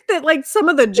like think that like some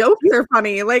of the jokes are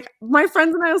funny. Like my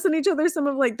friends and I will send each other some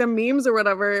of like the memes or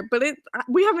whatever, but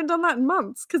we haven't done that in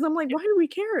months because I'm like, why do we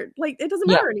care? Like it doesn't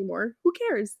matter anymore. Who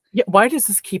cares? Yeah, why does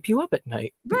this keep you up at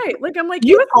night? Right. Like I'm like, it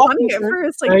You was funny at officer,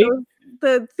 first. Like right?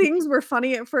 the things were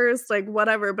funny at first, like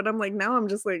whatever. But I'm like, now I'm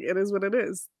just like, it is what it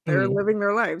is. They're living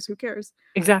their lives. Who cares?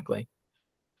 Exactly.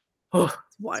 Oh,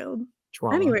 it's wild.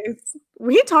 Drama. Anyways,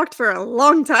 we talked for a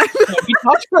long time. We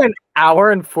talked for an hour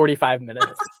and 45 minutes.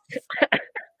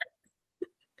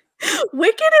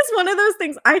 Wicked is one of those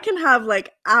things I can have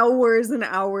like hours and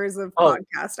hours of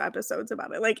podcast episodes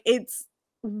about it. Like it's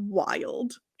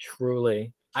wild.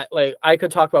 Truly. I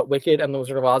could talk about Wicked and The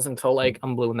Wizard of Oz until like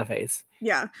I'm blue in the face.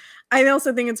 Yeah. I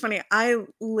also think it's funny. I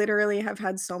literally have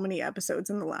had so many episodes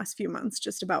in the last few months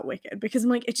just about Wicked because I'm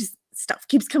like, it just stuff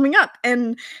keeps coming up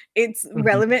and it's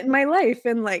relevant in my life.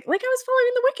 And like I was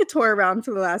following the Wicked tour around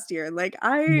for the last year. Like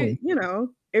you know,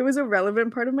 it was a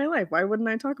relevant part of my life. Why wouldn't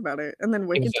I talk about it? And then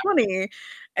Wicked 20.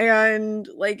 And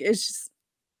like it's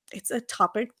a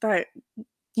topic that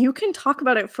you can talk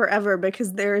about it forever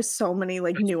because there is so many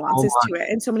like nuances to it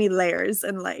and so many layers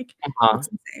and like it's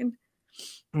insane.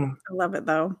 I love it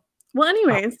though. Well,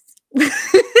 anyways.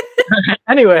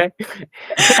 Anyway.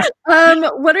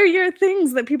 What are your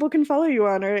things that people can follow you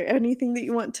on or anything that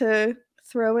you want to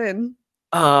throw in?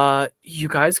 You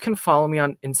guys can follow me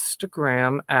on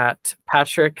Instagram at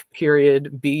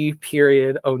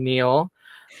Patrick.B.O'Neill.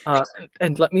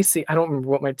 And let me see. I don't remember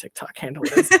what my TikTok handle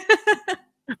is.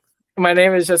 My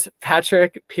name is just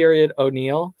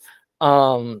Patrick.O'Neill.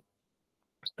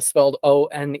 Spelled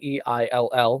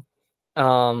Oneill.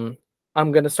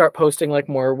 I'm gonna start posting like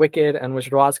more Wicked and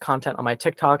Wizard of Oz content on my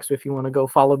TikTok. So if you want to go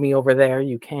follow me over there,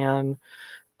 you can.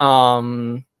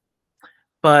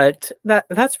 But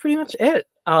that's pretty much it.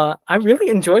 I really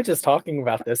enjoyed just talking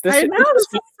about this. I know, this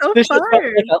is so fun.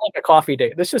 It felt like a coffee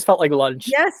date. This just felt like lunch.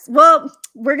 Yes, well,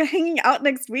 we're hanging out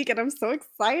next week, and I'm so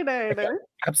excited. Okay.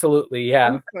 Absolutely, yeah.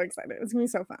 I'm so excited. It's gonna be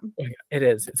so fun. It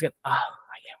is. It's gonna. Oh, I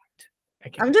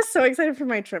can't wait. I'm just so excited for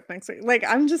my trip next week. Like,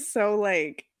 I'm just so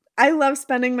like. I love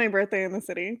spending my birthday in the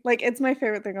city. Like, it's my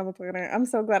favorite thing on the planet. I'm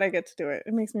so glad I get to do it.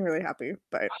 It makes me really happy.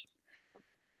 But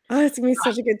it's gonna be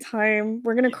such a good time.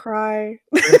 We're gonna cry.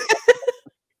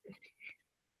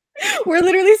 We're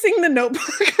literally singing The Notebook.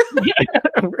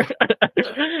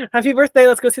 Happy birthday.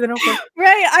 Let's go see The Notebook.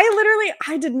 Right.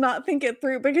 I did not think it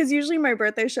through because usually my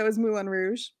birthday show is Moulin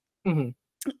Rouge.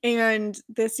 And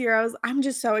this year I'm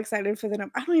just so excited for I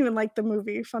don't even like the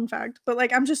movie, fun fact, but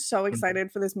like I'm just so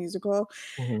excited for this musical.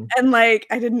 And like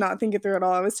I did not think it through at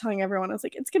all. I was telling everyone, I was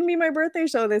like, it's gonna be my birthday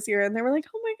show this year. And they were like,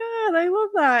 oh my God, I love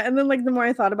that. And then like the more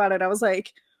I thought about it, I was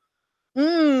like,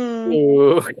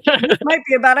 this might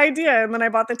be a bad idea. And then I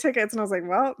bought the tickets and I was like,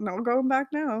 well, no going back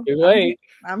now. You're right.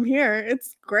 I'm here.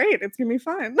 It's great. It's gonna be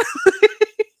fun.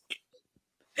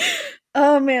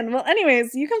 Oh man. Well,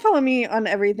 anyways, you can follow me on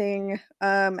everything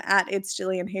at It's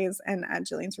Jillian Hayes and at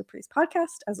Jillian's Reprise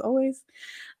Podcast, as always.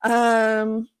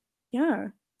 Yeah.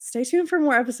 Stay tuned for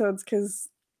more episodes because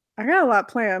I got a lot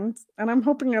planned and I'm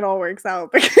hoping it all works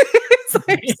out because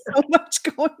there's so much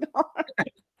going on.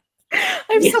 I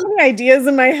have so many ideas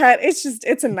in my head.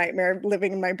 It's a nightmare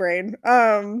living in my brain.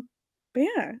 But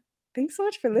yeah, thanks so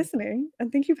much for listening.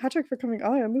 And thank you, Patrick, for coming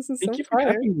on. This is so fun. Thank you for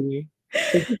having me.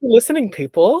 Thank you for listening,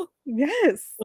 people. Yes.